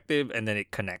perspective and then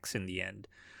it connects in the end.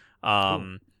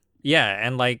 Cool. Yeah.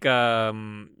 And like,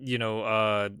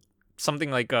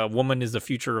 something like Woman is the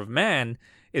Future of Man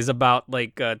is about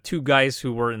like 2 guys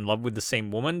who were in love with the same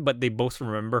woman, but they both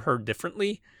remember her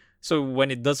differently. So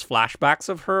when it does flashbacks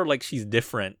of her, like, she's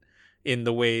different in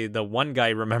the way the one guy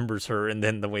remembers her and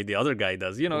then the way the other guy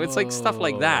does. It's like stuff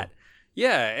like that.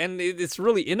 Yeah, and it's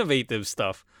really innovative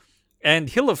stuff. And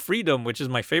Hill of Freedom, which is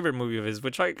my favorite movie of his,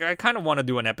 which I kind of want to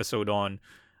do an episode on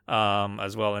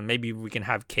as well. And maybe we can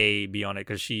have Kay be on it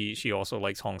because she also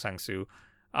likes Hong Sang-soo.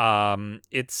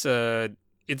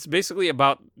 It's basically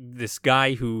about this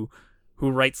guy who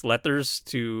writes letters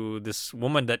to this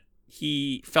woman that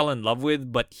he fell in love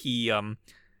with, but he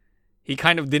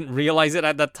kind of didn't realize it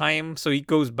at that time. So he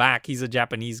goes back. He's a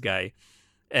Japanese guy.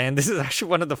 And this is actually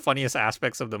one of the funniest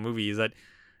aspects of the movie is that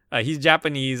he's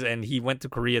Japanese and he went to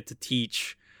Korea to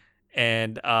teach.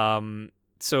 And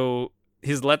so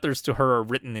his letters to her are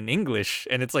written in English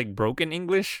and it's like broken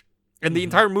English. And the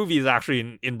entire movie is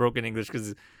actually in broken English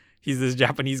because he's this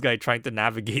Japanese guy trying to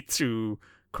navigate through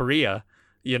Korea,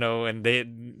 and they,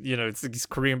 it's these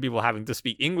Korean people having to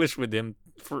speak English with him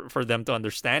for them to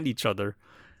understand each other.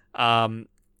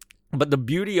 But the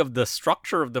beauty of the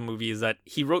structure of the movie is that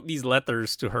he wrote these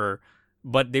letters to her,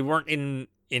 but they weren't in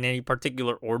any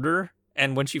particular order.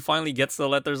 And when she finally gets the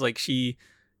letters, like, she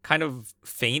kind of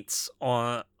faints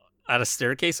at a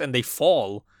staircase and they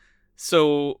fall.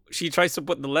 So she tries to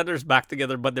put the letters back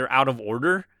together, but they're out of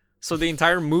order. So the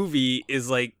entire movie is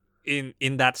like in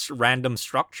that random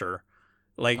structure.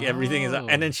 Like, everything is,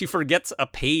 and then she forgets a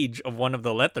page of one of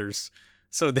the letters.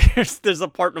 So there's a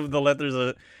part of the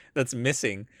letters that's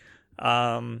missing.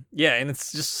 And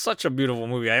it's just such a beautiful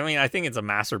movie. I mean, I think it's a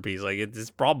masterpiece. Like,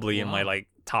 it's probably in my like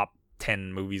top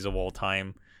 10 movies of all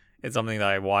time. It's something that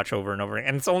I watch over and over,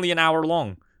 and it's only an hour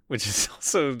long, which is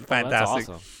also fantastic. That's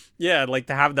awesome. Yeah, like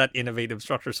to have that innovative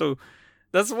structure. So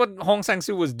that's what Hong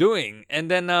Sang-soo was doing, and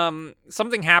then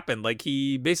something happened. Like,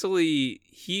 he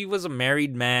was a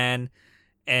married man,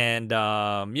 and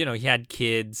he had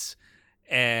kids.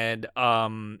 And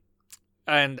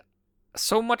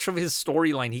so much of his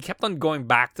storyline, he kept on going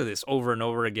back to this over and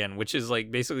over again, which is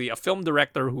like basically a film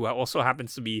director who also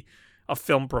happens to be a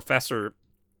film professor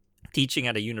teaching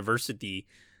at a university.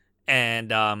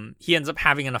 And he ends up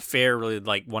having an affair with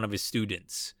like one of his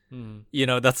students.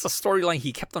 That's the storyline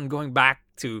he kept on going back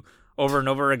to over and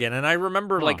over again. And I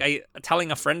remember like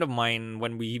telling a friend of mine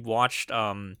when we watched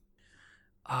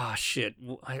I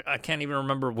can't even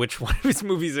remember which one of his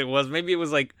movies it was. Maybe it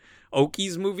was like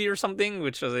Oki's movie or something,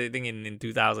 which was, I think, in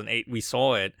 2008 we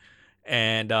saw it.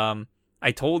 And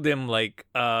I told him like,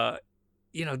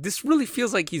 this really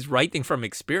feels like he's writing from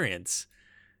experience,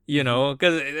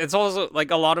 because it's also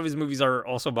like a lot of his movies are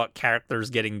also about characters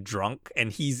getting drunk,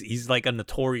 and he's like a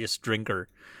notorious drinker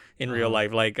in real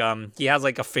life. Like, he has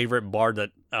like a favorite bar that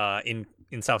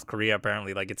in South Korea,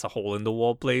 apparently, like, it's a hole in the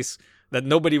wall place that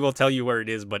nobody will tell you where it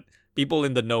is, but people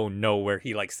in the know where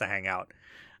he likes to hang out.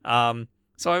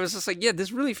 So I was just like, yeah,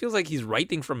 this really feels like he's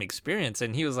writing from experience.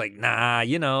 And he was like, nah,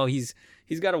 he's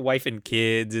got a wife and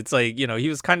kids. It's like, he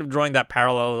was kind of drawing that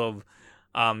parallel of,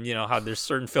 how there's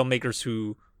certain filmmakers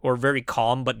who are very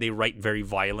calm, but they write very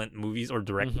violent movies or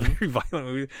direct very violent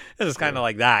movies. It's kind of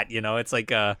like that, it's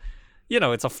like,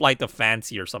 it's a flight of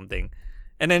fancy or something.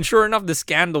 And then sure enough, the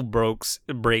scandal breaks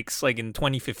like in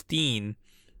 2015,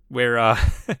 where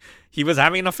he was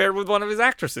having an affair with one of his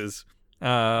actresses,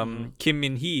 Kim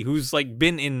Min Hee, who's like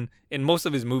been in most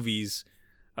of his movies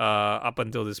up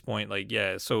until this point. Like,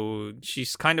 yeah, so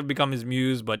she's kind of become his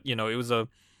muse, but you know, it was a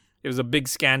big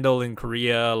scandal in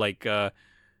Korea. Like,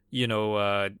 you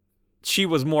know, she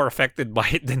was more affected by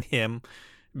it than him,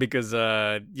 because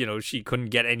you know, she couldn't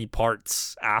get any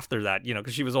parts after that, you know,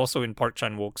 because she was also in Park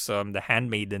Chan-wook's The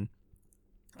Handmaiden.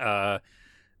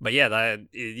 But yeah, that,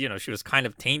 you know, she was kind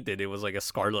of tainted. It was like a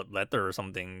scarlet letter or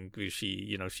something. She,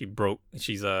 you know,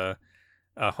 she's a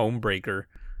homebreaker,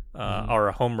 or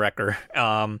a homewrecker.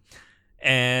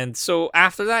 And so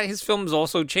after that, his films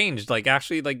also changed. Like,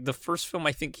 actually, like the first film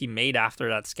I think he made after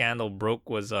that scandal broke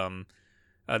was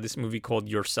this movie called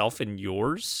Yourself and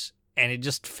Yours. And it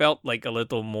just felt like a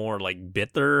little more like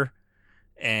bitter,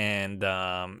 and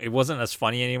it wasn't as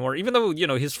funny anymore. Even though, you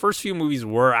know, his first few movies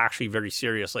were actually very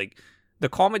serious. Like the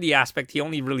comedy aspect, he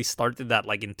only really started that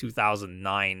like in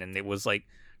 2009, and it was like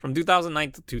from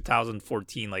 2009 to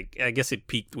 2014. Like, I guess it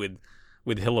peaked with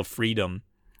Hill of Freedom.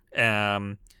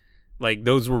 Like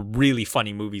those were really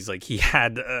funny movies. Like he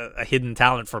had a hidden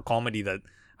talent for comedy that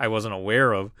I wasn't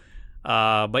aware of.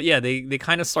 But yeah, they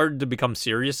kind of started to become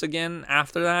serious again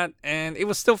after that, and it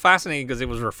was still fascinating because it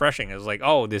was refreshing. It was like,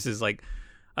 oh, this is like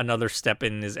another step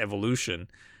in his evolution.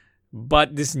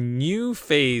 But this new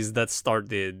phase that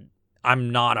started, I'm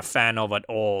not a fan of at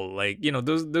all. Like, you know,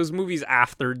 those movies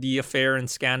after The Affair and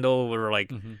Scandal were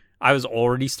like, I was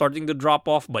already starting to drop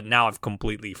off, but now I've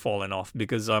completely fallen off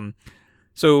because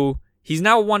so he's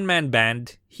now a one-man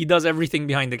band. He does everything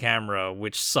behind the camera,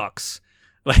 which sucks.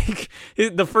 Like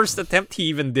the first attempt he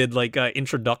even did, like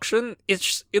introduction,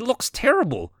 it looks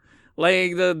terrible.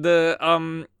 Like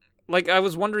like I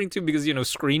was wondering too, because you know,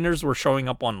 screeners were showing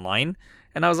up online,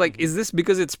 and I was like, is this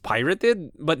because it's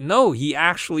pirated? But no, he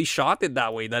actually shot it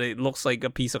that way that it looks like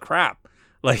a piece of crap.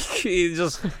 Like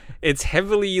it's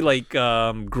heavily like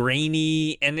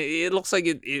grainy, and it looks like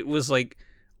it was like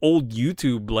old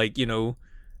YouTube, like, you know,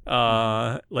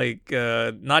 like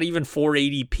not even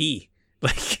 480p.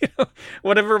 Like, you know,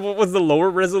 what was the lower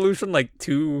resolution, like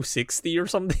 260 or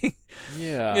something?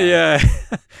 Yeah.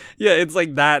 Yeah, it's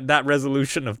like that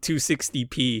resolution of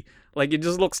 260p. Like, it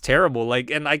just looks terrible.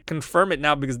 Like, and I confirm it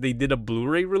now because they did a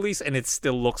Blu-ray release and it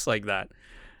still looks like that.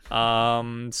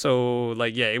 So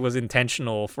like, yeah, it was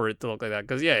intentional for it to look like that,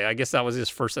 because yeah, I guess that was his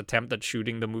first attempt at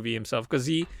shooting the movie himself, because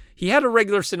he had a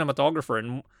regular cinematographer.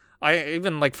 And I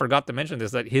even like forgot to mention this,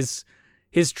 that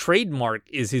his trademark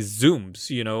is his zooms,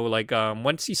 you know, like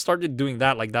once he started doing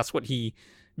that, like that's what he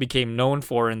became known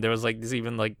for. And there was like this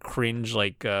even like cringe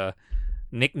like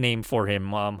nickname for him,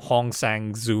 Hong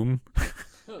Sang Zoom.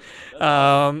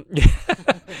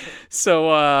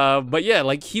 So but yeah,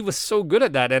 like he was so good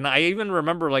at that. And I even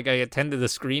remember like I attended a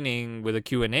screening with a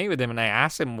Q&A with him, and I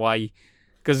asked him why,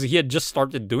 because he had just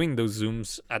started doing those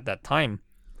zooms at that time,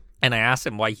 and I asked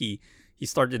him why he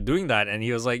started doing that, and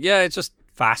he was like, yeah, it's just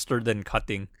faster than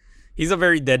cutting. He's a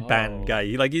very deadpan guy.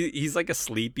 He's like a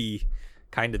sleepy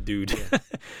kind of dude. Yeah.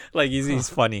 Like he's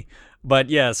funny. But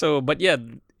yeah,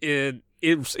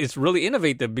 it's really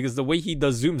innovative, because the way he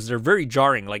does zooms, they're very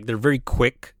jarring. Like they're very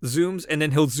quick zooms, and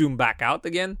then he'll zoom back out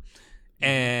again.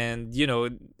 And you know,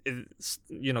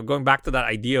 going back to that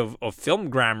idea of film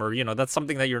grammar, you know, that's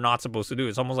something that you're not supposed to do.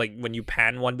 It's almost like when you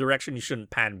pan one direction, you shouldn't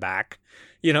pan back,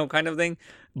 you know, kind of thing.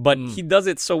 But he does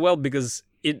it so well because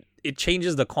it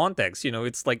changes the context. You know,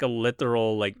 it's like a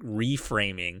literal like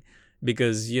reframing,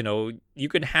 because you know, you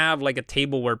could have like a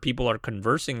table where people are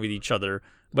conversing with each other,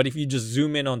 but if you just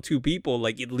zoom in on two people,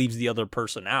 like it leaves the other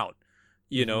person out,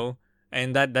 you know,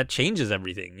 and that changes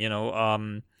everything, you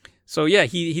know. So yeah,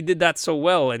 he did that so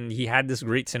well, and he had this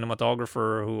great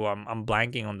cinematographer who I'm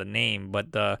blanking on the name,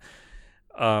 but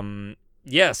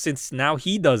yeah, since now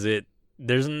he does it,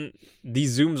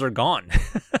 these zooms are gone.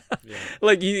 Yeah.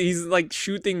 Like he's like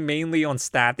shooting mainly on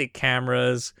static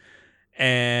cameras.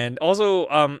 And also,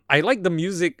 I like the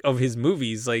music of his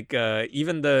movies. Like,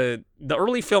 even the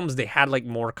early films, they had like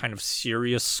more kind of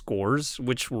serious scores,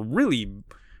 which were really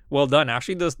well done.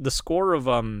 Actually, the score of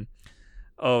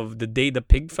The Day the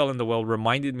Pig Fell in the Well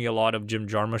reminded me a lot of Jim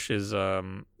Jarmusch's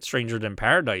Stranger Than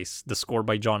Paradise, the score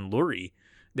by John Lurie.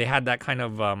 They had that kind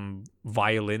of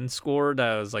violin score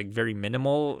that was like very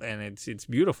minimal, and it's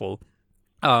beautiful.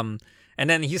 And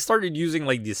then he started using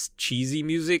like this cheesy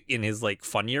music in his like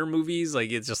funnier movies.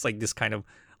 Like it's just like this kind of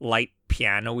light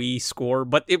piano-y score,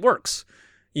 but it works.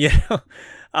 Yeah.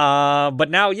 But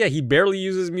now, yeah, he barely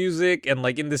uses music. And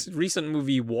like in this recent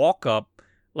movie, Walk Up,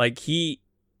 like he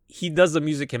does the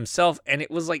music himself, and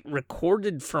it was like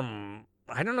recorded from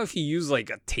I don't know if he used like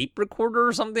a tape recorder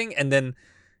or something and then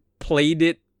played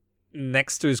it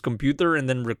next to his computer and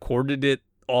then recorded it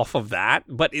off of that,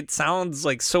 but it sounds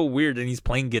like so weird. And he's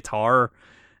playing guitar.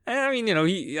 And I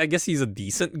mean, I guess he's a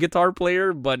decent guitar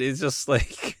player, but it's just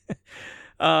like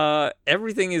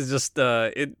everything is just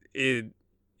everything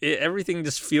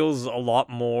just feels a lot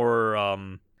more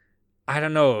I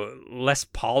don't know, less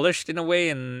polished in a way,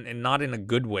 and not in a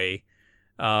good way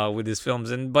with his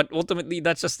films. But ultimately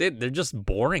that's just it. They're just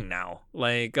boring now.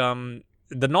 Like the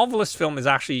Novelist film is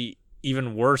actually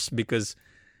even worse because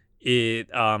it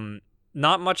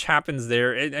not much happens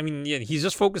there. I mean, yeah, he's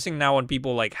just focusing now on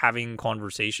people like having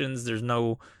conversations. There's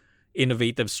no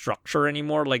innovative structure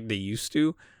anymore like they used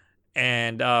to.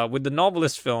 And with the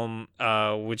Novelist film,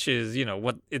 which is,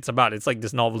 what it's about, it's like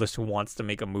this novelist who wants to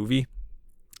make a movie.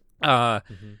 And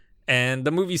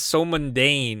the movie's so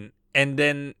mundane. And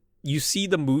then you see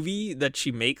the movie that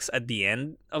she makes at the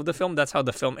end of the film. That's how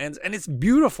the film ends. And it's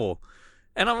beautiful.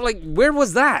 And I'm like, where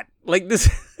was that? Like this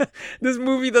this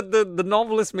movie that the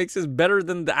novelist makes is better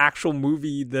than the actual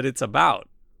movie that it's about.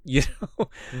 And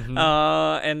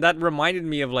that reminded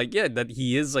me of like, yeah, that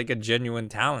he is like a genuine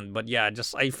talent. But yeah,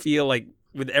 just I feel like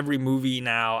with every movie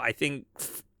now, I think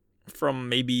from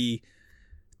maybe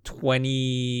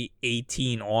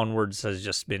 2018 onwards has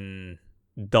just been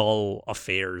dull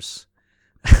affairs.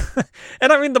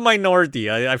 And I'm in the minority.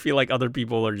 I feel like other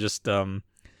people are just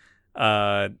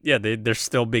they're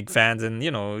still big fans, and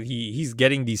he's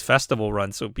getting these festival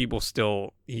runs, so people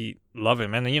still love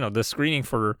him. And the screening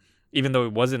for, even though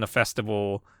it wasn't a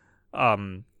festival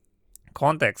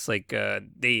context, like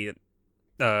it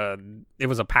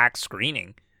was a packed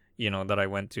screening, that I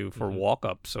went to for Walk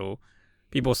Up, so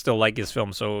people still like his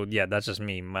film. So yeah, that's just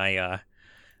me, my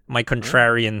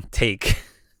contrarian take,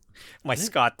 my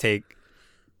Scott take.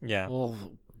 Yeah. Well,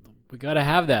 we gotta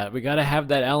have that. We gotta have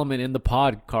that element in the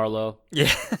pod, Carlo.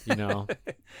 Yeah.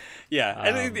 Yeah,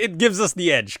 and it gives us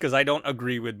the edge because I don't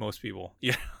agree with most people.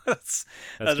 That's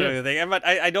really the thing. But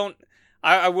I don't.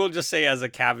 I will just say as a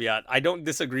caveat, I don't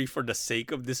disagree for the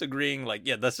sake of disagreeing. Like,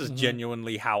 yeah, that's just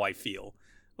genuinely how I feel.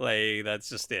 Like, that's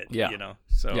just it. Yeah.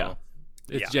 So yeah,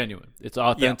 it's genuine. It's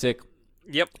authentic.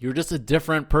 Yep. You're just a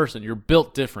different person. You're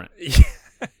built different.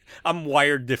 I'm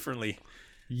wired differently.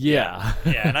 Yeah.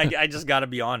 And I just got to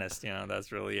be honest,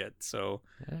 that's really it. So,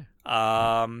 so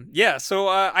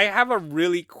I have a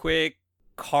really quick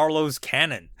Carlos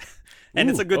canon, and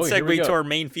it's a good segue to our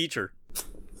main feature.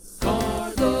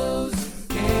 Carlos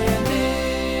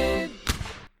canon.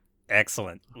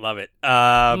 Excellent. Love it.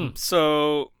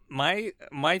 So my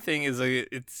thing is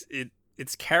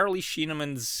it's Carolee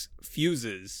Schienemann's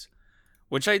Fuses,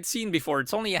 which I'd seen before.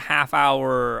 It's only a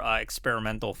half-hour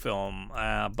experimental film,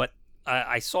 but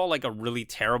I saw like a really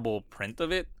terrible print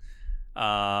of it,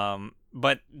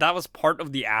 but that was part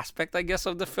of the aspect, I guess,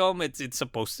 of the film. It's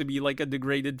supposed to be like a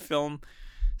degraded film.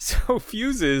 So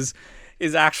Fuses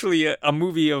is actually a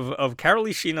movie of Carolee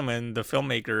Schienemann, the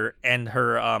filmmaker, and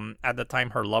her at the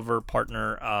time her lover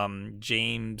partner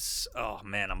James. Oh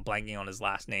man, I'm blanking on his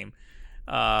last name.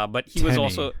 But he was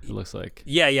also. It looks like.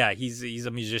 Yeah. He's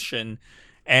a musician,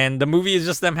 and the movie is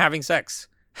just them having sex.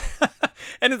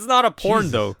 And it's not a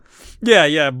porn though.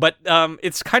 Yeah, but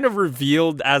it's kind of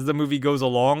revealed as the movie goes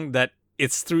along that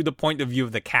it's through the point of view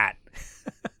of the cat.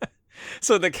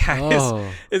 So the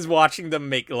cat is watching them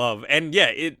make love, and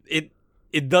yeah,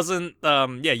 it doesn't.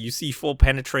 You see full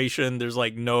penetration. There's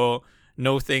like no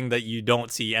thing that you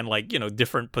don't see, and like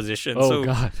different positions. Oh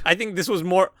God! I think this was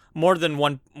more than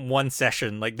one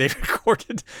session. Like they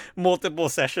recorded multiple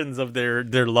sessions of their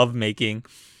love making.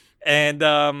 And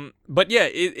but yeah,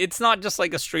 it's not just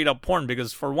like a straight up porn,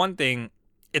 because for one thing,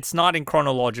 it's not in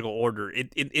chronological order.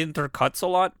 It intercuts a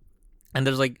lot, and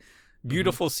there's like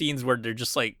beautiful scenes where they're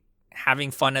just like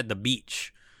having fun at the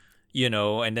beach,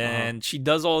 and then she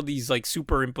does all these like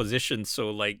superimpositions, so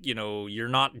like you're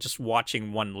not just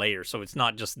watching one layer, so it's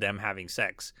not just them having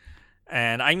sex.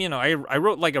 And I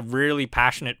wrote like a really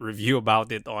passionate review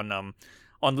about it on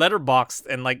Letterboxd,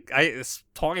 and like I was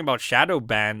talking about shadow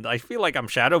banned. I feel like I'm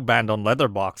shadow banned on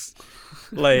Letterboxd.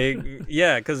 Like,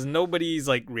 yeah, because nobody's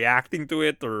like reacting to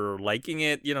it or liking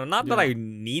it. Not that I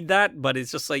need that, but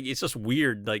it's just like it's just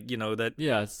weird. Like that.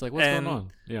 Yeah, it's like what's going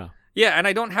on? Yeah. Yeah, and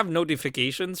I don't have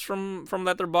notifications from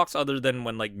Letterboxd other than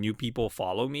when like new people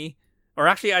follow me. Or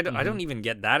actually, I don't even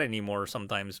get that anymore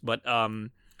sometimes. But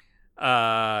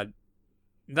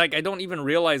like I don't even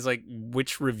realize like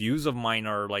which reviews of mine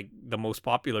are like the most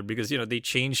popular, because they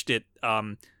changed it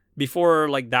before,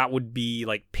 like that would be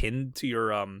like pinned to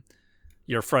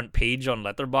your front page on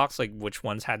Letterboxd, like which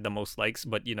ones had the most likes.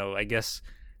 But I guess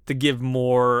to give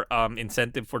more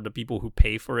incentive for the people who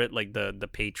pay for it, like the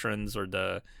patrons or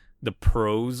the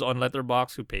pros on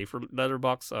Letterboxd who pay for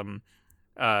Letterboxd.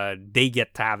 They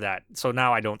get to have that. So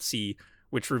now I don't see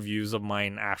which reviews of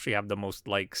mine actually have the most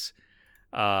likes.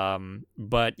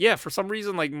 But yeah, for some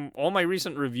reason, like all my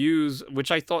recent reviews,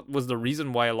 which I thought was the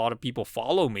reason why a lot of people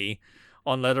follow me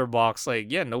on Letterboxd,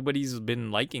 like yeah, nobody's been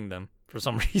liking them for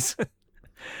some reason.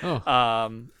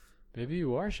 Maybe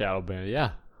you are shadow banned.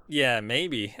 Yeah. Yeah,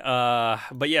 maybe.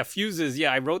 But yeah, Fuses.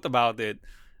 Yeah, I wrote about it.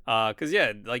 Cause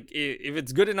yeah, like if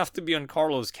it's good enough to be on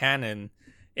Carlo's canon,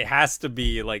 it has to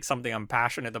be like something I'm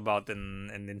passionate about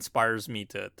and inspires me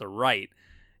to write.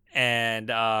 And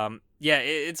yeah,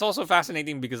 it's also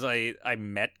fascinating because I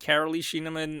met Carolee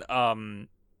Schienemann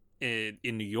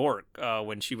in New York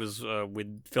when she was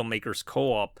with Filmmakers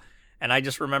Co-op, and I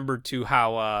just remembered too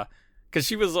how because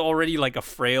she was already like a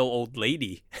frail old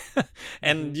lady,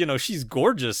 and you know she's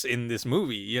gorgeous in this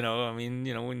movie. You know, I mean,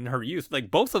 you know, in her youth,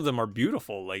 like both of them are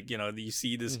beautiful. Like you know, you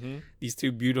see these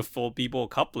two beautiful people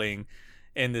coupling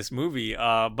in this movie.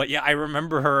 But yeah, I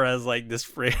remember her as like this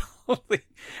frail,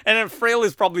 and frail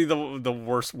is probably the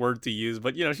worst word to use.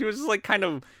 But you know, she was just like kind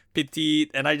of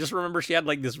petite, and I just remember she had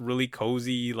like this really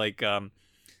cozy, like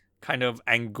kind of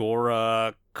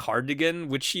Angora cardigan,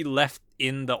 which she left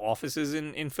in the offices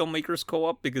in Filmmakers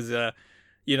Co-op because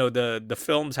you know the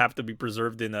films have to be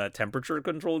preserved in a temperature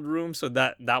controlled room, so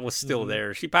that was still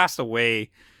there. She passed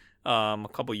away a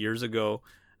couple years ago.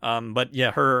 But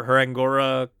yeah, her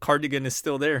Angora cardigan is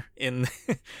still there in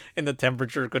in the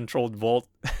temperature controlled vault.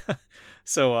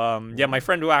 So yeah, my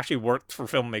friend who actually worked for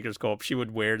Filmmakers Co-op, she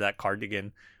would wear that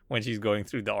cardigan when she's going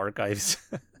through the archives.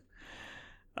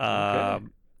 Okay.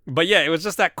 But yeah, it was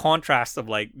just that contrast of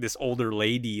like this older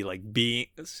lady like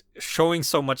showing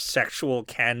so much sexual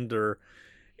candor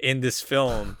in this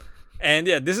film. And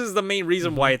yeah, this is the main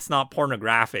reason why it's not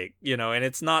pornographic, you know, and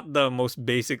it's not the most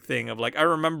basic thing of like, I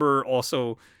remember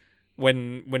also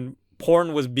when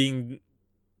porn was being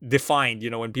defined,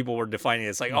 you know, when people were defining it,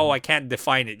 it's like, oh, I can't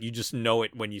define it. You just know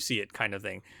it when you see it kind of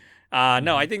thing.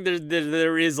 No, I think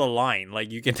there is a line.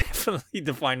 Like you can definitely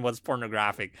define what's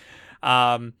pornographic.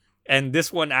 And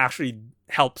this one actually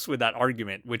helps with that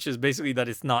argument, which is basically that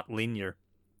it's not linear.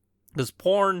 Because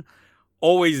porn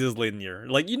always is linear.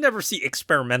 Like you never see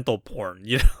experimental porn,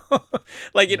 you know?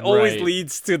 Like it always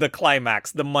leads to the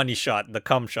climax, the money shot, the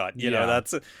cum shot, you know,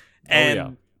 that's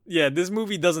and yeah, this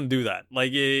movie doesn't do that.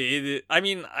 Like I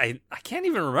mean, I can't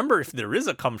even remember if there is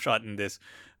a cum shot in this.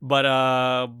 But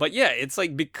yeah, it's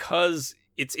like because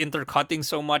it's intercutting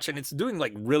so much and it's doing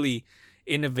like really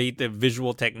innovative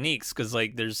visual techniques, cuz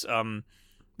like there's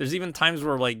even times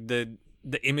where like the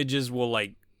images will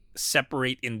like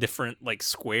separate in different like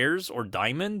squares or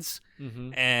diamonds,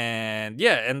 and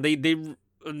yeah, and they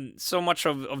so much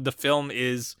of the film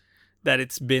is that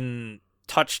it's been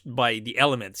touched by the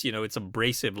elements, you know, it's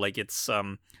abrasive, like it's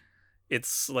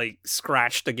like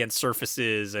scratched against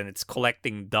surfaces and it's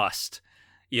collecting dust,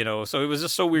 you know. So it was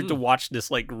just so weird to watch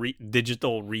this like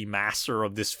digital remaster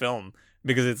of this film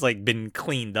because it's like been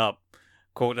cleaned up,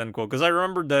 quote unquote. Because I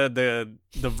remember the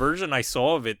version I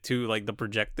saw of it too, like the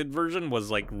projected version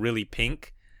was like really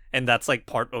pink, and that's like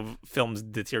part of film's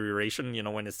deterioration, you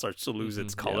know, when it starts to lose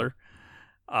its color.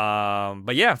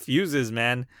 But yeah, Fuses,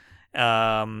 man.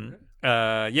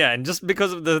 Yeah, and just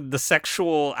because of the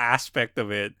sexual aspect of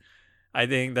it, I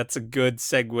think that's a good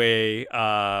segue.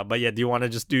 But yeah, do you want to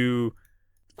just do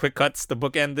quick cuts to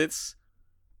bookend this?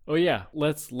 Oh yeah,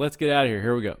 let's get out of here.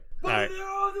 Here we go. All right.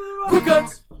 Quick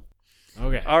cuts.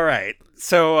 Okay. All right.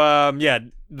 So yeah,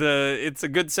 it's a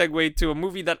good segue to a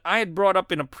movie that I had brought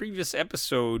up in a previous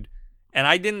episode, and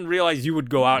I didn't realize you would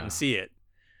go out and see it.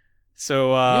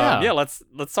 So yeah, let's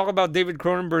talk about David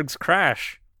Cronenberg's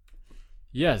Crash.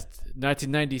 Yes,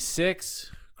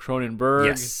 1996, Cronenberg.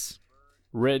 Yes.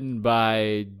 Written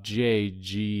by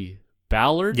J.G.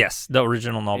 Ballard. Yes, the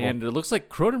original novel. And it looks like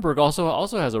Cronenberg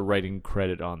also has a writing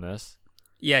credit on this.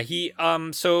 Yeah, he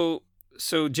so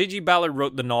J.G. Ballard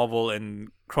wrote the novel and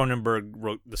Cronenberg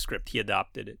wrote the script. He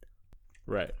adapted it.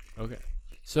 Right. Okay.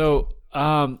 So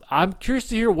I'm curious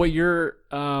to hear what your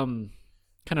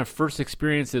kind of first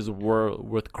experiences were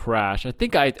with Crash. I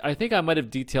think I might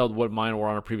have detailed what mine were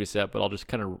on a previous ep, but I'll just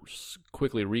kind of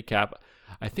quickly recap.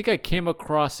 I think I came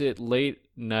across it late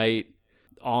night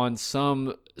on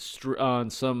some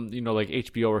you know, like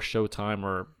HBO or Showtime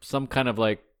or some kind of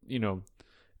like, you know,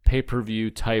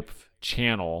 pay-per-view type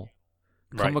channel.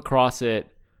 Come across it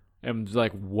and was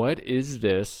like, what is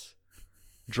this?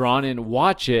 Drawn in,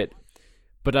 watch it.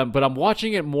 But I'm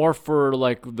watching it more for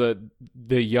like the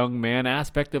young man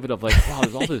aspect of it, of like, wow,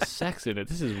 there's all this sex in it.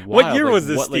 This is wild. What year was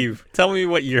this, Steve? Tell me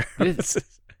what year.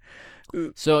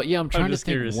 So yeah, I'm trying to think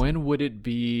curious. when would it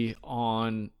be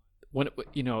on when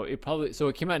it probably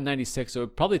it came out in 96, so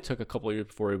it probably took a couple of years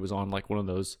before it was on like one of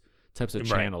those types of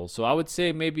Right. channels. So I would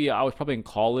say maybe I was probably in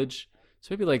college. So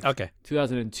maybe like Okay.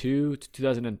 2002 to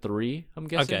 2003, I'm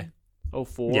guessing. Okay. Oh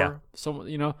four, Yeah. so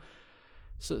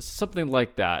something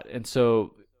like that. And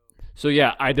so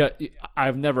yeah,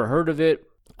 I've never heard of it.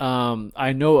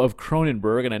 I know of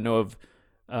Cronenberg and I know of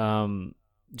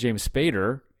James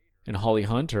Spader and Holly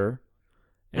Hunter.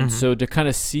 And Mm-hmm. so to kind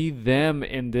of see them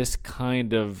in this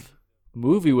kind of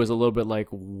movie was a little bit like,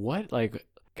 what? Like,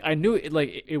 I knew it,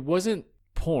 like, it wasn't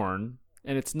porn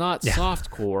and it's not Yeah.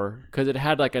 softcore because it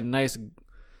had like a nice,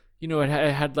 it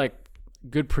had like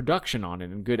good production on it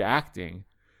and good acting.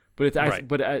 But it's Right.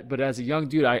 but as a young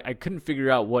dude, I couldn't figure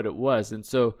out what it was. And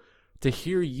so to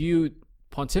hear you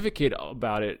pontificate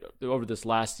about it over this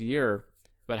last year,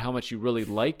 about how much you really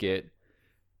like it,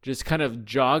 just kind of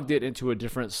jogged it into a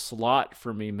different slot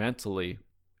for me mentally.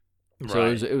 So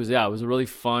Right. it was a really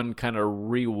fun kind of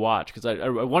rewatch because I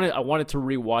wanted to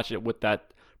rewatch it with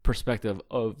that perspective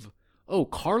of, oh,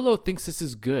 Carlo thinks this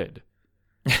is good,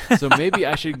 so maybe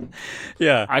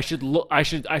Yeah. I should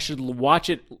watch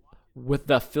it with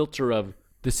the filter of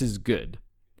this is good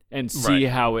and see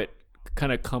Right. how it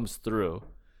kind of comes through.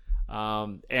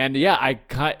 And yeah,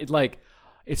 like,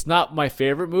 it's not my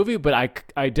favorite movie, but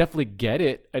I definitely get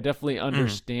it. I definitely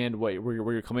understand where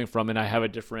you're coming from, and I have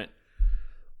just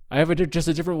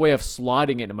a different way of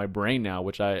slotting it in my brain now,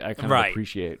 which I kind of Right.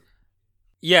 appreciate.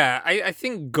 Yeah, I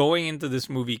think going into this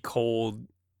movie cold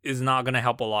is not going to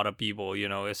help a lot of people,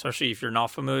 especially if you're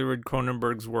not familiar with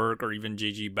Cronenberg's work or even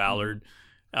J.G. Ballard.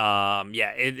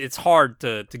 Yeah, it's hard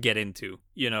to get into,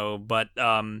 but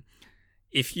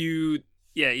if you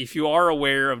are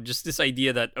aware of just this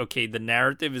idea that, okay, the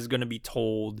narrative is going to be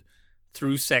told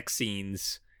through sex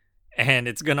scenes, and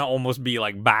it's going to almost be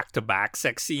like back-to-back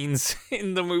sex scenes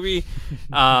in the movie,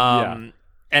 and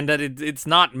that it's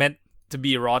not meant to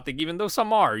be erotic, even though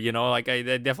some are, like I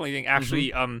definitely think,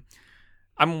 actually, I'm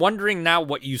wondering now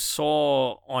what you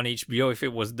saw on HBO, if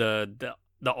it was the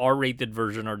R-rated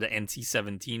version or the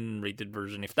NC-17 rated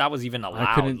version, if that was even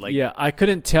allowed. I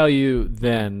couldn't tell you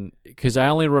then because I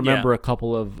only remember a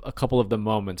couple of the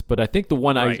moments, but I think the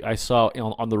one Right. I saw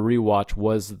on the rewatch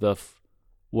was the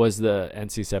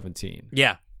NC-17.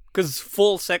 Yeah, because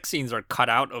full sex scenes are cut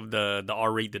out of the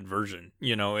R-rated version.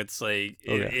 It's like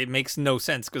it makes no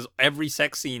sense because every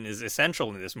sex scene is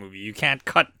essential in this movie. You can't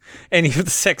cut any of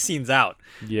the sex scenes out.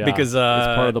 Yeah, because it's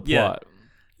part of the plot.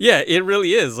 Yeah, it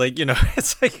really is. Like,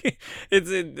 it's like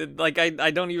like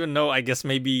I don't even know. I guess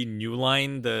maybe New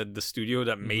Line, the studio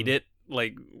that made it,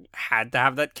 like, had to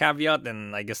have that caveat,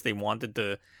 and I guess they wanted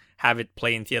to have it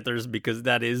play in theaters because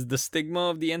that is the stigma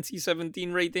of the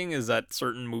NC-17 rating, is that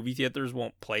certain movie theaters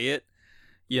won't play it.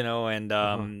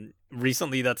 And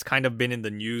recently that's kind of been in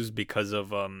the news because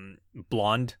of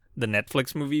Blonde, the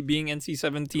Netflix movie, being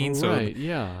NC-17. So right,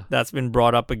 yeah. that's been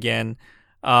brought up again.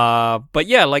 But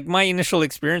yeah, like, my initial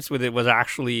experience with it was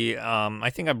actually, I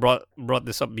think I brought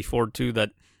this up before too, that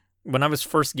when I was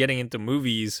first getting into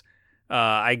movies,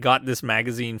 I got this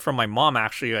magazine from my mom,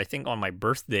 actually, I think on my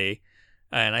birthday,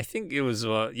 and I think it was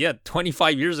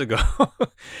 25 years ago.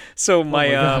 So my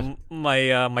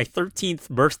 13th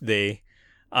birthday,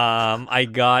 I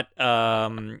got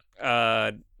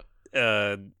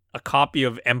a copy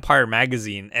of Empire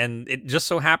magazine, and it just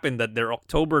so happened that their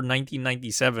October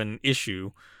 1997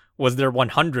 issue was their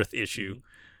 100th issue.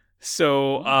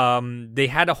 So they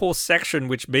had a whole section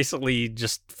which basically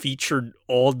just featured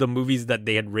all the movies that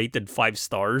they had rated 5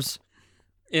 stars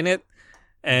in it,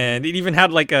 and it even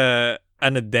had like an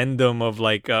addendum of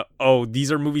like,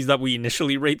 these are movies that we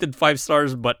initially rated 5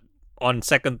 stars, but on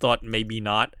second thought maybe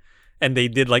not. And they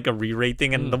did like a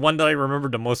re-rating, and the one that I remember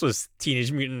the most was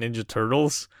Teenage Mutant Ninja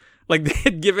Turtles. Like, they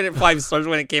had given it 5 stars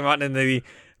when it came out, and they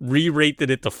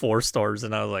re-rated it to 4 stars,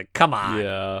 and I was like, come on.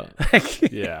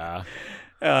 Yeah.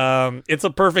 Yeah. It's a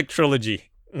perfect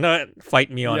trilogy. No,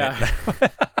 fight me on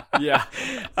it. Yeah.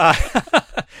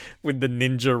 With the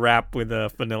ninja rap with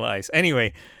Vanilla Ice.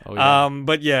 Anyway, Oh, yeah.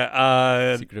 but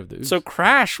yeah, Secret of the Ooze. so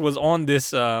Crash was on this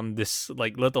this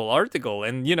like little article,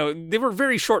 and they were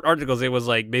very short articles. It was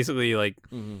like basically like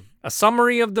a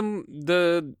summary of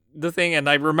the thing, and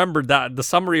I remember that the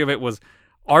summary of it was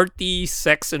arty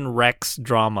sex and Rex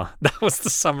drama. That was the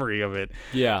summary of it.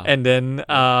 Yeah. And then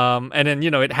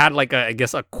it had like I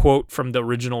guess a quote from the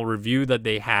original review that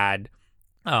they had,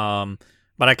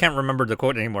 but I can't remember the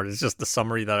quote anymore. It's just the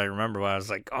summary that I remember, where I was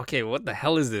like, okay, what the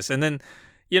hell is this? And then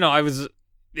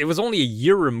it was only a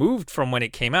year removed from when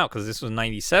it came out, because this was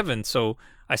 97, so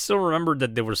I still remember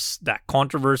that there was that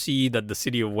controversy that the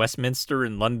city of Westminster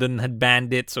in London had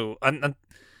banned it. So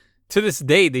to this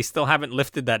day, they still haven't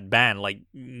lifted that ban. Like,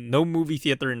 no movie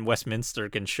theater in Westminster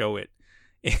can show it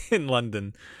in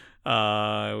London,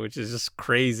 which is just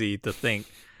crazy to think.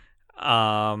 So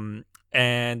I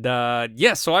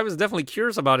was definitely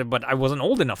curious about it, but I wasn't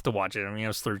old enough to watch it. I mean, I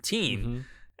was 13. Mm-hmm.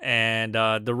 And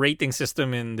the rating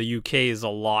system in the UK is a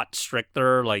lot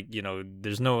stricter. Like,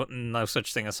 there's no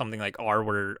such thing as something like R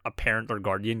where a parent or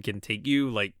guardian can take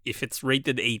you. Like, if it's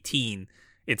rated 18,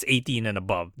 it's 18 and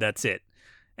above. That's it.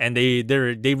 And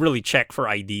they really check for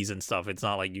IDs and stuff. It's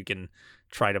not like you can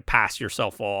try to pass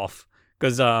yourself off,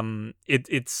 because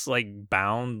it's like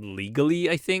bound legally,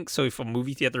 I think. So if a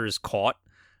movie theater is caught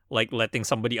like letting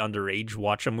somebody underage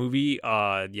watch a movie,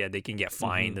 they can get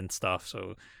fined and stuff.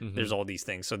 So there's all these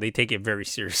things. So they take it very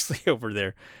seriously over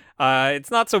there. It's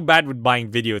not so bad with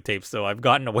buying videotapes, though. I've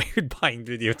gotten away with buying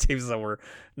videotapes that were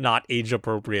not age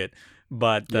appropriate.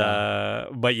 But the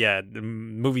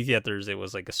movie theaters, it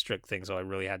was like a strict thing, so I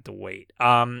really had to wait.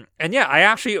 I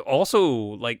actually also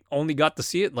like only got to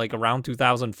see it like around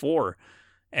 2004,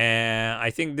 and I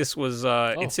think this was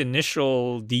its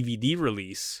initial DVD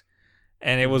release.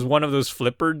 And it was one of those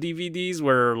flipper DVDs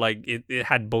where like it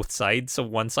had both sides. So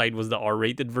one side was the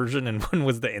R-rated version and one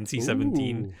was the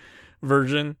NC-17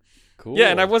 version. Cool. Yeah,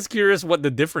 and I was curious what the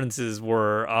differences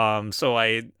were. So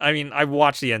I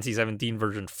watched the NC-17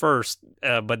 version first,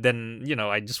 but then,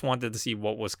 I just wanted to see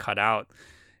what was cut out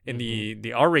in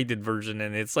the R-rated version,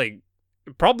 and it's like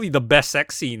probably the best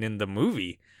sex scene in the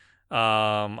movie.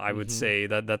 I would say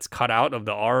that's cut out of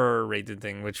the R-rated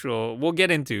thing, which we'll get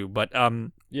into. But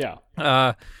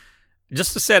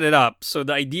just to set it up, so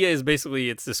the idea is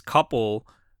basically it's this couple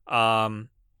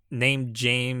named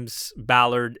James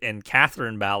Ballard and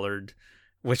Catherine Ballard,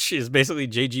 which is basically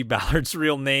J.G. Ballard's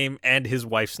real name and his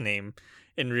wife's name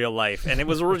in real life. And it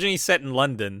was originally set in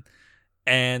London,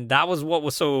 and that was what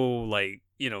was so like,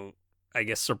 I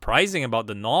guess surprising about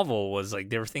the novel was like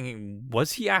they were thinking,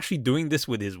 was he actually doing this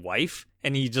with his wife?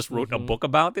 And he just wrote a book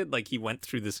about it. Like he went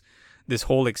through this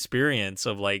whole experience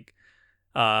of like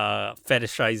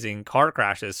fetishizing car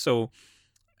crashes. So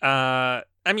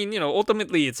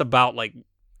ultimately it's about like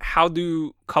how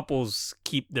do couples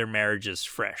keep their marriages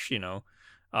fresh,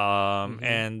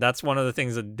 and that's one of the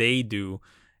things that they do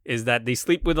is that they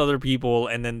sleep with other people,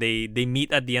 and then they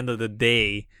meet at the end of the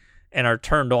day and are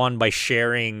turned on by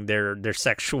sharing their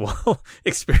sexual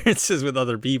experiences with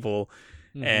other people.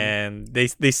 And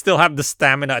they still have the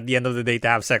stamina at the end of the day to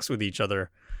have sex with each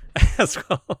other as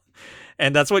well.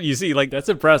 And that's what you see. Like, that's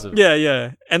impressive.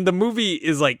 Yeah. And the movie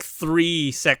is like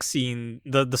 3 sex scenes.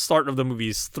 The start of the movie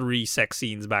is 3 sex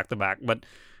scenes back to back. But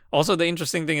also the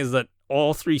interesting thing is that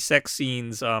all 3 sex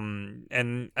scenes,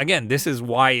 and again, this is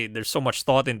why there's so much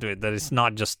thought into it, that it's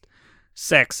not just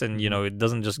sex and, it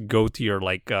doesn't just go to your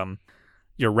like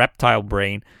your reptile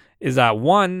brain, is that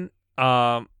one,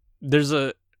 there's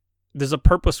a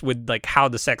purpose with like how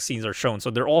the sex scenes are shown. So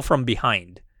they're all from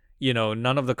behind.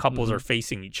 None of the couples are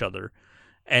facing each other.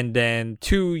 And then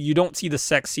 2, you don't see the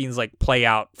sex scenes like play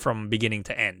out from beginning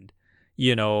to end.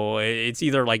 It's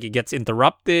either like it gets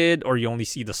interrupted or you only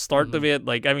see the start of it.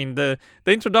 Like, I mean, the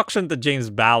introduction to James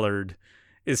Ballard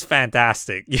is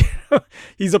fantastic.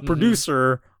 He's a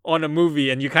producer on a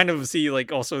movie, and you kind of see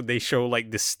like also they show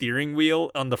like the steering wheel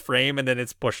on the frame, and then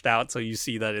it's pushed out, so you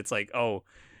see that it's like, oh,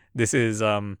 this is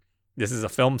a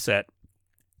film set,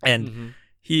 and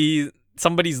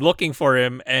somebody's looking for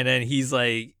him, and then he's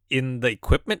like in the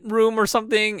equipment room or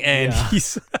something, and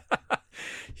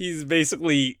he's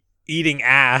basically eating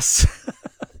ass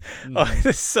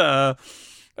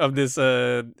of this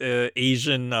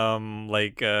Asian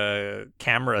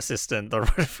camera assistant or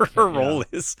whatever her role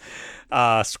is,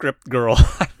 script girl.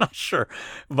 I'm not sure,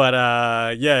 but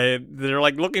they're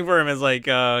like looking for him. It's like,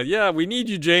 we need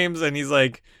you, James, and he's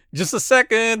like, just a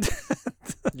second.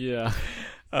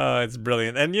 It's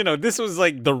brilliant. And this was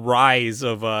like the rise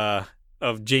of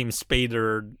James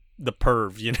Spader, the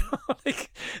perv,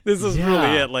 like this is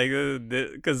really it, like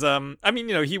because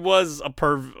he was a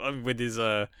perv with his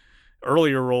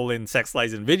earlier role in Sex,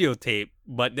 Lies, and Videotape,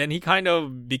 but then he kind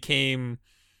of became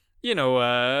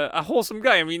a wholesome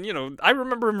guy. I mean, I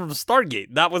remember him from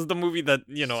Stargate. That was the movie that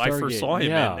I first saw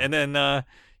him in, and then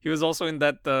he was also in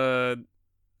that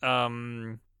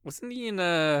wasn't he in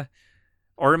or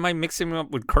am I mixing him up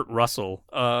with Kurt Russell?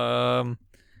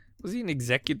 Was he in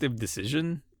Executive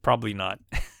Decision? Probably not.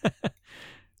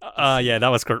 That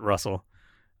was Kurt Russell.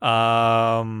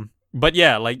 But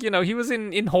yeah, like, he was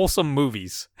in wholesome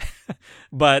movies.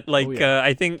 But like,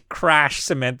 I think Crash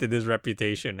cemented his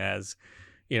reputation as,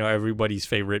 everybody's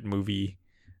favorite movie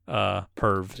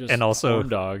perv. Just and also horn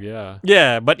dog, yeah.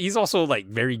 Yeah, but he's also like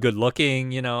very good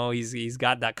looking, he's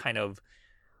got that kind of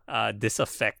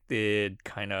disaffected,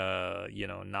 kind of,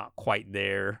 not quite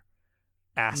there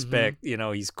aspect.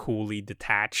 He's coolly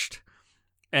detached.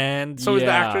 And so is the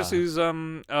actress who's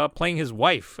playing his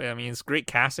wife. I mean, it's great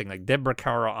casting, like Deborah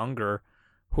Kara Unger,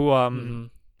 who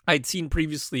I'd seen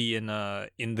previously in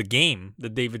The Game, the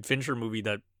David Fincher movie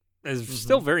that is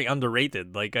still very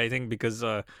underrated. Like, I think because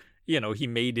he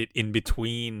made it in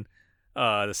between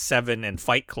Seven and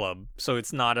Fight Club, so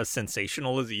it's not as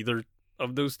sensational as either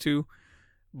of those two.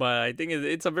 But I think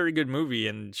it's a very good movie,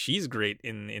 and she's great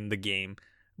in The Game.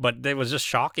 But it was just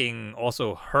shocking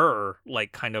also her,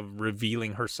 like, kind of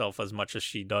revealing herself as much as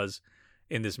she does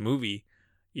in this movie.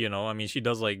 I mean, she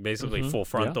does, like, basically full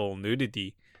frontal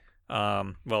nudity.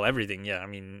 Well, everything, yeah. I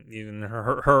mean, even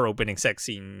her opening sex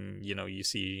scene, you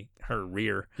see her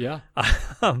rear. Yeah.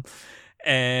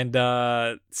 And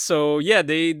so, yeah,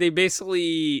 they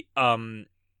basically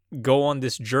go on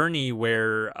this journey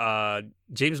where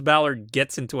James Ballard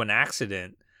gets into an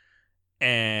accident,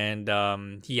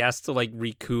 and he has to, like,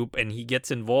 recoup, and he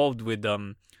gets involved with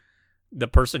the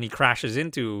person he crashes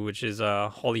into, which is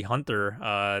Holly Hunter,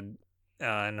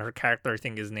 and her character, I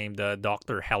think, is named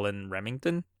Dr. Helen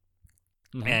Remington.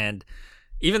 And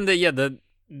even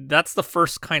that's the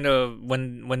first kind of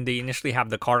when they initially have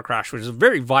the car crash, which is a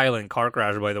very violent car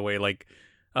crash, by the way. Like,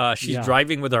 she's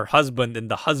driving with her husband,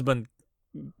 and the husband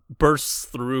bursts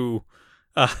through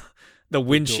the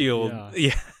windshield,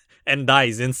 and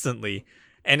dies instantly.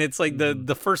 And it's like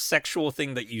the first sexual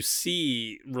thing that you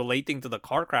see relating to the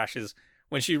car crash is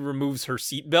when she removes her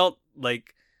seatbelt.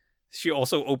 Like, she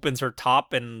also opens her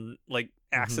top and, like,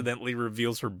 accidentally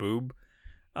reveals her boob.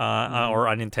 Or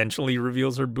unintentionally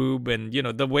reveals her boob, and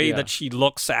the way that she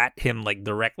looks at him, like,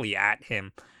 directly at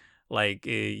him, like,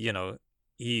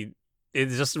 it's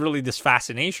just really this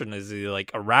fascination. Is he,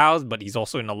 like, aroused, but he's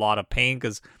also in a lot of pain,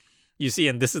 because you see,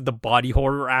 and this is the body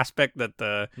horror aspect that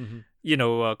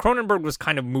Cronenberg was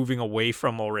kind of moving away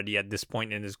from already at this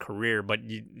point in his career, but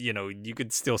you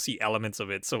could still see elements of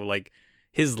it. So, like,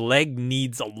 his leg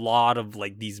needs a lot of,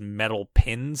 like, these metal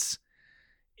pins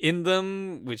in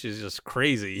them, which is just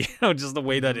crazy, just the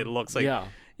way that it looks like,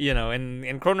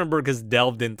 and Cronenberg has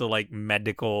delved into, like,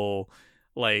 medical,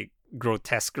 like,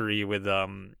 grotesquerie with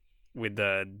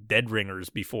the Dead Ringers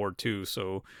before too.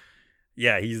 So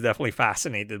yeah, he's definitely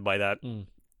fascinated by that.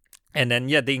 And then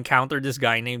they encounter this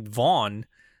guy named Vaughn,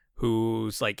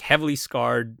 who's, like, heavily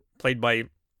scarred, played by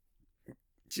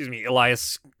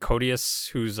Elias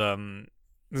Koteas, who's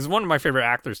this is one of my favorite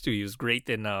actors too. He was great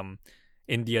in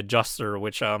The Adjuster,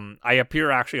 which I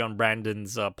appear actually on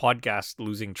Brandon's podcast,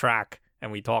 Losing Track, and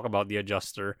we talk about The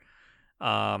Adjuster.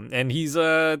 And he's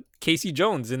Casey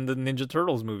Jones in the Ninja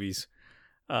Turtles movies.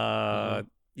 When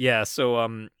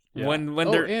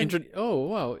they're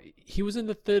wow, he was in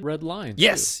the Red Line.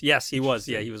 Yes, he was.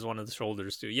 Yeah, he was one of the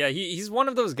shoulders too. Yeah, he's one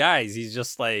of those guys. He's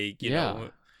just like, you know,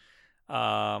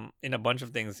 in a bunch of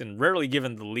things, and rarely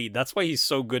given the lead. That's why he's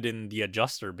so good in The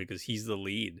Adjuster, because he's the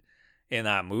lead in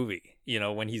that movie.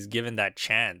 When he's given that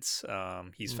chance,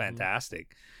 he's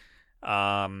fantastic.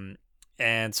 And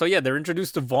so they're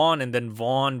introduced to Vaughn, and then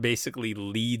Vaughn basically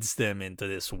leads them into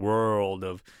this world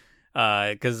of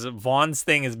because Vaughn's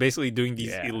thing is basically doing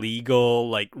these illegal,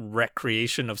 like,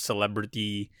 recreation of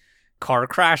celebrity car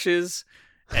crashes.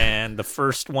 And the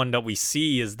first one that we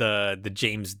see is the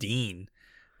James Dean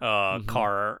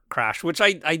car crash, which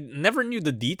I never knew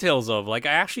the details of. Like,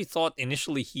 I actually thought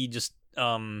initially he just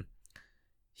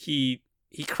he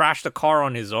crashed a car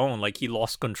on his own, like, he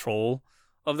lost control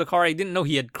of the car. I didn't know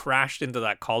he had crashed into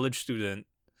that college student,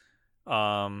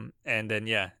 and then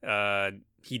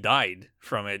he died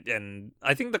from it. And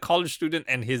I think the college student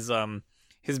and his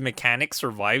mechanic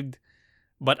survived,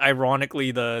 but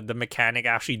ironically the mechanic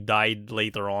actually died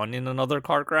later on in another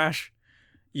car crash,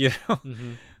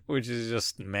 which is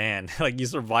just, man, like, you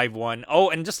survive one. Oh,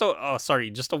 and just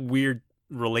a weird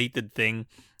related thing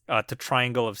to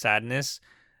Triangle of Sadness.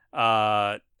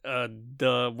 The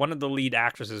one of the lead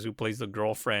actresses who plays the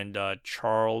girlfriend,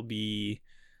 Charlby,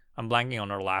 I'm blanking on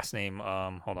her last name.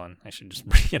 Hold on, I should just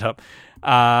bring it up.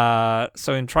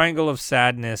 So in Triangle of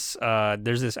Sadness,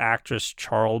 there's this actress,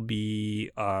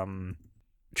 Charlby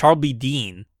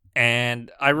Dean,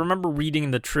 and I remember reading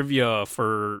in the trivia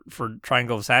for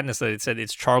Triangle of Sadness that it said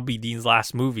it's Charlby Dean's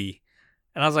last movie.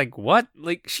 And I was like, what?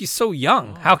 Like, she's so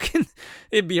young. How can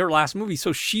it be her last movie?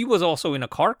 So she was also in a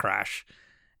car crash.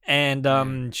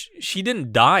 And she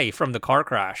didn't die from the car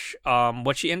crash.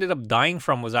 What she ended up dying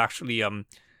from was actually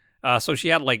so she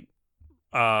had, like,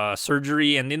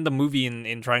 surgery, and in the movie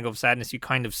in Triangle of Sadness you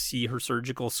kind of see her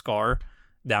surgical scar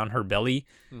down her belly,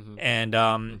 and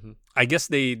I guess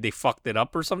they fucked it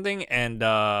up or something, and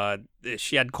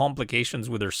she had complications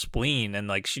with her spleen, and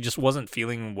like she just wasn't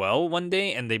feeling well one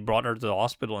day, and they brought her to the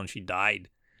hospital, and she died.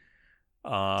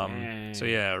 So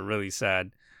yeah, really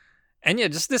sad. And yeah,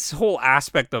 just this whole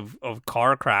aspect of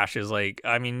car crashes. Like,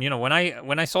 I mean, when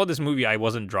I saw this movie, I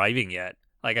wasn't driving yet.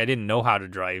 Like, I didn't know how to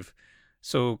drive.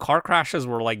 So car crashes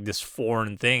were like this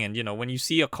foreign thing. And, when you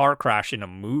see a car crash in a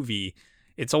movie,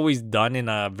 it's always done in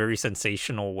a very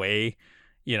sensational way.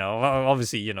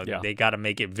 Obviously, they got to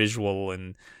make it visual.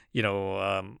 And,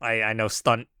 I know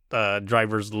stunt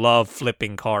drivers love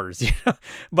flipping cars.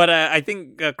 But I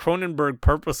think Cronenberg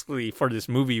purposely for this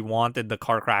movie wanted the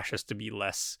car crashes to be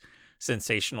less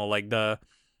sensational. Like the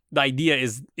idea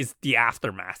is the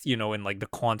aftermath, and like the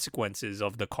consequences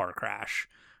of the car crash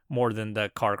more than the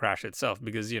car crash itself.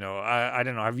 Because I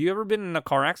don't know, have you ever been in a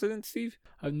car accident, Steve?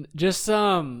 Just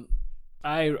I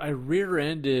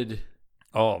rear-ended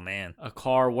oh man a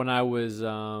car when I was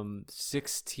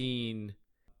 16,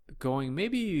 going,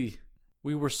 maybe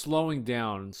we were slowing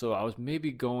down, so I was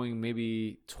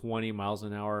going 20 miles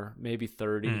an hour, maybe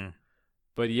 30.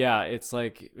 But yeah, it's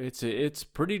like it's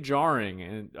pretty jarring,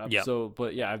 and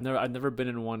but yeah, I've never been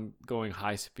in one going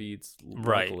high speeds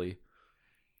locally. Right.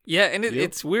 Yeah, and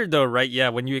it's weird though, right? Yeah,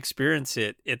 when you experience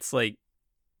it, it's like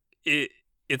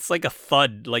it's like a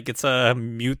thud, like it's a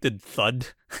muted thud.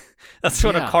 That's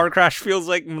what a car crash feels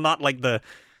like, not like the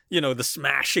the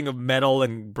smashing of metal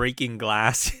and breaking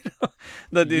glass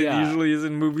that it usually is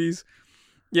in movies.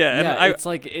 Yeah, and it's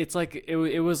like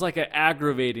it was like an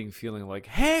aggravating feeling, like,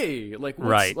 hey, like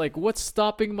what's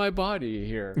stopping my body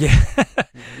here? Yeah.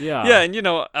 Yeah,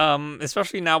 and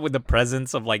especially now with the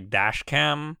presence of like dash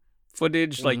cam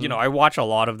footage, like I watch a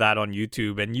lot of that on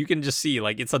YouTube, and you can just see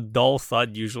like it's a dull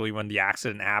thud usually when the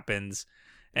accident happens,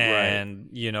 and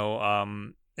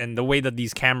and the way that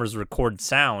these cameras record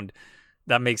sound,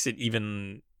 that makes it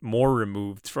even more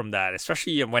removed from that,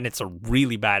 especially when it's a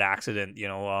really bad accident.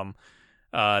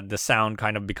 The sound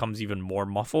kind of becomes even more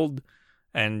muffled,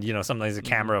 and sometimes the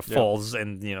camera falls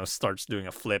and starts doing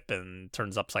a flip and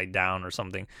turns upside down or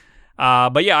something.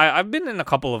 But yeah, I've been in a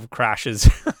couple of crashes,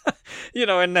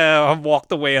 and I've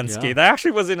walked away unscathed. I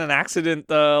actually was in an accident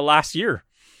last year,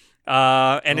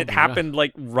 and it happened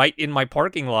like right in my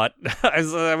parking lot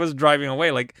as I was driving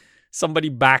away. Like somebody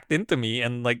backed into me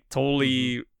and like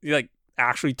totally like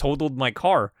actually totaled my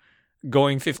car,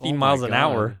 going 15 miles an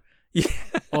hour. Yeah.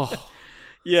 Oh.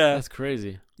 Yeah, that's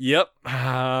crazy. Yep.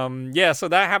 So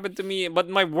that happened to me, but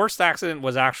my worst accident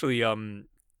was actually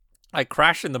I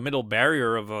crashed in the middle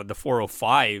barrier of the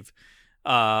 405,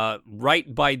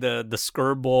 right by the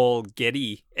Skirball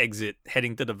Getty exit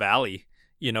heading to the valley.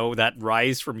 That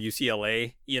rise from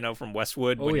UCLA, from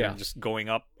Westwood when you're just going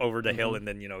up over the hill, and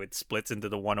then it splits into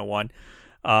the 101.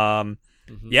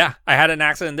 Yeah, I had an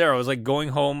accident there. I was like going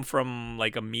home from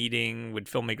like a meeting with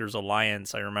Filmmakers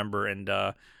Alliance, I remember, and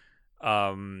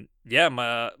my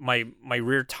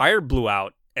rear tire blew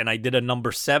out, and I did a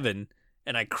number 7,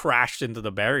 and I crashed into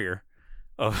the barrier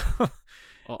of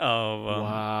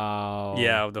wow.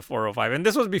 Of the 405. And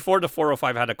this was before the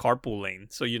 405 had a carpool lane,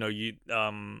 so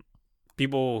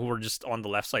people who were just on the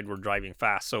left side were driving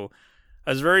fast. So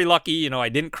I was very lucky, I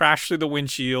didn't crash through the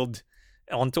windshield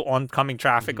onto oncoming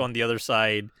traffic on the other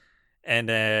side, and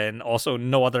then also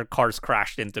no other cars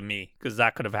crashed into me, because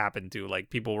that could have happened too.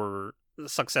 Like people were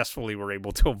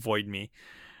able to avoid me.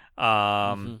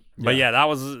 But yeah, that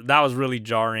was really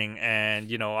jarring.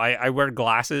 And I wear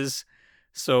glasses,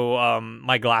 so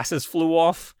my glasses flew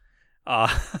off.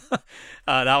 That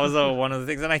was one of the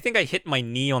things, and I think I hit my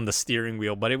knee on the steering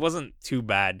wheel, but it wasn't too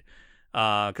bad,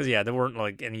 because there weren't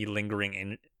like any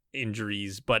lingering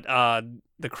injuries. But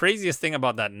the craziest thing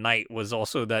about that night was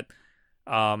also that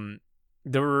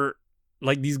there were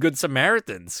like these good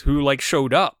Samaritans who like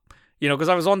showed up. Because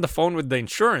I was on the phone with the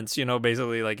insurance,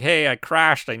 basically like, hey, I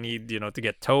crashed. I need, to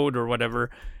get towed or whatever.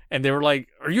 And they were like,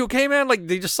 are you okay, man? Like,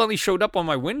 they just suddenly showed up on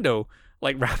my window,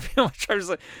 like rapping on my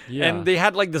tires. And they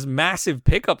had like this massive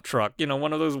pickup truck,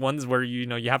 one of those ones where, you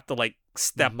have to like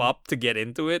step up to get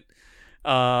into it.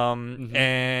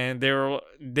 And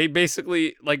they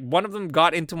basically, like, one of them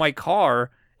got into my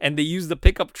car, and they used the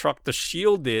pickup truck to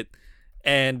shield it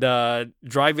and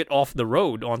drive it off the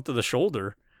road onto the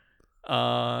shoulder.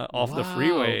 Off the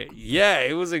freeway. Yeah,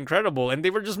 it was incredible. And they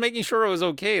were just making sure I was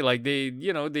okay. Like they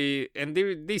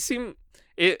seem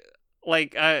it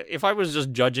like if I was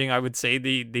just judging, I would say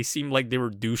they seemed like they were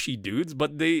douchey dudes,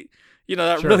 but they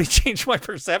that really changed my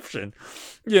perception.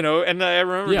 And I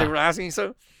remember they were asking,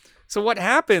 so what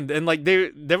happened? And like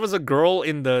there was a girl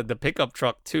in the pickup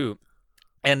truck too.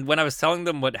 And when I was telling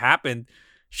them what happened,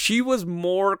 she was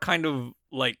more kind of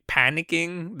like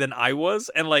panicking than I was,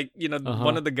 and like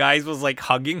one of the guys was like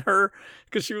hugging her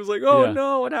because she was like, "Oh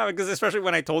no, what happened?" Because especially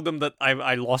when I told them that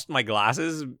I lost my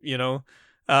glasses,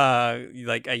 I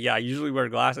usually wear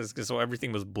glasses because so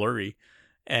everything was blurry,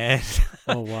 and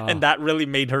Oh wow. and that really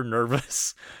made her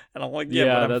nervous, and I'm like, "Yeah,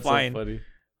 but I'm that's fine." So funny.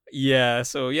 Yeah,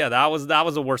 so yeah, that was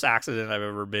the worst accident I've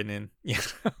ever been in.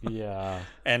 Yeah.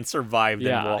 And survived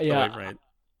and walked away from it.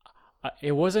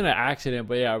 It wasn't an accident,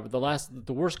 but yeah,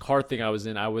 the worst car thing I was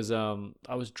in, I was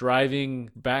driving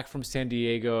back from San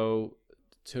Diego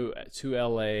to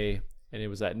LA, and it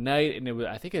was at night, and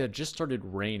I think it had just started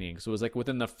raining. So it was like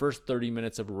within the first 30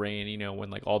 minutes of rain, when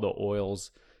like all the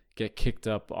oils get kicked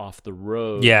up off the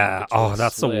road. Yeah. Oh,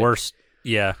 that's slick. The worst.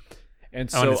 Yeah.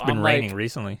 And so it's been raining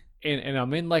recently. And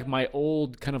I'm in like my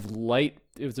old kind of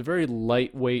it was a very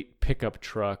lightweight pickup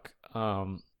truck.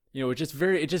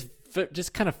 It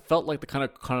just kind of felt like the kind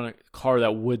of car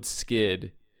that would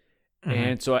skid. Mm-hmm.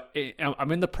 And so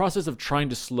I'm in the process of trying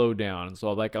to slow down.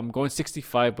 So like I'm going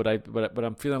 65, but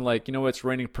I'm feeling like, it's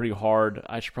raining pretty hard.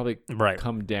 I should probably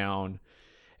come down.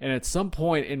 And at some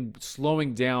point in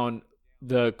slowing down,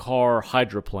 the car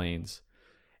hydroplanes.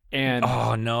 And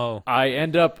oh no. I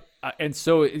end up and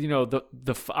so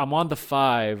I'm on the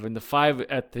 5, and the 5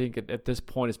 I think at this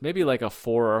point is maybe like a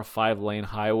 4 or a 5 lane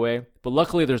highway, but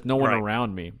luckily there's no one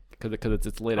around me because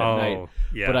it's late at night.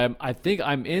 Yeah. But I think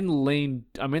I'm in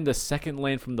the second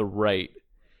lane from the right,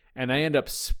 and I end up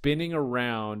spinning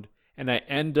around, and I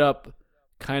end up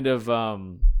kind of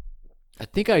I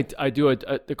think I do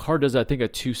the car does I think a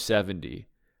 270,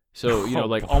 so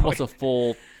like almost a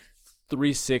full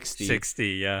 360. 60,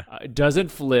 yeah. It doesn't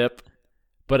flip.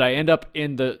 But I end up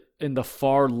in the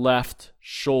far left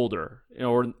shoulder,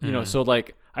 so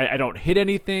like I don't hit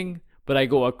anything, but I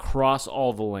go across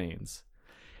all the lanes,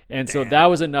 and so that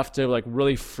was enough to like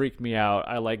really freak me out.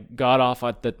 I like got off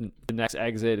at the next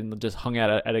exit and just hung out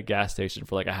at a gas station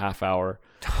for like a half hour,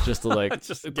 just to like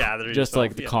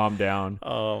to calm down.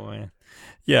 Oh man,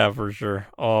 yeah, for sure.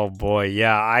 Oh boy,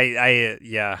 yeah,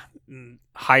 yeah,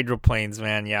 hydroplanes,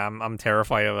 man. Yeah, I'm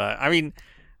terrified of that. I mean,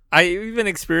 I even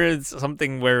experienced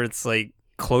something where it's like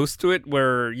close to it,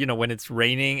 where when it's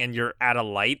raining and you're at a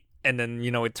light, and then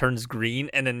it turns green,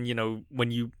 and then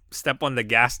when you step on the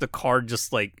gas, the car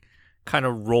just like kind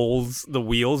of rolls the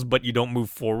wheels, but you don't move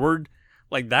forward.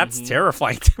 Like that's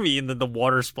terrifying to me, and then the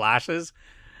water splashes.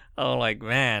 Oh, like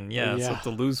man, so to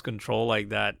lose control like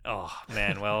that. Oh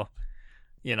man, well,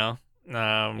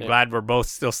 I'm glad we're both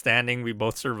still standing. We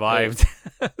both survived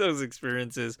those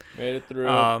experiences. Made it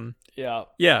through. Yeah.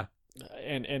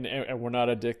 And we're not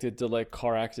addicted to like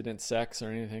car accident sex or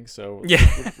anything. So we're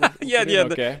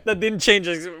okay. That didn't change.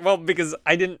 Well, because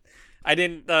I didn't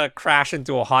crash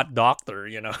into a hot doctor.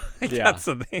 That's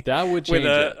the thing. That would change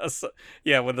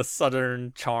with a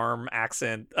southern charm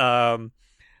accent. And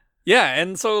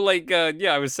so like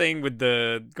I was saying with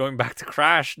the going back to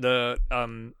Crash, the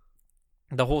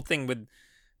whole thing with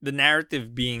the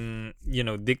narrative being,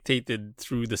 dictated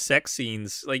through the sex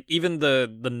scenes, like even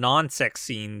the non-sex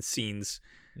scenes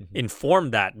inform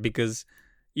that, because,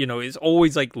 it's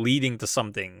always like leading to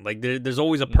something. Like there's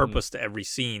always a purpose to every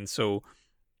scene. So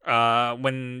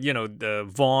when, the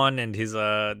Vaughn and his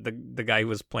the guy who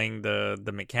was playing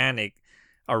the mechanic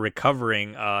are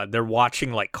recovering, they're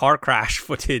watching like car crash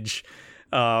footage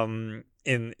in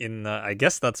I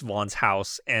guess that's Vaughn's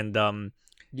house, and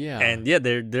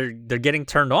they're getting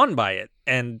turned on by it,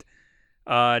 and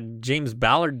James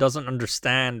Ballard doesn't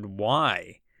understand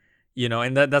why,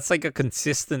 and that's like a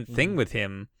consistent thing with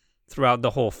him throughout the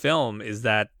whole film, is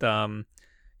that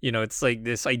it's like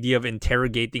this idea of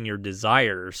interrogating your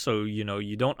desire, so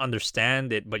you don't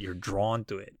understand it, but you're drawn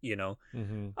to it,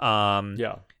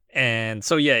 and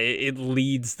so it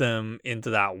leads them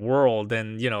into that world.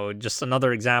 And just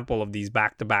another example of these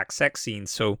back-to-back sex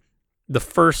scenes. So the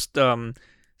first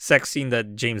sex scene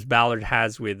that James Ballard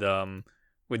has with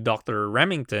Dr.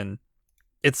 Remington,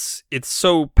 it's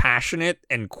so passionate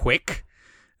and quick,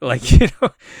 like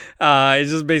it's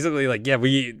just basically like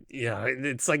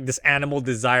it's like this animal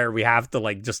desire, we have to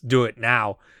like just do it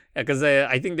now, because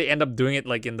I think they end up doing it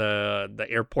like in the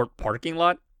airport parking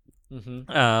lot.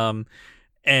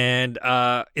 And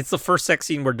it's the first sex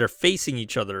scene where they're facing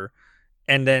each other,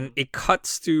 and then it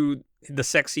cuts to the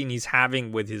sex scene he's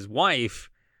having with his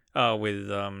wife, with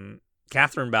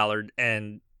Catherine Ballard,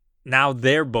 and now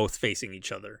they're both facing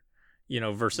each other,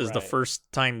 versus the first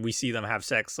time we see them have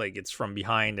sex, like it's from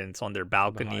behind and it's on their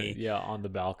balcony. On the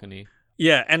balcony.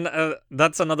 Yeah, and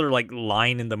that's another like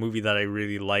line in the movie that I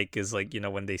really like, is like,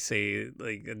 when they say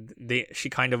like she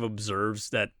kind of observes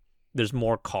that there's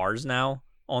more cars now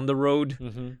on the road,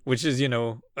 Mm-hmm. which is,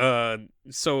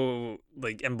 so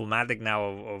like emblematic now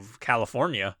of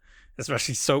California,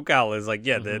 especially SoCal. Is like,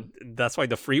 that's why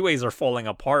the freeways are falling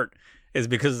apart, is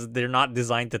because they're not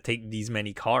designed to take these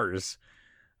many cars.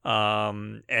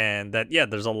 And that,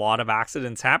 there's a lot of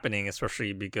accidents happening,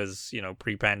 especially because,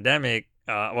 pre-pandemic,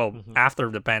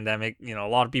 after the pandemic, a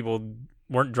lot of people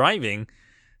weren't driving.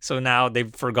 So now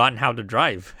they've forgotten how to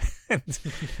drive.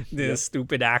 The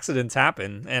stupid accidents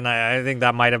happen. And I think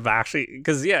that might have actually,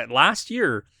 because last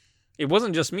year, it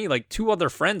wasn't just me, like 2 other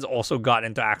friends also got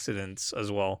into accidents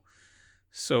as well.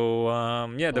 So,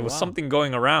 there was something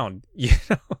going around,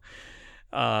 but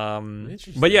I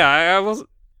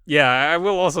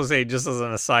will also say, just as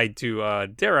an aside, too,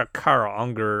 Derek Kara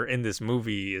Unger in this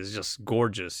movie is just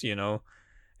gorgeous.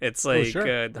 It's like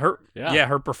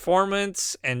her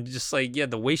performance, and just like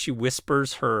the way she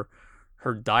whispers her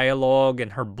dialogue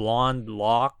and her blonde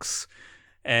locks.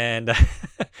 And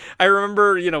I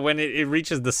remember, when it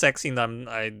reaches the sex scene that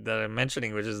I'm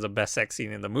mentioning, which is the best sex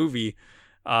scene in the movie,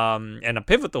 and a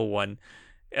pivotal one.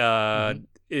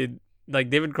 It, like,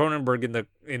 David Cronenberg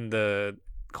in the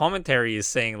commentary is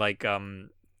saying, like,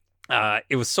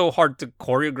 it was so hard to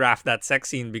choreograph that sex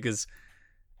scene because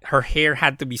her hair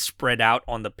had to be spread out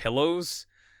on the pillows,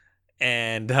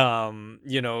 and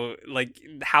like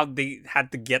how they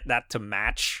had to get that to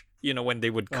match, when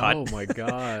they would cut. Oh my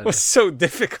god. It was so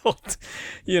difficult.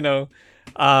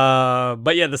 But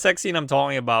the sex scene I'm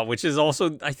talking about, which is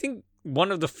also, I think,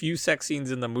 one of the few sex scenes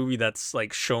in the movie that's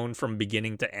like shown from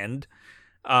beginning to end,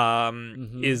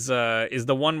 is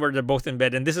the one where they're both in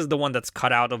bed, and this is the one that's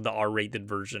cut out of the R-rated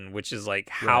version, which is like,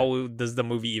 how does the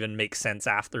movie even make sense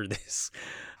after this?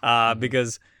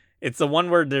 Because it's the one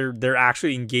where they're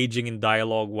actually engaging in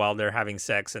dialogue while they're having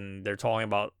sex, and they're talking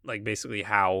about, like, basically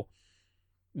how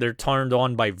they're turned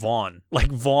on by Vaughn.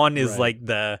 Like, Vaughn is like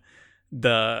the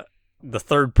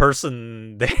third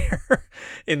person there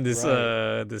in this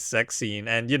this sex scene,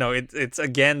 and it's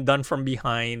again done from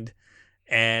behind.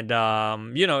 And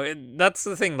that's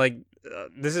the thing, like,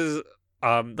 this is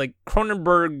like,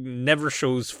 Cronenberg never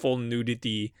shows full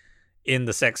nudity in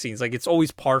the sex scenes. Like, it's always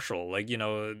partial. Like,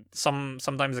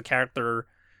 sometimes a character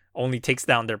only takes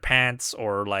down their pants,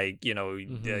 or like,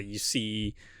 you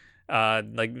see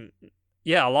like,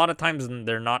 a lot of times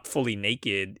they're not fully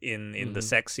naked in the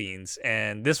sex scenes.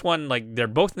 And this one, like, they're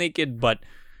both naked, but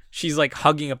she's like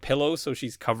hugging a pillow, so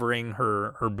she's covering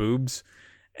her boobs.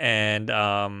 And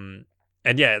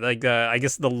like, I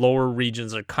guess the lower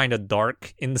regions are kind of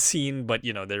dark in the scene, but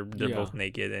they're both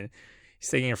naked, and he's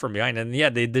taking it from behind. And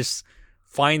they just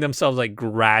find themselves, like,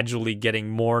 gradually getting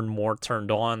more and more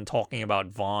turned on, talking about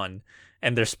Vaughn,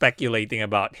 and they're speculating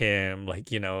about him,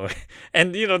 like,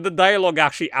 and the dialogue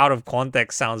actually out of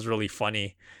context sounds really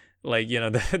funny, like,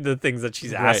 the things that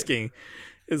she's asking.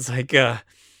 It's like,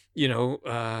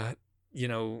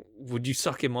 would you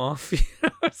suck him off?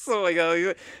 So like,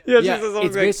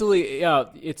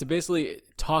 it's basically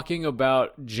talking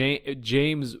about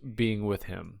James being with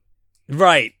him.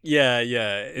 Right. Yeah.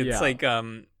 It's like,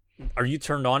 are you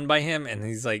turned on by him? And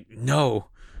he's like, no,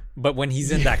 but when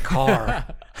he's in that car,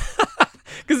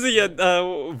 because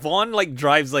Vaughn, like,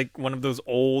 drives like one of those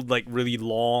old, like, really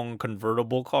long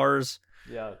convertible cars.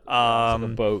 Yeah. Like a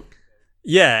boat.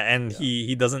 Yeah, and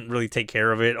he doesn't really take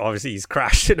care of it. Obviously, he's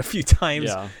crashed it a few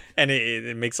times, and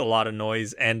it makes a lot of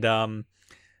noise. And and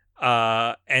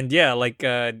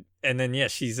then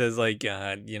she says, like,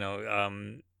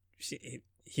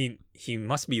 he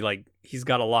must be, like, he's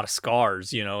got a lot of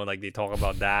scars, like, they talk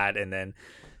about that. And then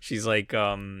she's like,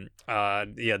 this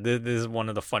is one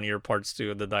of the funnier parts too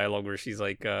of the dialogue, where she's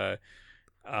like, do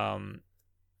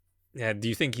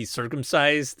you think he's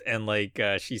circumcised? And like,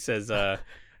 she says,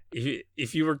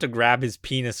 if you were to grab his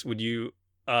penis, would you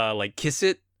like kiss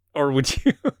it, or would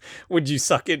you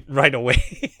suck it right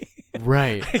away?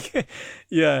 Right.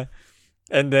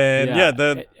 And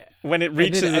then when it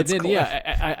reaches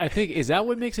I think, is that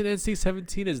what makes it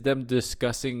NC-17, is them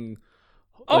discussing?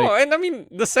 Like, and I mean,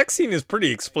 the sex scene is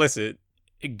pretty explicit.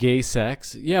 Gay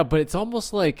sex, yeah, but it's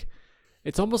almost like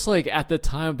at the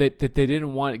time that they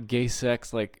didn't want gay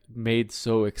sex, like, made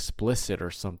so explicit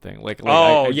or something. Like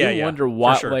I do wonder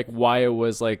why, like, why it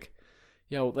was like,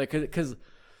 like, because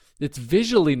it's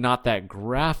visually not that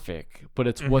graphic, but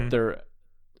it's what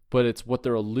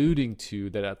they're alluding to.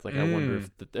 That's like, I wonder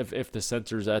if the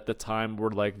censors at the time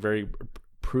were, like, very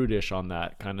prudish on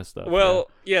that kind of stuff. Well,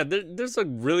 there's a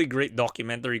really great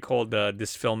documentary called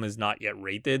 "This Film Is Not Yet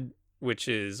Rated," which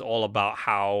is all about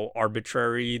how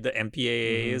arbitrary the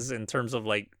MPAA is in terms of,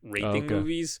 like, rating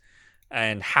movies.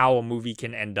 and how a movie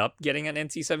can end up getting an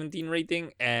NC-17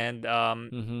 rating. And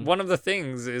one of the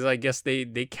things is, I guess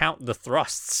they count the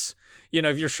thrusts. You know,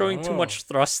 if you're showing too much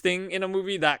thrusting in a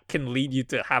movie, that can lead you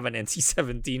to have an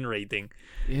NC-17 rating.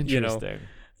 Interesting. You know?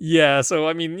 Yeah, so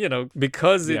I mean, you know,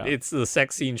 because it's the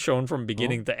sex scene shown from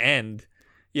beginning to end,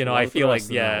 you know, I feel like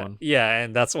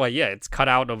and that's why it's cut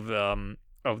out of the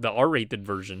R-rated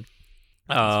version.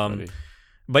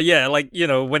 But yeah, like, you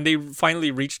know, when they finally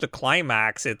reach the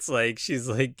climax, it's like she's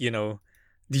like, you know,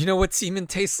 do you know what semen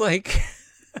tastes like?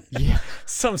 Yeah.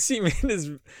 Some semen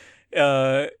is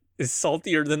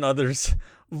saltier than others.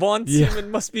 Vaughn's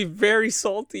semen must be very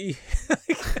salty.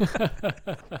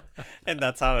 And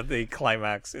that's how they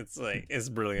climax. It's like, it's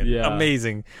brilliant. Yeah.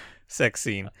 Amazing sex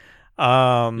scene.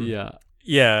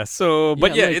 Yeah, so,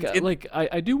 but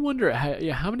I do wonder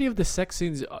how many of the sex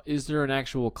scenes is there an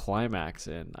actual climax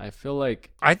in? I feel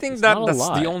like I think that's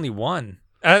the only one.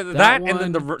 That one, and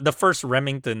then the first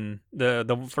Remington,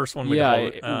 the first one with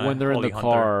when they're in the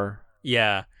car.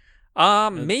 Yeah.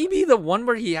 Maybe the one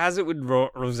where he has it with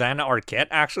Rosanna Arquette,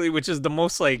 actually, which is the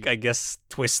most, like, I guess,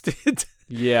 twisted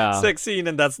sex scene,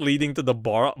 and that's leading to the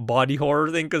body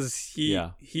horror thing, because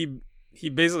he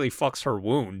basically fucks her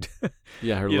wound.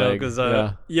 Her leg. Because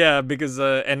because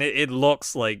and it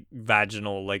looks like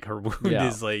vaginal, like her wound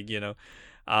is like, you know.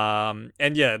 We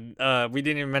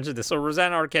didn't even mention this. So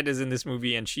Rosanna Arquette is in this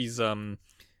movie, and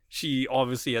she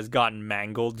obviously has gotten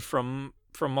mangled from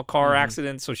a car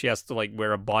accident, so she has to, like,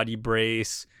 wear a body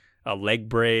brace, a leg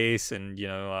brace, and, you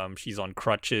know, she's on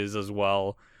crutches as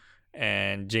well.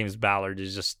 And James Ballard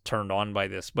is just turned on by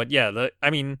this. But yeah, the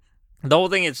whole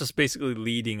thing is just basically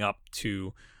leading up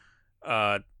to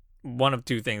one of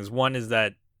two things. One is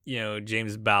that, you know,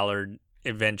 James Ballard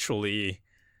eventually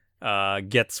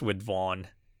gets with Vaughn,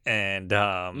 and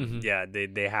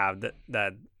they have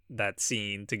that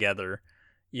scene together,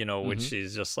 you know, which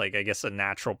is just, like, I guess, a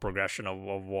natural progression of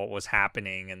what was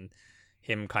happening, and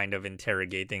him kind of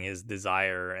interrogating his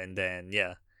desire, and then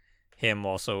him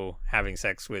also having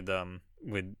sex with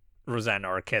Rosanna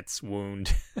Arquette's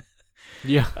wound.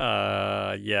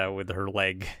 with her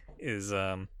leg is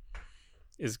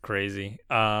crazy.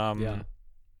 And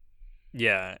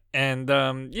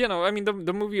you know, I mean,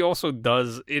 the movie also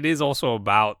it is also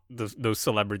about those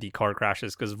celebrity car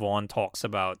crashes, because Vaughn talks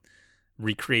about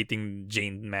recreating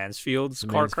Jane Mansfield's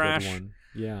car crash one.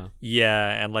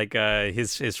 And like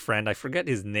his friend, I forget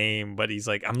his name, but he's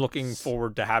like, I'm looking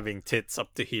forward to having tits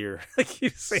up to here. Like,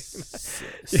 he's saying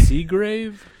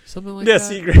Seagrave, something like that.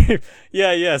 Seagrave.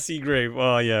 Seagrave.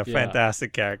 Oh yeah,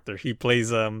 fantastic character. He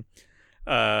plays in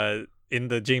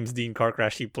the James Dean car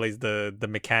crash, he plays the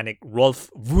mechanic Rolf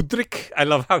Woodrick. I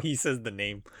love how he says the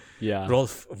name.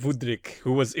 Rolf Woodrick,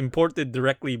 who was imported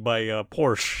directly by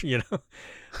Porsche, you know.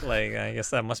 Like, I guess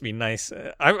that must be nice.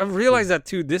 I realized that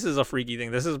too. This is a freaky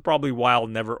thing. This is probably why I'll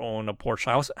never own a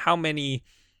Porsche. How many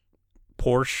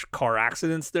Porsche car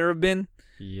accidents there have been?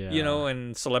 You know,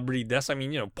 and celebrity deaths. I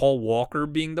mean, you know, Paul Walker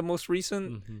being the most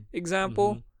recent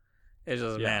example. It's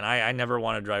just, man, I never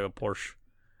want to drive a Porsche.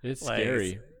 It's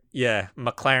scary.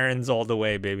 McLaren's all the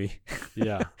way, baby.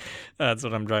 That's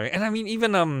what I'm driving. And I mean,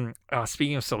 even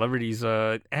speaking of celebrities,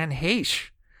 Anne Heche.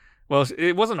 Well,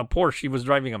 it wasn't a Porsche. She was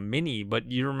driving a Mini,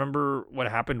 but you remember what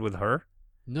happened with her?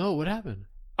 No, what happened?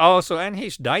 Oh, so Anne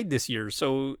Heche died this year.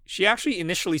 So she actually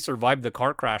initially survived the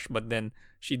car crash, but then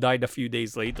she died a few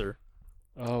days later.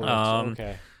 Oh,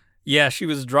 okay. Yeah, she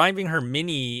was driving her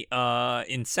Mini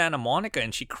in Santa Monica,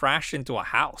 and she crashed into a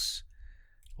house.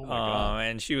 Oh, my God.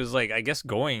 And she was, like, I guess,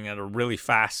 going at a really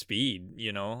fast speed,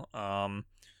 you know?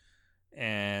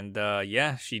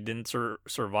 She didn't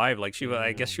survive. Like,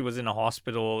 I guess she was in a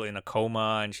hospital in a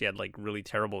coma, and she had, like, really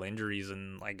terrible injuries,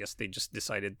 and I guess they just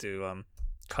decided to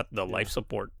cut the life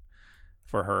support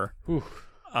for her.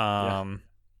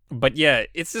 But yeah,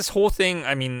 it's this whole thing.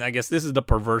 I mean, I guess this is the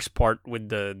perverse part with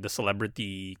the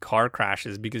celebrity car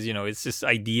crashes, because, you know, it's this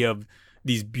idea of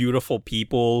these beautiful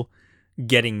people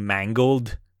getting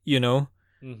mangled, you know,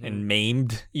 and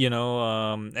maimed, you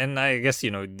know, and I guess, you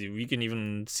know, we can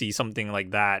even see something like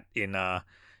that in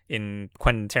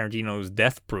Quentin Tarantino's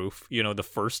Death Proof, you know, the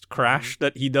first crash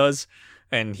that he does,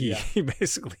 and he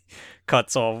basically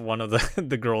cuts off one of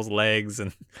the girl's legs,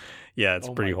 and it's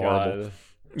pretty horrible.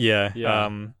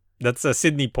 That's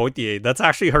Sidney Poitier. That's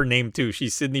actually her name too.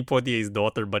 She's Sidney Poitier's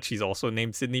daughter, but she's also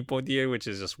named Sidney Poitier, which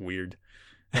is just weird.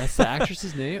 That's the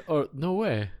actress's name? Oh, no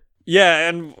way. Yeah,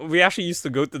 and we actually used to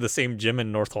go to the same gym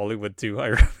in North Hollywood too. I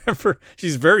remember.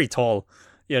 She's very tall.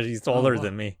 Yeah, she's taller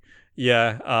than me.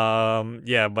 I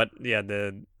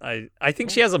think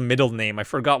she has a middle name. I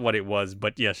forgot what it was,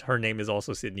 but yes, her name is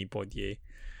also Sidney Poitier.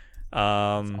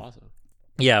 That's awesome.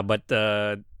 yeah, but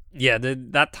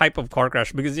that type of car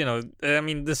crash, because I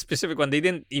mean, this specific one, they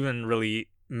didn't even really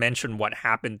mention what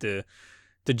happened to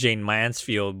Jane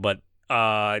Mansfield, but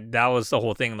that was the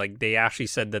whole thing. Like, they actually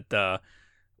said that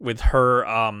with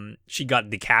her, she got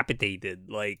decapitated,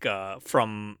 like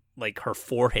from like her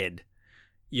forehead,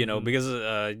 because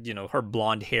her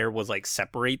blonde hair was like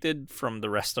separated from the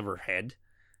rest of her head,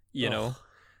 you know.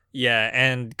 Yeah,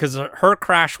 and because her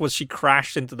crash was, she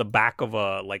crashed into the back of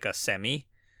a semi,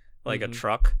 like a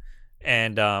truck,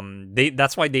 and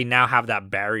that's why they now have that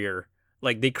barrier.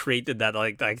 Like, they created that,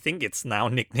 like, I think it's now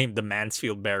nicknamed the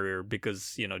Mansfield barrier,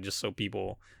 because just so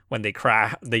people, when they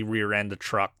crash, they rear end the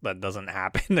truck, that doesn't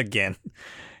happen again.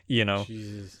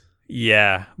 Jesus.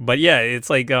 Yeah, but yeah, it's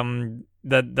like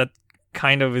that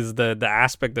kind of is the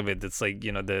aspect of it. It's like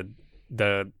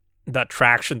the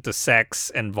attraction to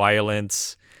sex and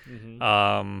violence,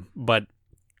 but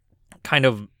kind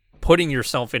of putting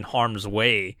yourself in harm's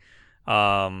way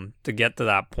to get to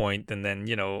that point, and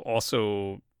then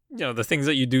also the things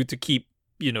that you do to keep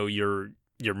your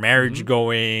marriage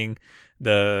going,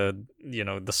 the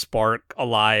spark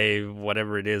alive,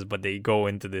 whatever it is, but they go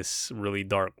into this really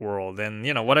dark world. And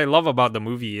what I love about the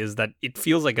movie is that it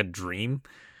feels like a dream.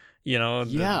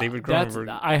 David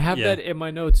Cronenberg, I have that in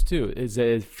my notes too, is that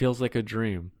it feels like a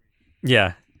dream.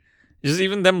 Yeah, just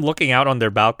even them looking out on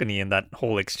their balcony and that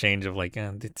whole exchange of like,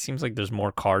 it seems like there's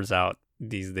more cars out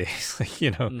these days.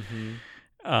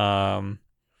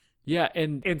 Yeah,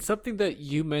 and something that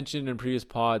you mentioned in previous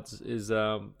pods is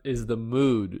the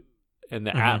mood and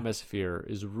the atmosphere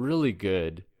is really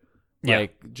good. Yeah.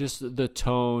 Like, just the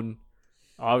tone,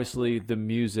 obviously the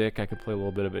music, I could play a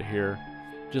little bit of it here.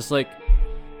 Just like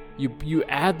you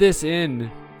add this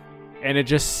in and it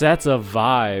just sets a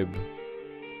vibe.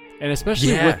 And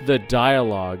especially with the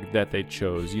dialogue that they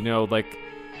chose, like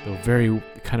the very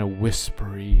kind of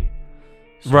whispery,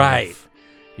 right?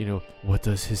 What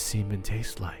does his semen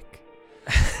taste like?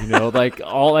 Like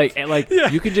all like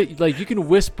you can just, you can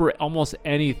whisper almost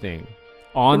anything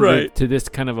on to this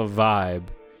kind of a vibe,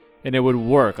 and it would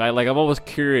work. I'm always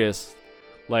curious,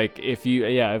 like if you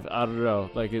I don't know,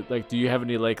 like do you have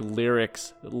any like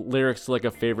lyrics to like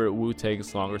a favorite Wu-Tang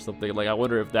song or something? Like, I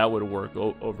wonder if that would work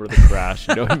over the crash.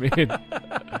 You know what I mean?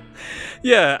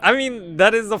 Yeah, I mean,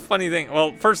 that is the funny thing.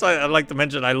 Well, first I'd like to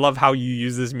mention I love how you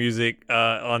use this music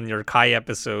on your Kai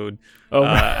episode.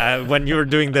 When you were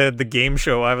doing the game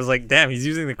show, I was like, damn, he's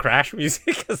using the crash music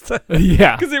because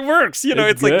it works.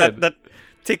 It's like that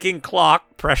ticking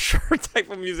clock pressure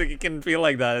type of music. It can feel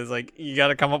like that. It's like you got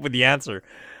to come up with the answer.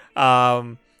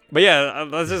 But yeah,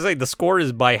 let's just say the score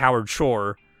is by Howard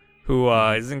Shore, who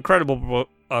is an incredible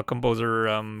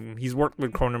composer. He's worked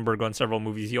with Cronenberg on several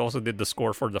movies. He also did the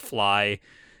score for The Fly,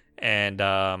 and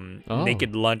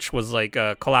Naked Lunch was like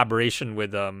a collaboration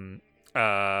with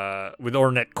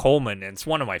Ornette Coleman, and it's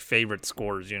one of my favorite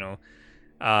scores. It's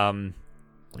good.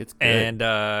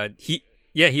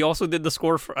 And he also did the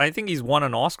score for, I think he's won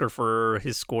an Oscar for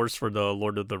his scores for the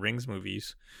Lord of the Rings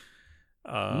movies.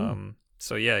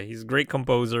 So yeah, he's a great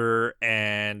composer,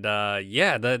 and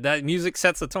that music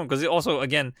sets the tone, because it also,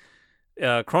 again,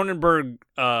 Cronenberg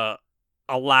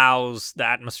allows the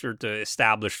atmosphere to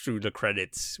establish through the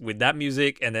credits with that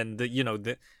music, and then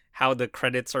how the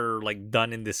credits are like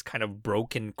done in this kind of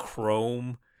broken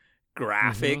chrome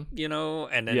graphic,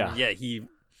 and then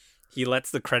he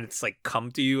lets the credits like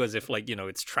come to you as if like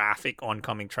it's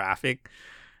oncoming traffic.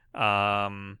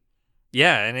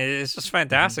 And it's just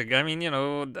fantastic. I mean,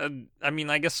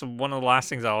 I guess one of the last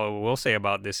things I will say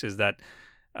about this is that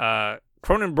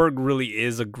Cronenberg really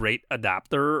is a great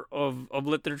adapter of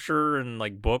literature and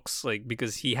like books, like,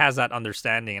 because he has that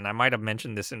understanding. And I might have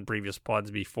mentioned this in previous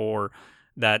pods before,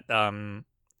 that and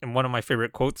one of my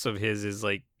favorite quotes of his is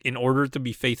like, in order to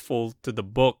be faithful to the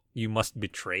book, you must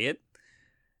betray it.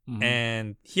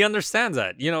 And he understands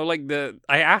that.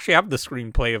 I actually have the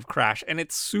screenplay of Crash, and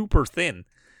it's super thin.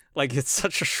 Like, it's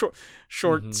such a short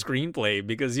screenplay,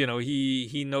 because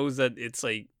he knows that it's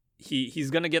like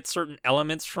he's gonna get certain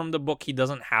elements from the book. He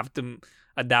doesn't have to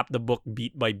adapt the book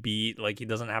beat by beat. Like, he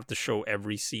doesn't have to show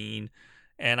every scene.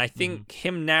 And I think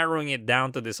him narrowing it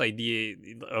down to this idea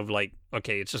of like,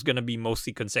 okay, it's just gonna be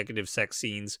mostly consecutive sex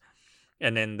scenes,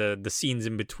 and then the scenes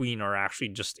in between are actually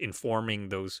just informing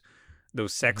those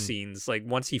sex scenes. Like,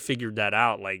 once he figured that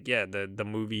out, like, the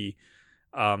movie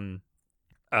like,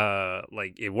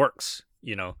 it works,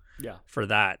 for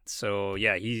that. So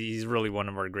yeah, he's really one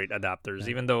of our great adapters,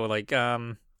 even though like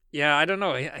I don't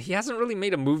know, he hasn't really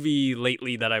made a movie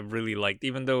lately that I've really liked,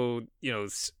 even though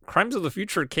Crimes of the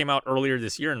Future came out earlier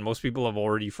this year and most people have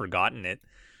already forgotten it.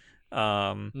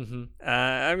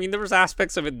 I mean, there was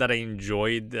aspects of it that I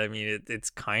enjoyed. I mean, it's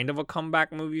kind of a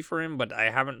comeback movie for him, but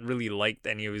I haven't really liked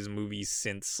any of his movies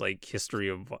since like History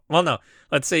of. Well, no,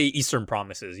 let's say Eastern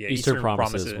Promises. Yeah, Eastern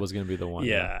Promises was going to be the one.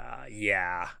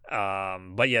 Yeah.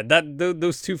 But yeah,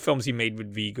 those two films he made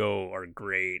with Vigo are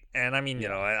great, and I mean, you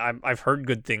know, I've heard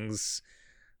good things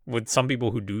with some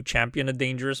people who do champion a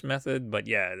dangerous method, but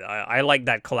yeah, I like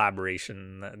that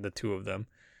collaboration, the two of them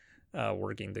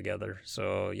working together.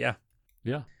 So yeah,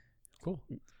 cool.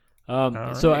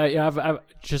 So I have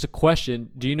just a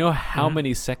question. Do you know how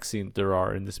many sex scenes there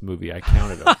are in this movie? I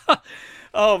counted them.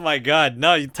 Oh my god,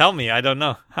 no! You tell me. I don't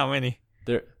know how many.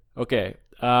 There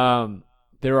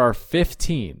are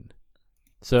 15.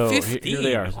 So 15? Here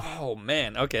they are. Oh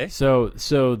man, okay. So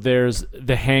there's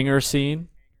the hangar scene.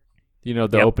 You know,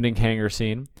 the opening hangar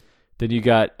scene. Then you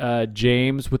got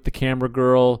James with the camera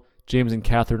girl. James and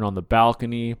Catherine on the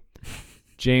balcony.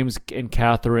 James and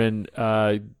Catherine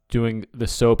doing the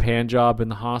soap hand job in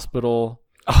the hospital.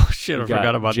 Oh, shit, I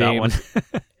forgot about James,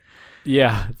 that one.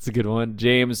 Yeah, it's a good one.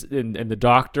 James and the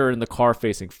doctor in the car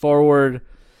facing forward.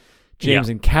 James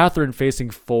and Catherine facing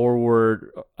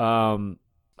forward. I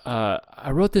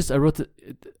wrote that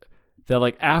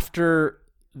like after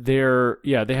they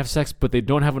have sex, but they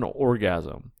don't have an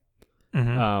orgasm.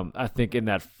 I think in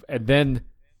that, and then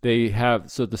they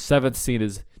have, so the seventh scene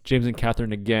is James and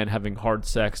Catherine again having hard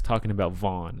sex, talking about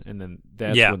Vaughn, and then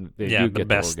that's when they do get the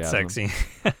best orgasm. Sex scene.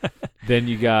 Then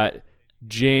you got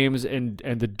James and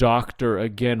the doctor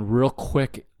again, real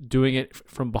quick, doing it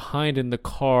from behind in the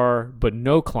car, but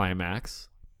no climax.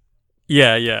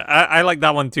 Yeah. I like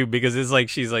that one too, because it's like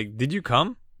she's like, "Did you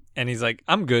come?" And he's like,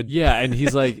 "I'm good." Yeah, and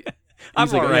he's like,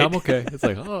 I'm all right. Yeah, I'm okay. It's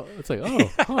like, huh.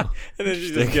 And then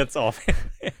she just gets off.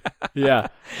 Yeah.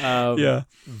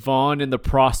 Vaughn and the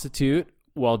prostitute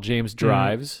while James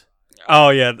drives. Oh,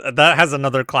 yeah. That has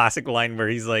another classic line where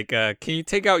he's like, can you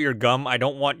take out your gum? I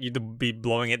don't want you to be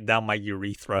blowing it down my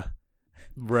urethra.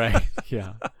 Right.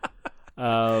 Yeah.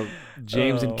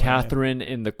 James and Catherine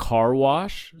in the car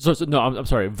wash. I'm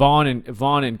sorry. Vaughn and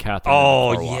Catherine. In the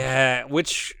car wash.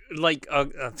 Which, like,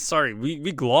 sorry,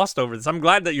 we glossed over this. I'm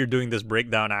glad that you're doing this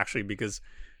breakdown, actually, because,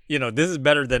 you know, this is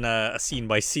better than a scene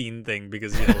by scene thing,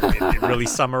 because, you know, it really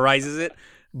summarizes it.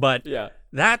 But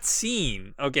that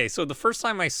scene, okay, so the first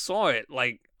time I saw it,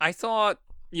 like, I thought,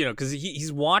 you know, because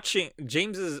he's watching,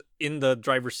 James is in the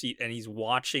driver's seat and he's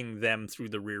watching them through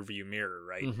the rearview mirror,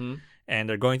 right? Mm-hmm. And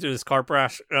they're going through this car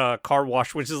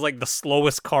wash, which is like the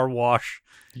slowest car wash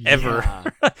ever.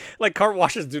 Like, car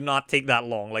washes do not take that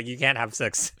long. Like, you can't have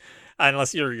sex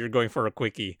unless you're going for a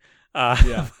quickie.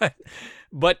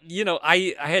 But you know,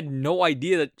 I had no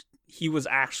idea that he was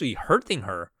actually hurting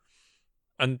her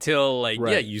until, like,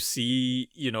 you see,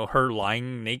 you know, her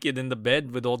lying naked in the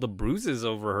bed with all the bruises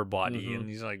over her body, and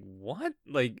he's like, "What?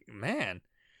 Like, man,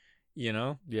 you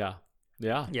know?" Yeah,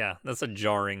 that's a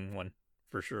jarring one.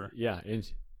 For sure. Yeah,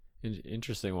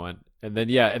 interesting one. And then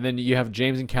you have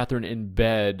James and Catherine in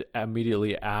bed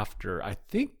immediately after. I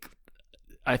think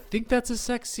that's a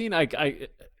sex scene. I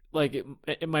like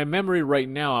in my memory right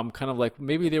now. I'm kind of like,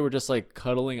 maybe they were just like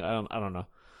cuddling. I don't know.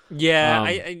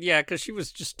 Yeah, because she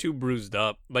was just too bruised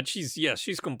up. But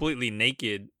she's completely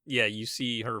naked. Yeah, you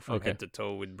see her from head to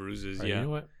toe with bruises. Right, you know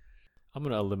what? I'm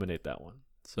gonna eliminate that one.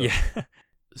 So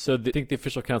so I think the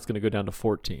official count's gonna go down to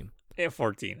 14. Yeah,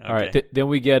 14. Okay. All right. Then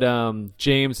we get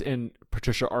James and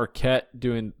Patricia Arquette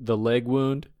doing the leg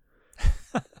wound.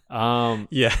 Then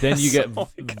you get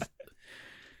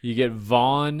you get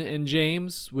Vaughn and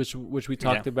James, which we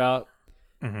talked about,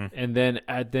 and then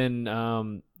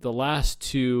the last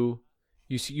two,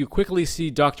 you quickly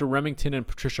see Dr. Remington and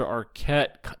Patricia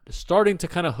Arquette starting to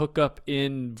kind of hook up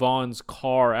in Vaughn's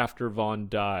car after Vaughn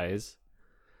dies.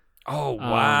 Oh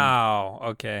wow!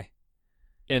 Okay.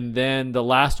 And then the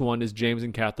last one is James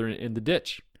and Catherine in the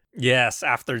ditch. Yes,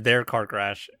 after their car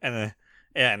crash, and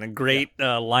a great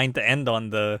line to end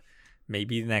on. The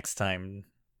maybe next time,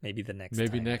 maybe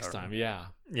next time.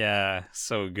 Yeah,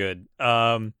 so good.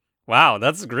 Wow,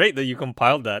 that's great that you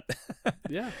compiled that.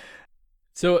 Yeah.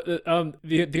 So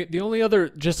the only other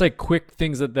just like quick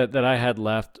things that I had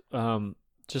left,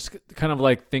 just kind of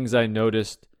like things I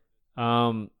noticed.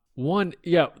 One,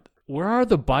 where are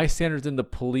the bystanders and the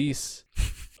police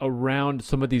around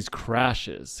some of these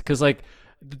crashes? Because like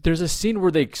there's a scene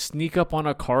where they sneak up on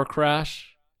a car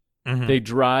crash. They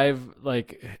drive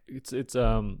like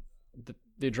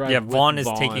they drive. Yeah, Vaughn is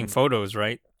taking photos,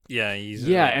 right? Yeah,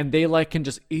 and they like can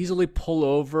just easily pull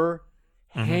over,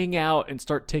 hang out, and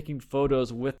start taking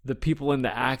photos with the people in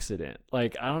the accident.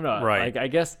 Like, I don't know. Right. Like,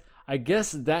 I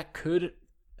guess that could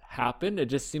happen. It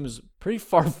just seems pretty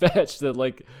far-fetched that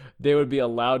like they would be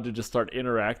allowed to just start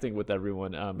interacting with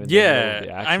everyone in the middle of the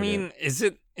accident. I mean, is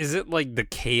it like the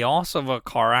chaos of a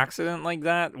car accident like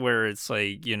that, where it's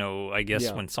like, I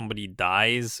guess when somebody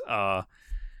dies, that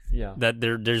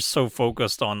they're so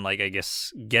focused on, like, I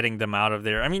guess, getting them out of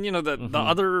there. I mean, the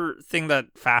other thing that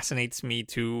fascinates me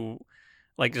too,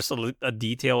 like just a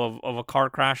detail of a car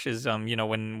crash is,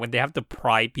 when they have to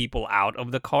pry people out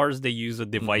of the cars, they use a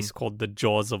device called the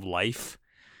jaws of life,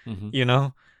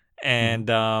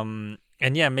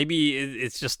 and yeah, maybe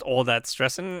it's just all that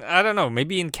stress. And I don't know,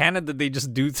 maybe in Canada they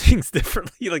just do things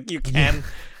differently. Like, you can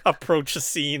approach a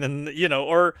scene and,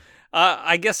 or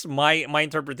I guess my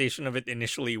interpretation of it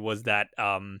initially was that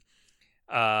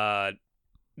that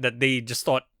they just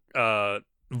thought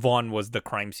Vaughn was the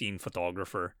crime scene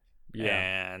photographer.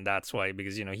 Yeah. And that's why,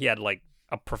 because, he had like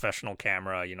a professional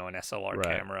camera, an SLR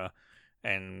camera,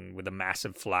 and with a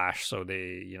massive flash. So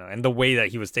they, and the way that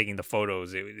he was taking the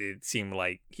photos, it seemed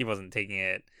like he wasn't taking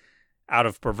it out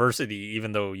of perversity,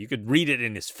 even though you could read it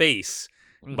in his face,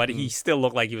 but he still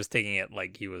looked like he was taking it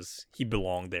like he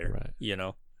belonged there,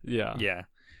 Yeah. Yeah.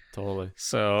 Totally.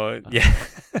 So, yeah.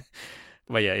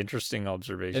 But yeah, interesting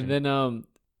observation. And then,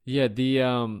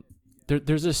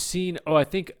 there's a scene. Oh, I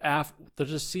think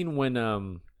there's a scene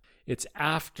when it's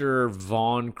after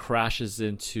Vaughn crashes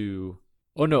into.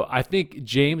 Oh no, I think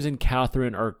James and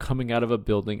Catherine are coming out of a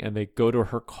building and they go to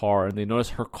her car and they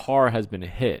notice her car has been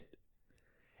hit,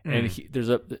 and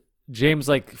James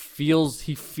like feels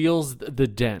the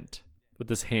dent with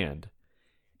his hand,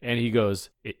 and he goes,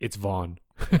 "It's Vaughn."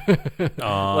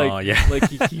 Oh, yeah. Like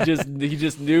he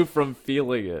just knew from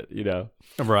feeling it,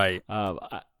 Right.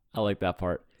 I like that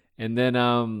part. And then,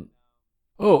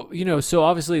 so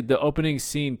obviously the opening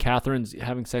scene, Catherine's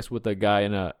having sex with a guy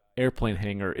in a airplane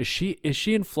hangar. Is she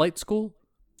in flight school?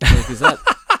 Like, is that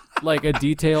like a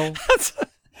detail?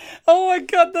 Oh my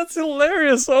god, that's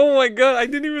hilarious! Oh my god, I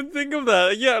didn't even think of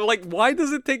that. Yeah, like, why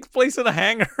does it take place in a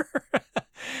hangar?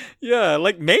 Yeah,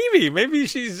 like maybe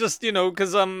she's just,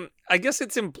 because I guess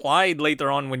it's implied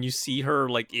later on when you see her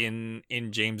like in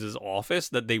James's office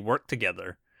that they work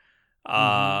together.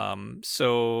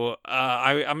 So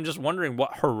I'm just wondering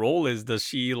what her role is. Does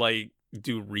she like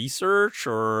do research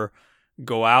or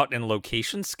go out and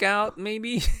location scout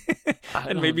maybe?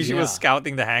 And maybe she was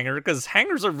scouting the hangar, because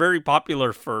hangars are very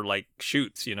popular for like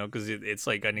shoots, because it's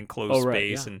like an enclosed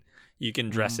space and you can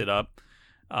dress it up.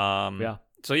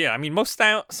 So yeah, I mean, most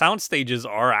sound stages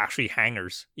are actually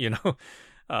hangars,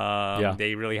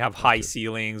 They really have high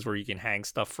ceilings where you can hang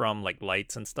stuff from, like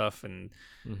lights and stuff. And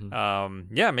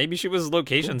maybe she was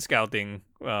location scouting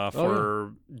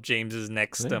for James's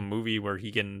next movie where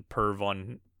he can perv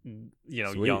on,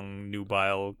 young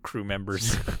nubile crew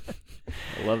members.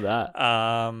 I love that.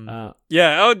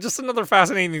 Just another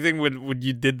fascinating thing when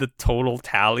you did the total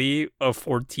tally of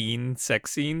 14 sex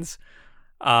scenes.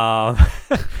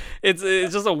 It's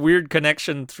just a weird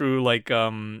connection through like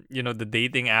the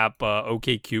dating app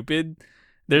OkCupid.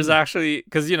 There's actually,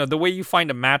 because the way you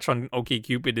find a match on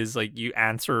OkCupid is like you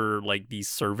answer like these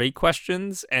survey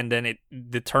questions, and then it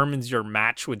determines your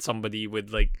match with somebody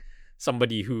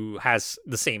who has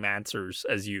the same answers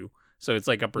as you. So it's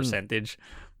like a percentage.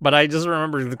 But I just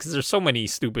remember, because there's so many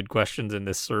stupid questions in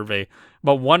this survey,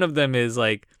 but one of them is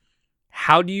like,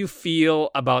 how do you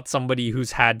feel about somebody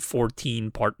who's had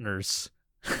 14 partners,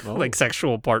 like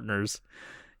sexual partners,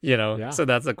 So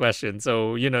that's the question.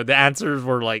 So, the answers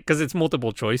were like, because it's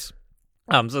multiple choice.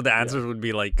 So the answers would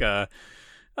be like,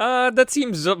 that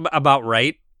seems about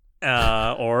right.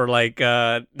 Or like,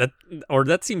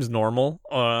 that seems normal.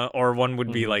 Or one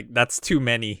would be like, that's too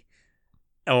many.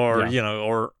 Or,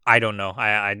 or I don't know.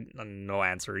 I no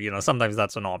answer. Sometimes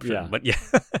that's an option. But yeah,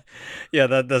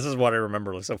 this is what I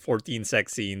remember. So 14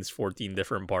 sex scenes, 14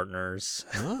 different partners.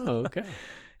 Oh, okay.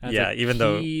 That's even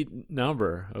though key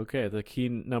number. Okay, the key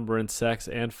number in sex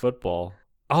and football.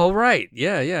 Oh, right.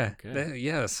 Yeah.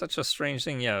 Okay. Such a strange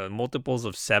thing. Yeah, multiples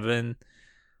of 7.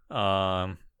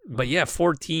 But yeah,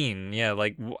 14. Yeah,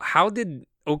 like how did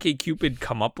OkCupid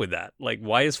come up with that? Like,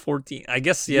 why is 14? I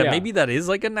guess maybe that is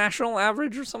like a national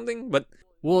average or something. But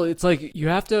well, it's like you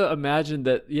have to imagine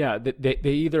that they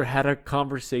either had a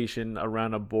conversation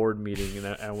around a board meeting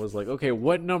and was like, okay,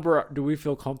 what number do we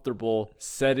feel comfortable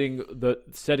setting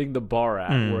the bar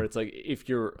at? Where it's like, if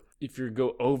you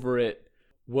go over it,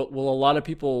 will a lot of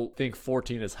people think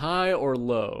 14 is high or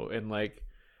low? And like,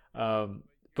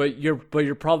 but you're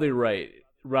probably right.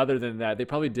 Rather than that, they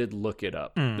probably did look it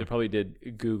up. They probably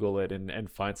did Google it and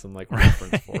find some like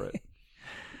reference for it.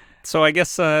 So I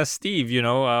guess, Steve,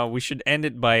 we should end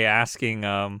it by asking,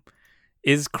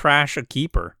 is Crash a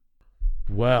keeper?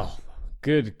 Well,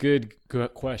 Good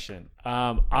question.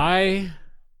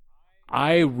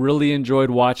 I really enjoyed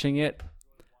watching it.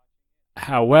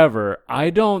 However, I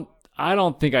don't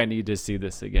think I need to see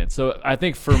this again. So I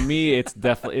think for me, it's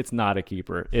definitely it's not a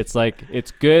keeper. It's like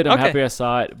it's good. I'm happy I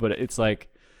saw it, but it's like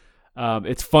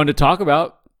it's fun to talk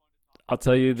about. I'll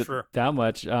tell you that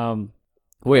much.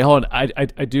 Wait, hold on.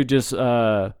 I do just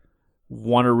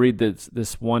want to read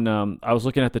this one. I was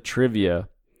looking at the trivia,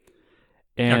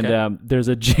 and there's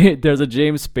a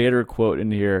James Spader quote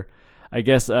in here. I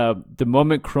guess the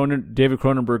moment David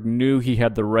Cronenberg knew he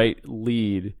had the right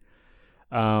lead,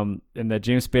 and that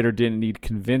James Spader didn't need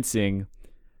convincing,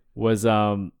 was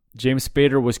James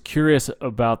Spader was curious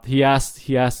about. He asked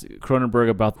Cronenberg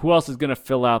about who else is going to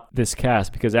fill out this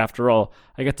cast, because after all,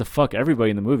 I get to fuck everybody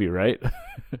in the movie, right?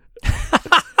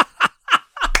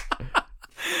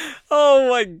 Oh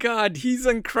my God, he's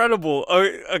incredible. Oh,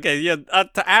 okay, yeah.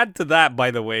 To add to that,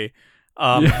 by the way,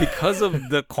 because of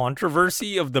the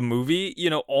controversy of the movie,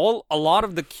 a lot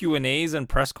of the Q&As and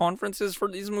press conferences for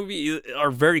this movie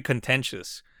are very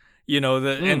contentious.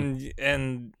 And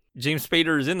James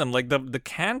Spader is in them. Like the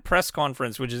Cannes press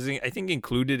conference, which is I think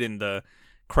included in the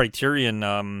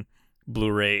Criterion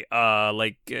Blu-ray.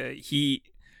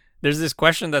 There's this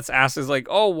question that's asked is like,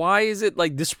 oh, why is it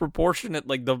like disproportionate,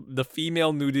 like the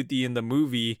female nudity in the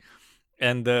movie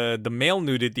and the male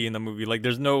nudity in the movie? Like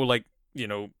there's no like,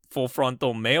 full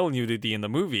frontal male nudity in the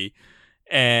movie.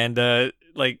 And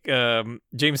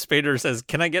James Spader says,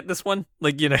 can I get this one?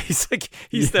 Like, he's like,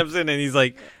 he steps in and he's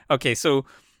like, okay, so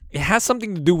it has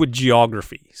something to do with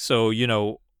geography. So,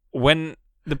 when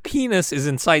the penis is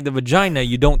inside the vagina,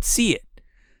 you don't see it.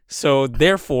 So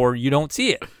therefore, you don't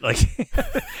see it. Like,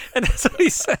 and that's what he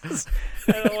says.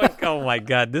 And I'm like, oh my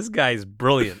God, this guy's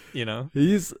brilliant. He's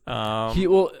he's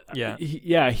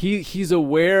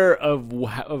aware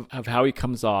of how he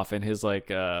comes off and his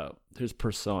like his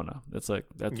persona. That's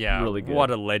really good.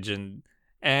 What a legend.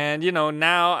 And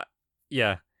now,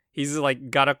 he's like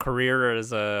got a career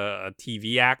as a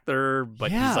TV actor,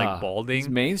 but he's like balding. He's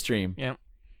mainstream. Yeah.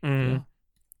 Mm-hmm.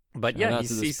 But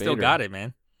he's still got it,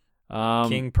 man.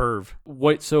 King Perv.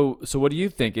 So what do you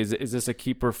think? Is this a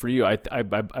keeper for you? I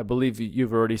believe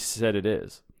you've already said it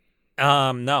is.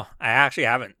 No, I actually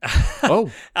haven't. Oh.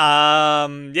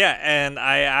 And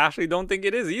I actually don't think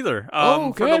it is either.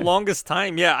 For the longest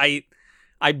time, I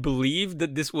believed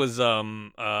that this was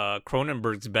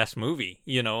Cronenberg's best movie.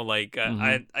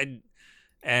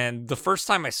 And the first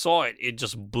time I saw it, it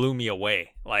just blew me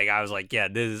away. Like I was like, yeah,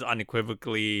 this is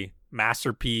unequivocally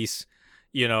masterpiece.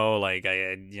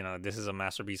 This is a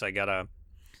masterpiece. I gotta,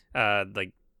 I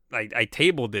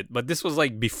tabled it, but this was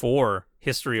like before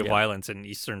History of Violence and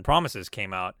Eastern Promises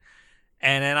came out.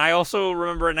 And then I also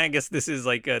remember, and I guess this is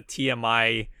like a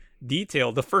TMI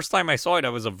detail, the first time I saw it, I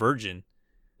was a virgin.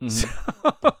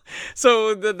 Mm-hmm.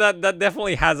 So that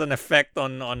definitely has an effect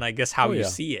on I guess how you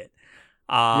see it.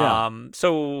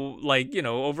 So like,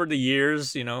 over the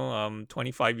years,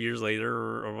 25 years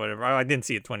later or whatever, I didn't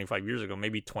see it 25 years ago,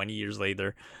 maybe 20 years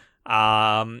later.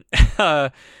 You're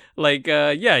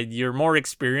more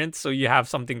experienced, so you have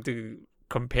something to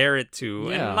compare it to.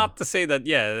 Yeah. And not to say that,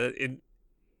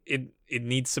 it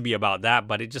needs to be about that,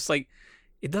 but it just like,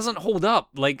 it doesn't hold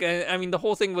up. Like, I mean, the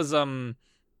whole thing was,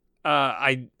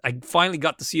 I finally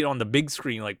got to see it on the big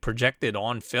screen, like projected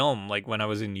on film, like when I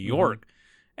was in New York.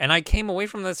 And I came away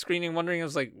from that screening wondering, I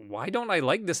was like, why don't I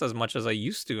like this as much as I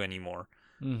used to anymore?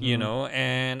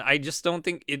 And I just don't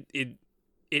think it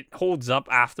holds up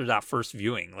after that first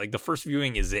viewing. Like the first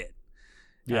viewing is it.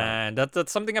 Yeah. And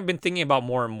that's something I've been thinking about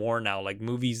more and more now. Like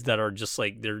movies that are just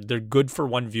like, they're good for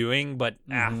one viewing, but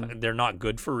they're not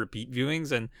good for repeat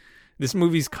viewings. And this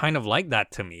movie's kind of like that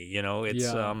to me.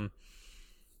 It's,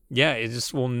 it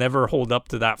just will never hold up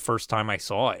to that first time I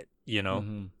saw it,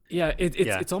 Yeah,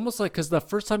 it's almost like, because the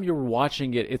first time you were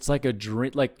watching it, it's like a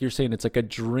dream, like you're saying, it's like a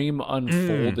dream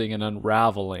unfolding and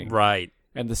unraveling. Right.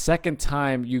 And the second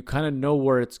time, you kind of know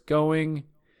where it's going,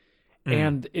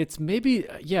 and it's maybe,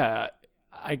 I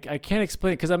can't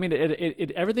explain it, because I mean,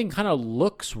 it everything kind of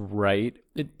looks right.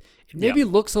 It maybe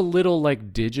looks a little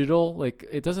like digital, like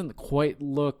it doesn't quite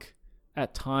look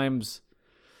at times.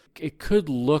 It could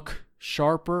look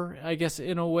sharper, I guess,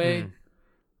 in a way.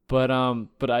 But I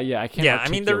can't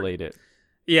articulate it.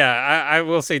 Yeah, I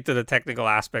will say, to the technical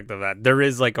aspect of that, there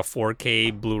is like a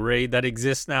 4K Blu-ray that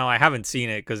exists now. I haven't seen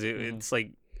it because it's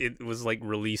like, it was like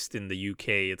released in the UK.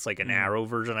 It's like an Arrow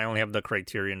version. I only have the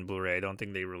Criterion Blu-ray. I don't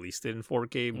think they released it in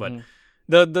 4K, but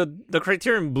the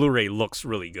Criterion Blu-ray looks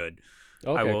really good.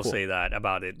 Okay, I will say that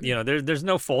about it. There's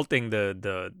no faulting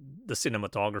the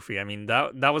cinematography. I mean,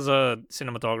 that was a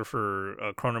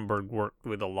cinematographer Cronenberg worked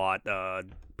with a lot.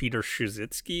 Peter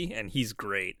Shuzitsky, and he's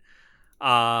great.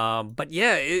 But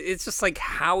yeah, it's just like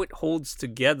how it holds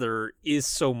together is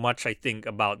so much, I think,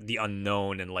 about the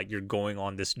unknown and like you're going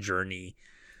on this journey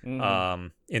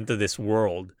into this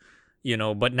world,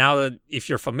 but now that if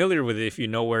you're familiar with it, if you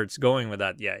know where it's going with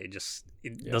that,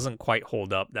 it doesn't quite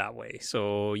hold up that way.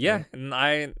 So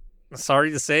and sorry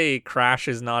to say, Crash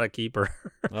is not a keeper.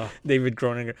 David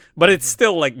Cronenberg, but it's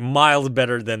still like miles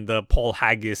better than the Paul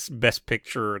Haggis Best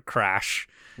Picture Crash.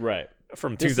 Right.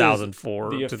 From 2004,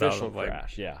 the official 2005.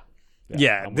 Crash,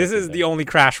 this is the only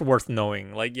Crash worth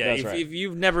knowing. Like, right. if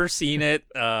you've never seen it,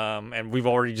 and we've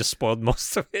already just spoiled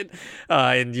most of it,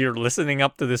 and you're listening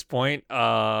up to this point,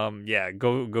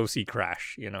 go see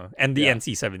Crash, and the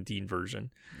NC-17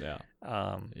 version.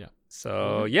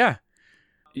 So yeah.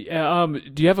 Do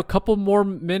you have a couple more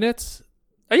minutes?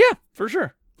 Yeah, for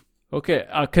sure. Okay,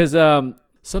 because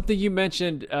something you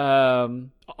mentioned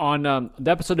on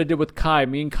the episode I did with Kai,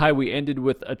 me and Kai, we ended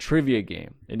with a trivia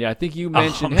game. And I think you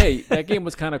mentioned, hey, that game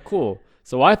was kind of cool.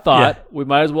 So I thought we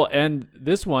might as well end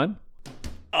this one.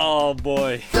 Oh,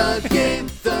 boy.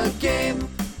 The game,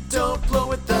 don't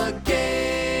blow it, the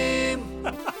game.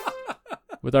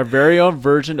 With our very own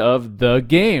version of The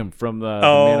Game from the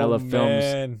Man I Love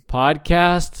Films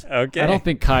podcast. Okay. I don't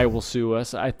think Kai will sue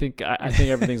us. I think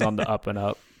everything's on the up and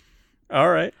up. All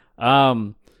right.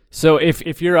 So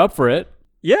if you're up for it.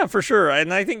 Yeah, for sure.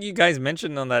 And I think you guys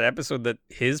mentioned on that episode that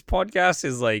his podcast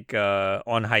is like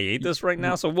on hiatus right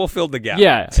now, so we'll fill the gap.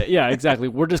 Yeah, exactly.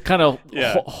 We're just kind of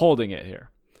holding it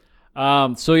here.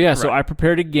 So I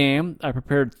prepared a game. I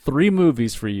prepared 3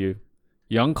 movies for you,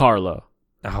 young Carlo.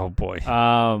 Oh boy.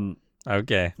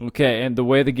 Okay. Okay, and the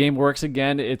way the game works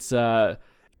again, it's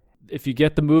if you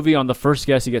get the movie on the first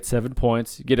guess, you get 7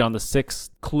 points. You get it on the 6th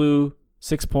clue,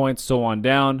 6 points, so on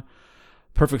down.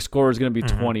 Perfect score is going to be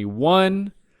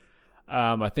 21.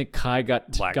 I think Kai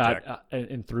got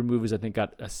in 3 movies. I think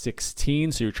got a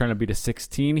 16. So you're trying to beat a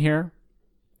 16 here.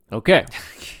 Okay.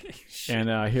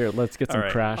 And here, let's get some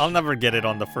Crash. I'll never get it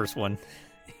on the first one.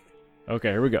 Okay,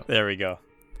 here we go. There we go.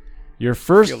 Your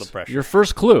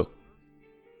first clue.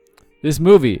 This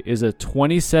movie is a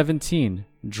 2017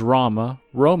 drama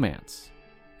romance.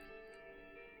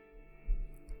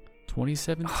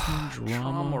 2017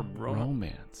 drama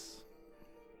romance.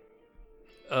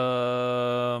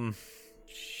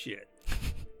 Shit.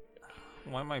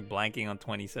 Why am I blanking on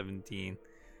 2017?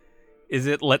 Is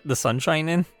it Let the Sunshine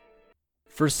In?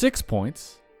 For 6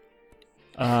 points,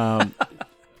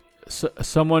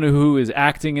 someone who is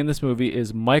acting in this movie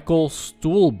is Michael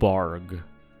Stuhlbarg.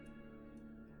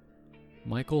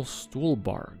 Michael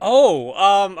Stuhlbarg.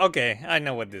 Oh, okay. I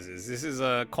know what this is. This is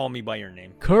Call Me By Your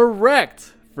Name.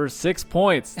 Correct. For 6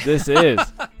 points, this is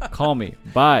Call Me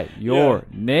By Your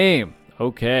Name.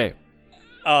 Okay.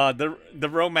 The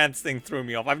romance thing threw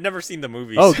me off. I've never seen the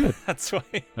movie. Oh, good. That's why.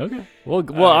 Okay.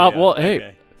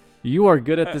 Hey, you are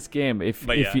good at this game. If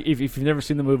you've never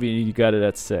seen the movie, you got it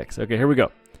at 6. Okay, here we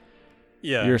go.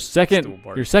 Yeah. Your second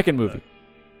movie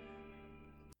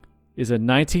is a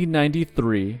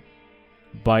 1993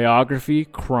 biography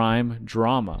crime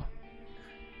drama.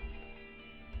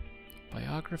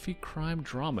 Biography crime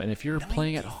drama. And if you're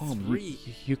playing at home,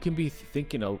 you can be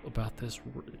thinking about this,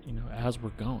 as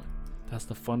we're going. That's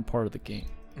the fun part of the game.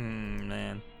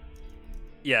 Man.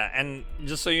 Yeah, and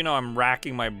just so you know, I'm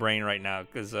racking my brain right now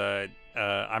because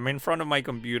I'm in front of my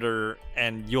computer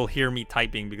and you'll hear me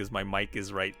typing because my mic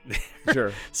is right there.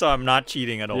 Sure. So I'm not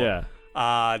cheating at all. Yeah.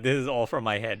 This is all from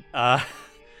my head.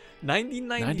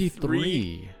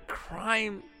 1993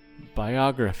 crime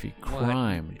biography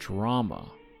crime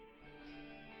drama.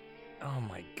 Oh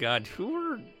my God, who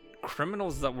were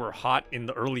criminals that were hot in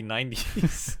the early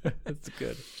 90s? That's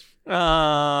good.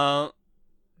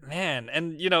 Man,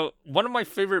 and one of my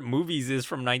favorite movies is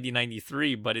from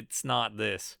 1993, but it's not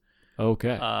this.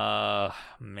 Okay.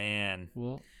 Man.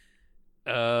 Well,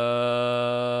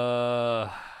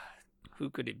 who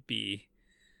could it be?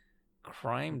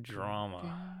 Crime drama.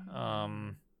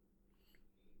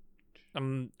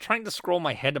 I'm trying to scroll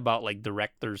my head about like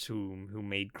directors who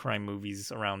made crime movies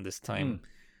around this time.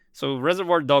 So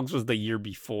Reservoir Dogs was the year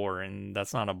before, and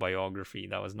that's not a biography.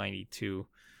 That was 92.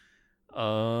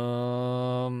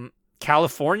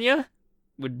 California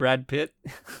with Brad Pitt.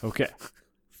 Okay.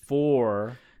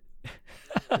 4.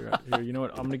 Here, you know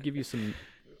what? I'm gonna give you some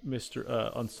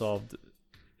unsolved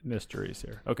mysteries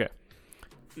here. Okay.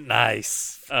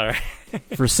 Nice. All right.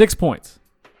 For 6 points,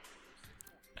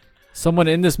 someone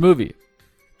in this movie,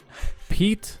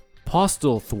 Pete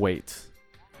Postlethwaite,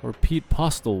 or Pete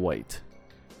Postlethwaite.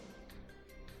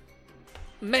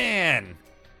 Man,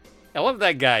 I love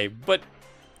that guy, but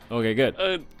Okay,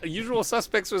 good. Usual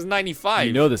Suspects was 95.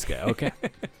 You know this guy. Okay.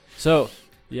 So,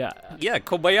 yeah. Yeah,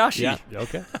 Kobayashi. Yeah.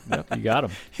 Okay. Yep, you got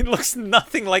him. He looks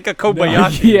nothing like a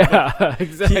Kobayashi. Yeah,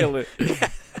 exactly.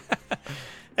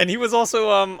 And he was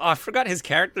also I forgot his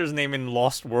character's name in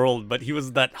Lost World, but he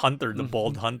was that hunter, the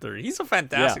bald hunter. He's a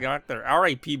fantastic actor.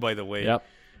 R.I.P. by the way. Yep.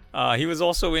 He was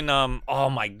also in oh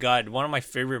my god, one of my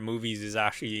favorite movies is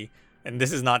actually, and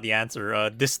this is not the answer,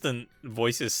 Distant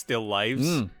Voices Still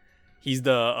Lives. He's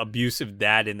the abusive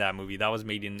dad in that movie. That was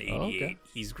made in '88. Okay.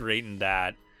 He's great in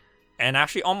that. And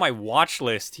actually on my watch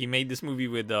list, he made this movie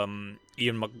with Ewan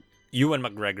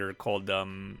McGregor called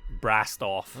Brassed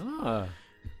Off.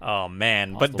 Oh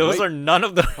man, but those are none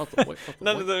of the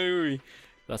none of the movie.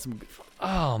 That's some.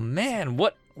 Oh man,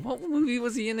 what movie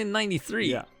was he in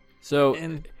 '93? Yeah. So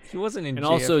and he wasn't in. And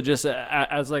also, just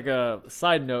as like a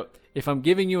side note, if I'm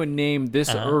giving you a name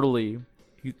this early,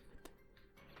 he's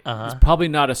probably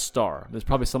not a star. There's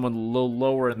probably someone a little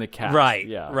lower in the cast. Right.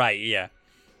 Yeah. Right. Yeah.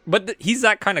 But he's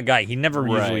that kind of guy. He never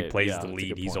usually plays the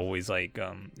lead. He's always like,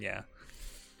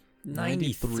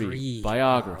 93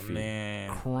 biography,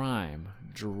 crime,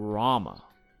 drama.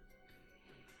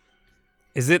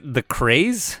 Is it The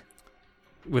Craze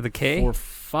with a K? For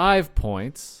 5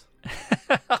 points.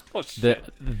 Oh, shit.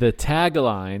 The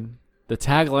tagline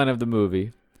of the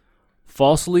movie: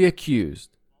 falsely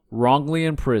accused, wrongly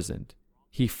imprisoned,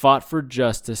 he fought for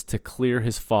justice to clear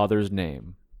his father's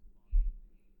name.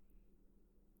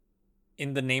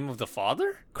 In the Name of the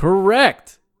Father?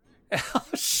 Correct. Oh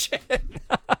shit!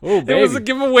 Oh, baby. It was a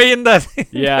giveaway in that.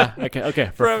 Yeah.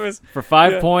 Okay. Premise. For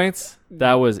 5 points,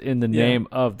 that was In the Name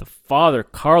of the Father.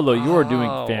 Carlo, you are doing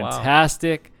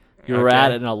fantastic. Wow. You're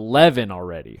at an 11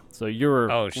 already, so you're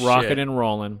rocking and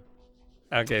rolling.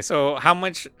 Okay, so how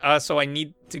much? So I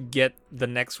need to get the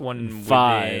next one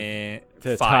 5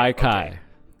 to tie Kai.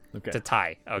 Okay. To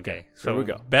tie. Okay. So here we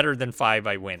go. Better than 5,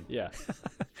 I win. Yeah.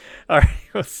 All right.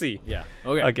 We'll see. Yeah.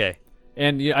 Okay. Okay.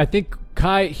 And I think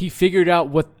Kai, he figured out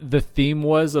what the theme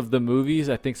was of the movies.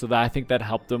 I think that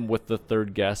helped him with the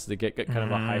third guess to get kind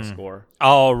of a high score.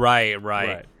 Oh,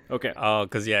 right. Okay. Oh,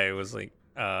 because it was like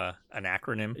an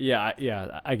acronym.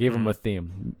 Yeah. I gave him a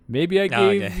theme. Maybe I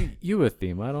gave you a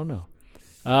theme. I don't know.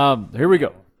 Here we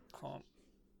go.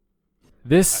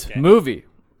 This movie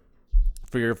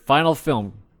for your final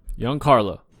film, Young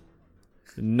Carlo,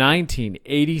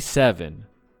 1987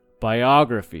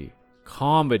 biography,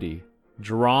 comedy,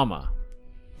 drama.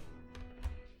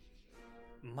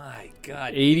 My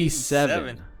God,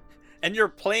 87. And you're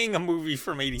playing a movie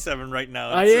from 87 right now.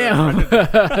 I am.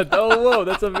 Oh, whoa,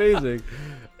 that's amazing.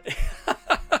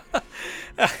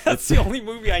 That's the only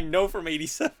movie I know from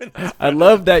 87. I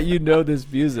love that you know this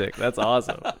music. That's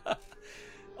awesome.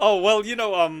 Oh, well,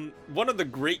 one of the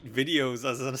great videos,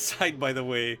 as an aside, by the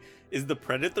way, is the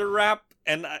Predator rap.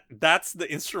 And that's the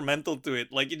instrumental to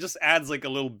it. Like, it just adds like a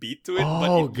little beat to it.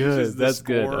 Oh, but good. That's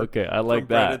good. Okay, I like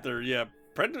that. Predator, yeah.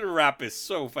 Predator rap is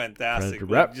so fantastic.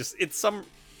 Predator rap.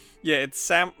 It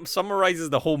summarizes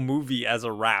the whole movie as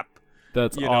a rap.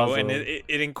 That's awesome. And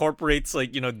it incorporates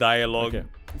like dialogue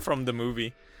from the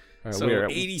movie. Right, so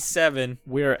 87.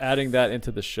 We are adding that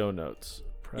into the show notes.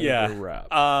 Predator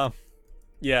rap.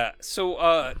 Yeah.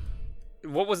 So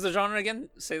what was the genre again?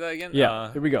 Say that again.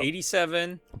 Yeah. Here we go.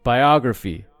 87.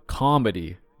 Biography,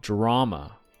 comedy,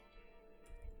 drama.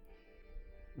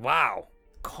 Wow.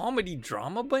 Comedy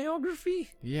drama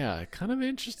biography? Yeah, kind of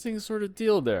interesting sort of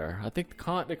deal there. I think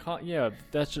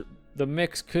that's the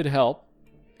mix could help.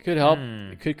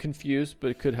 It could confuse,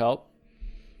 but it could help.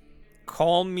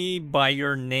 Call Me by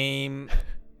Your Name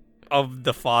of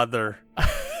the Father.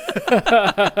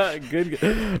 Good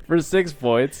for 6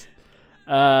 points.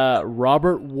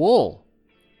 Robert Wool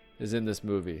is in this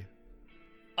movie.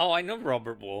 Oh, I know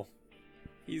Robert Wool.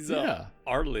 He's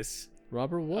artless.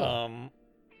 Robert Wool.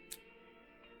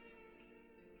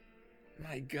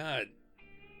 My God.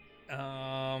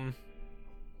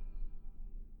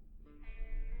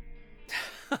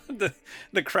 The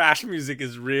crash music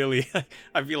is really.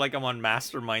 I feel like I'm on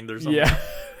Mastermind or something. Yeah.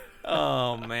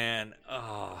 Oh man.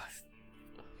 Oh.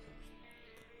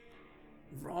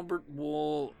 Robert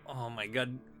Wool. Oh my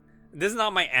God. This is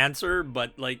not my answer,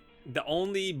 but like the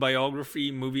only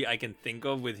biography movie I can think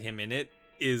of with him in it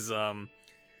is Cobb.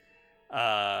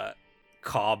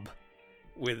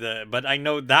 But I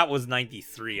know that was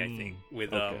 93, I think,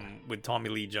 with Tommy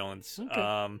Lee Jones.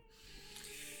 Okay.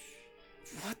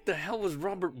 What the hell was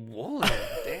Robert Wool in?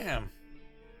 Damn.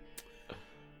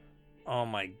 Oh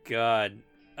my God.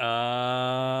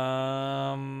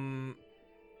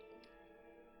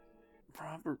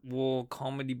 Robert Wool,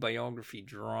 comedy biography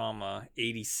drama,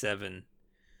 87.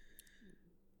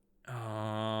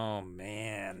 Oh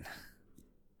man.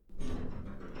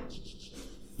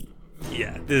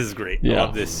 Yeah, this is great. I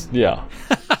love this. Yeah.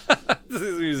 This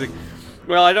is music.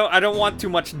 Well, I don't want too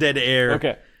much dead air.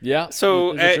 Okay. Yeah.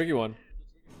 So it's a tricky one.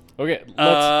 Okay.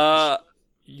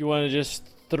 You want to just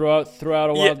throw out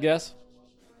a wild guess?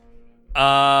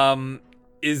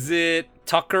 Is it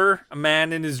Tucker, a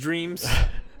man in his dreams?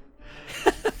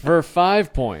 For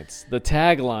 5 points, the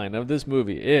tagline of this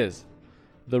movie is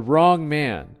 "The wrong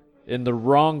man in the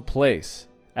wrong place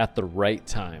at the right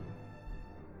time."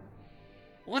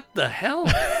 What the hell?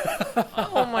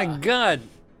 Oh my god.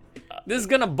 This is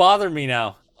gonna bother me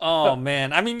now. Oh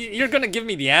man. I mean, you're gonna give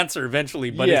me the answer eventually,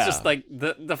 but it's just like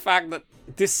the fact that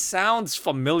this sounds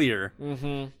familiar.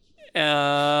 Mm-hmm.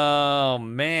 Oh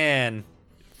man.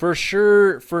 For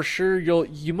sure,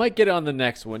 you might get it on the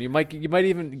next one. You might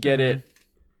even get it.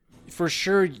 For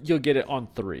sure, you'll get it on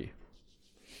 3.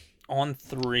 On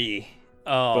 3.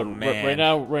 Oh but man. Right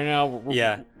now,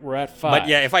 we're at 5. But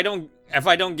yeah, if I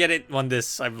don't get it on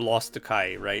this, I've lost to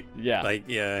Kai, right? Yeah. Like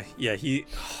he.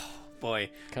 Oh,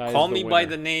 boy, Kai call is the me by winner.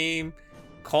 the name.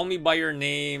 Call me by your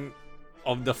name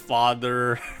of the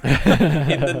Father.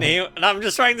 In the name, and I'm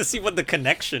just trying to see what the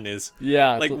connection is.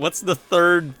 Yeah. Like, what's the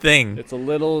third thing? It's a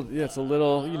little. It's a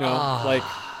little. Like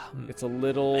it's a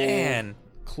little. Man.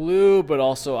 Clue, but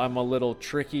also I'm a little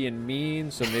tricky and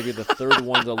mean, so maybe the third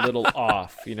one's a little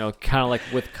off. Kind of like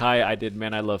with Kai, I did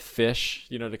 "Man, I Love Fish,"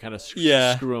 to kind of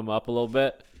screw him up a little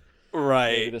bit.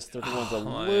 Right. Maybe this third one's a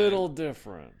little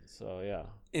different. So yeah.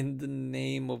 In the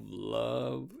name of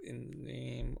love, in the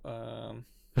name,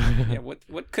 yeah.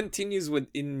 What continues with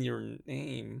 "in your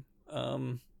name"?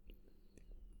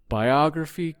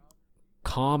 Biography,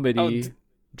 comedy,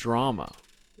 drama,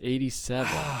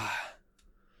 87.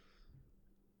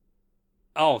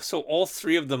 Oh, so all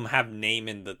 3 of them have name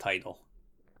in the title.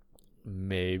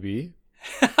 Maybe.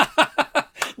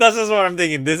 That's just what I'm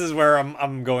thinking. This is where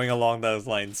I'm going along those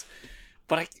lines.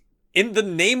 But in the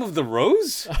name of the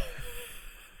rose?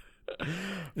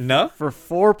 No? For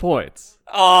 4 points.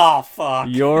 Oh, fuck.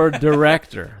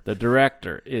 The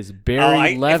director is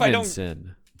Barry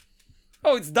Levinson.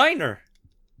 Oh, it's Diner.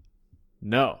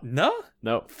 No. No?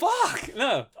 No. Fuck.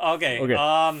 No.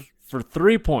 Okay. For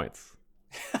 3 points.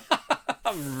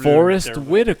 Forrest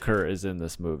Whitaker is in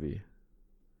this movie.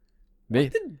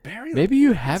 Maybe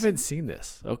you haven't seen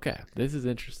this. Okay, this is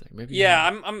interesting. Maybe.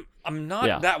 I'm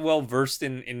not that well versed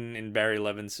in Barry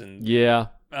Levinson. Yeah.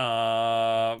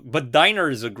 But Diner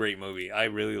is a great movie. I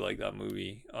really like that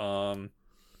movie. Oh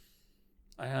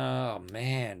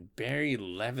man, Barry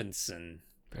Levinson.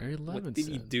 What did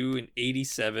he do in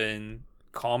 87?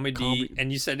 Comedy.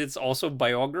 And you said it's also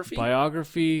biography?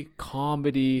 Biography,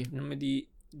 comedy,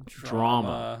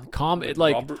 drama.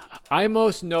 Robert... I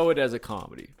most know it as a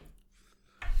comedy.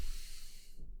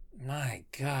 My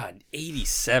God,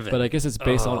 87. But I guess it's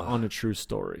based on a true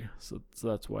story, so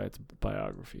that's why it's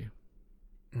biography.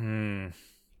 Damn.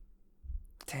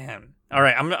 All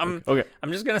right, I'm okay.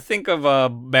 I'm just gonna think of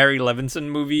Barry Levinson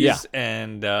movies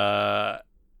and but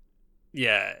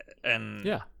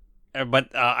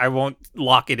I won't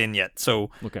lock it in yet.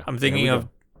 So okay. I'm thinking of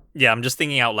I'm just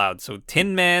thinking out loud. So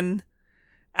Tin Man,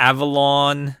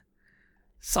 Avalon,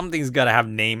 something's got to have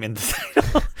name in the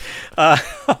title.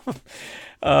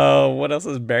 What else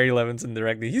has Barry Levinson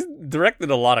directed? He's directed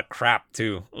a lot of crap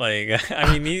too. Like,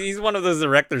 I mean, he's one of those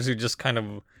directors who just kind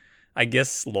of, I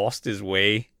guess, lost his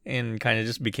way and kind of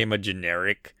just became a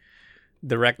generic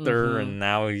director, and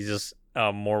now he's just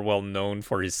more well known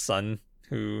for his son,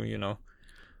 who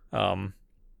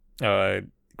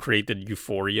created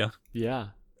Euphoria. Yeah.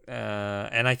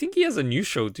 And I think he has a new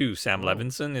show too, Sam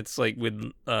Levinson. It's like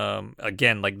with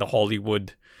again, like the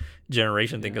Hollywood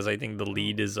generation thing, because I think the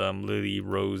lead is Lily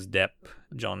Rose Depp,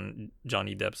 Johnny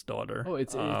Depp's daughter. Oh,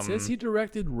 it says he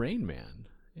directed Rain Man.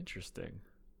 Interesting.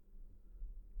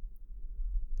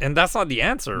 And that's not the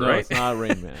answer, no, right? It's not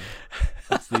Rain Man.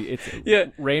 Yeah.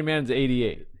 Rain Man's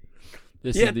 88.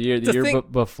 This is the year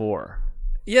before.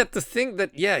 Yeah, to think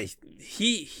that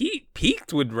he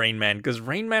peaked with Rain Man, because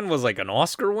Rain Man was like an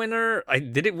Oscar winner.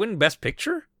 Did it win Best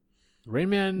Picture? Rain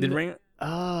Man did Rain.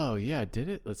 Oh yeah, did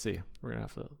it? Let's see. We're gonna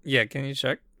have to. Yeah, can you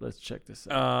check? Let's check this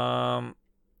out.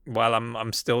 While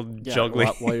I'm still juggling.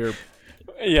 While you're.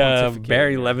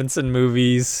 Barry Levinson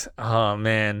movies. Oh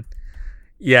man.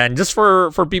 Yeah, and just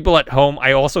for people at home,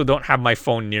 I also don't have my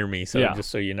phone near me, so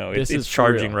just so you know, it's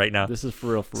charging right now. This is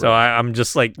for real. So I'm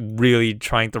just like really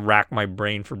trying to rack my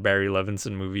brain for Barry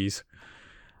Levinson movies.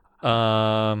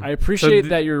 I appreciate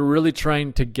that you're really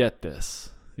trying to get this.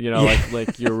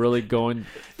 Like you're really going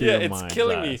through your it's mind's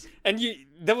killing eyes. me. And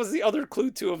that was the other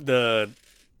clue too of the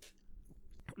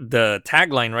the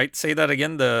tagline, right? Say that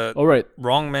again. The right.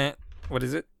 wrong man. What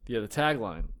is it? Yeah, the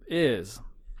tagline is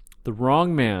the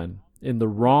wrong man in the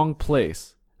wrong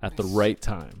place at the right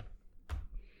time.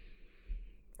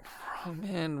 Wrong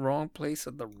man, wrong place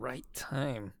at the right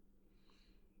time.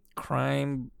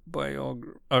 Crime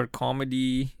or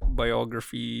comedy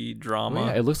biography drama. Oh,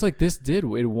 yeah, it looks like this it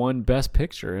won Best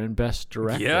Picture and Best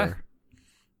Director.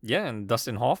 Yeah, and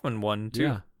Dustin Hoffman won too.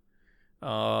 Yeah,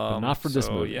 but not for this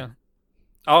movie. Yeah.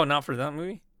 Oh, not for that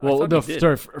movie. Well, no,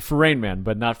 sorry, for Rain Man,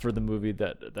 but not for the movie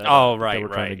that we're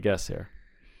trying to guess here.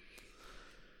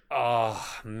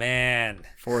 Oh man,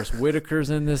 Forrest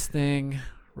Whitaker's in this thing.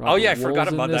 Robert I forgot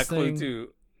about that clue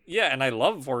too. Yeah, and I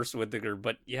love Forrest Whitaker,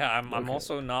 but yeah, I'm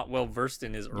also not well versed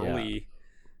in his early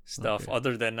stuff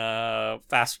other than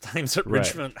Fast Times at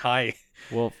Ridgemont High.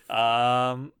 Well,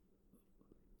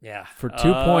 yeah, for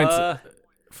 2 points.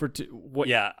 For two, what?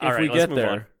 Yeah, if we get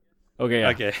there. Okay,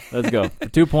 okay, let's go. For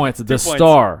 2 points. The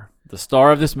star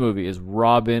of this movie is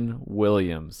Robin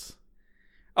Williams.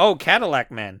 Oh, Cadillac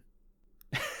Man.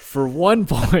 For 1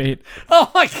 point.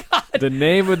 Oh my God! The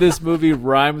name of this movie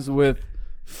rhymes with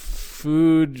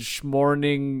food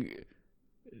schmorning.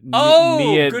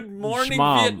 Good Morning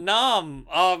Schmam. Vietnam.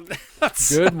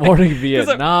 Good Morning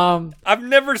Vietnam. I've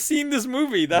never seen this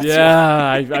movie. That's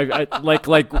I like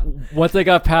once I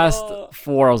got past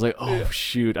 4, I was like, oh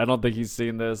shoot, I don't think he's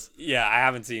seen this. Yeah, I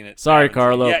haven't seen it. Sorry,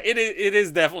 Carlo. Yeah, it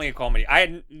is definitely a comedy.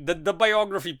 The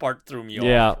biography part threw me off.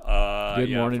 Yeah. Good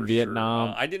Morning Vietnam.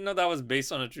 Sure. I didn't know that was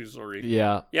based on a true story.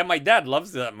 Yeah. Yeah, my dad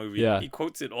loves that movie. Yeah. He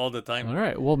quotes it all the time. All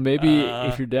right. Well, maybe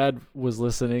if your dad was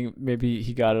listening, maybe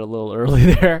he got it a little early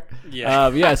there.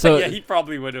 Yeah. So yeah, he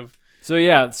probably would have. So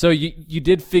you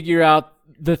did figure out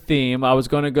the theme. I was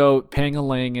going to go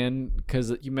Pangalangan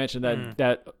because you mentioned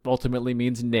that ultimately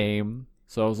means name.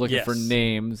 So I was looking for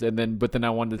names, but then I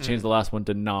wanted to change the last one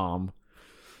to Nam.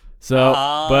 So,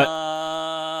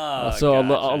 gotcha.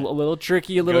 a little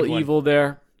tricky, a little evil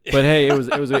there. But hey, it was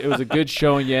a good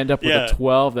showing. You end up with a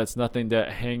 12. That's nothing to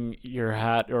hang your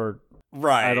hat or.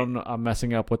 Right. I don't know. I'm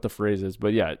messing up what the phrase is,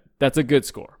 but yeah, that's a good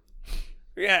score.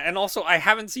 Yeah, and also I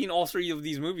haven't seen all 3 of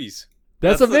these movies.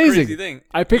 That's amazing. The crazy thing.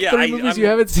 I picked 3 movies you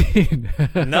haven't seen.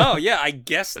 No, yeah, I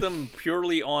guessed them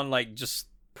purely on like just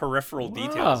peripheral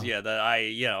details. Yeah,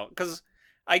 that because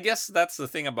I guess that's the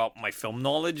thing about my film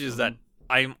knowledge is that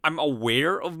I'm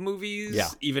aware of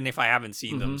movies even if I haven't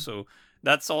seen them. So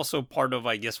that's also part of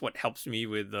I guess what helps me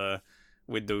with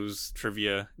those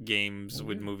trivia games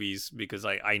with movies because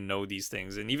I know these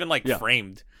things and even like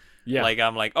Framed. Yeah. Like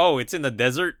I'm like, oh, it's in the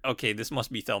desert. Okay, this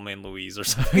must be Thelma and Louise or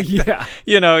something.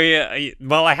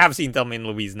 Well, I have seen Thelma and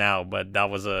Louise now, but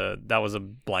that was a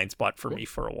blind spot for me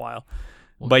for a while.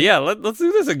 But yeah, let's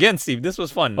do this again, Steve. This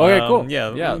was fun. Okay, cool.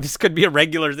 Yeah, this could be a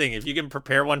regular thing. If you can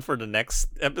prepare one for the next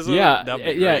episode, that'd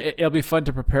be great. It'll be fun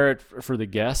to prepare it for the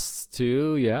guests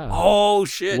too. Yeah. Oh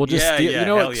shit. We'll just steal. You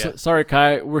know what? Yeah. Sorry,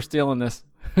 Kai. We're stealing this.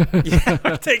 Yeah,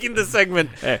 we're taking this segment.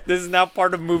 Hey. This is now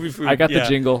part of Movie Food. I got the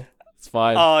jingle. It's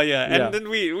fine. Oh yeah, and then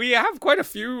we have quite a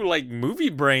few like movie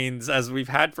brains as we've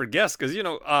had for guests because I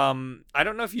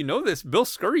don't know if you know this, Bill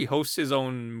Scurry hosts his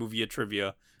own movie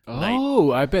trivia.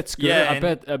 Oh, I bet Scurry.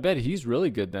 Yeah, I bet he's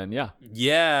really good then. Yeah.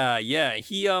 Yeah.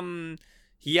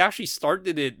 He actually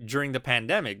started it during the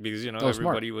pandemic because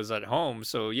everybody was at home.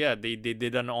 So yeah, they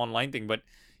did an online thing, but.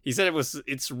 He said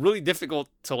it's really difficult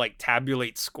to like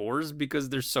tabulate scores because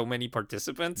there's so many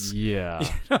participants. Yeah.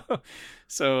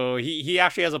 So he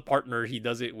actually has a partner. He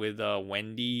does it with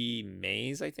Wendy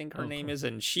Mays, I think her name is,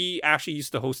 and she actually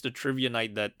used to host a trivia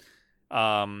night that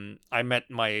I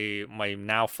met my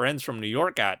now friends from New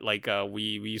York at. Like we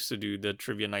used to do the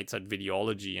trivia nights at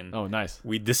Videology, and nice.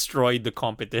 We destroyed the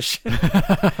competition.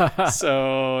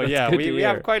 So yeah, we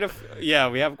have quite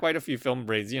a few film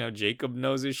brains. Jacob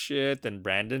knows his shit, and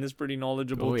Brandon is pretty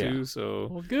knowledgeable too.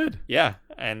 So good. Yeah,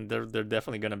 and they're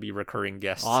definitely gonna be recurring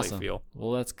guests. Awesome. I feel.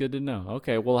 Well, that's good to know.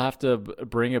 Okay, we'll have to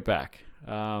bring it back.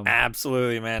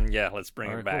 Absolutely, man. Yeah, let's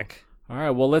bring it back. Cool. All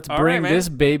right, well, let's bring this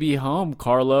baby home,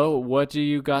 Carlo. What do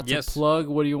you got to plug?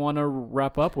 What do you want to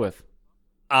wrap up with?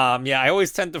 I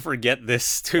always tend to forget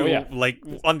this too. Like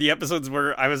on the episodes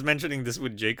where I was mentioning this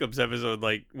with Jacob's episode,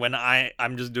 like when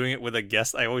I'm just doing it with a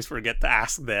guest, I always forget to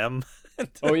ask them.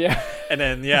 And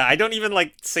then I don't even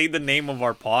like say the name of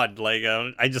our pod. Like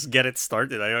I just get it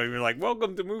started. I don't even like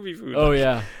welcome to Movie Food.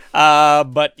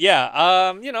 But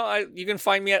you can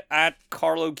find me at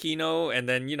Carlo Kino, and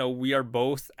then we are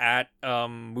both at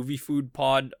Movie Food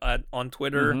Pod on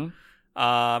Twitter.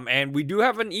 And we do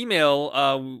have an email.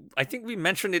 I think we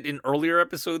mentioned it in earlier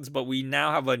episodes, but we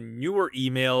now have a newer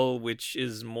email which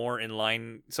is more in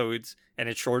line. So it's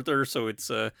shorter. So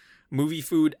it's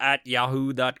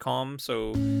moviefood@yahoo.com.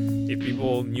 So if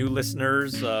people, new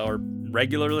listeners or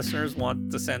regular listeners,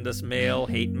 want to send us mail,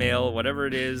 hate mail, whatever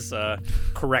it is,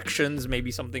 corrections,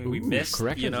 maybe something we missed,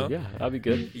 corrections, yeah, that'd be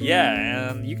good.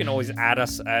 Yeah, and you can always add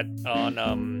us at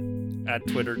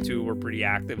Twitter too. We're pretty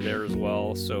active there as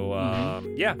well. So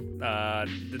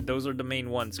those are the main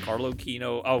ones. Carlo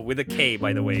Kino. Oh, with a K,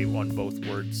 by the way, on both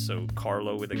words. So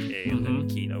Carlo with a K and then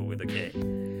Kino with a K.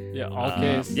 Yeah, all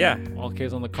K's. All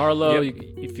K's on the Carlo. Yep.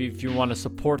 If you want to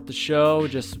support the show,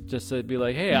 just be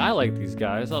like, hey, I like these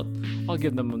guys. I'll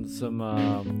give them some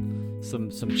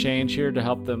change here to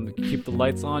help them keep the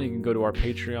lights on. You can go to our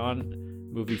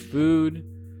Patreon, Movie Food.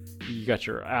 You got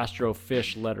your Astro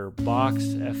Fish letter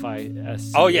box,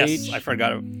 FISCH. Oh yes, I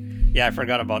forgot. Yeah, I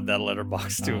forgot about that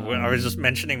letterbox too. I was just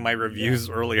mentioning my reviews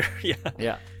earlier.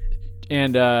 Yeah.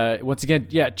 And once again,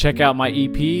 check out my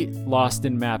EP, Lost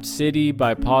in Map City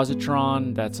by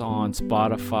Positron. That's on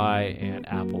Spotify and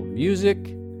Apple Music.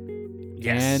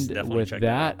 Yes, and with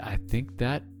that, I think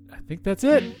that's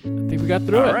it. I think we got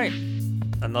through it. All right.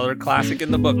 Another classic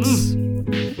in the books.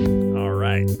 All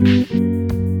right.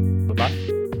 Bye-bye.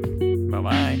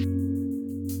 Bye-bye.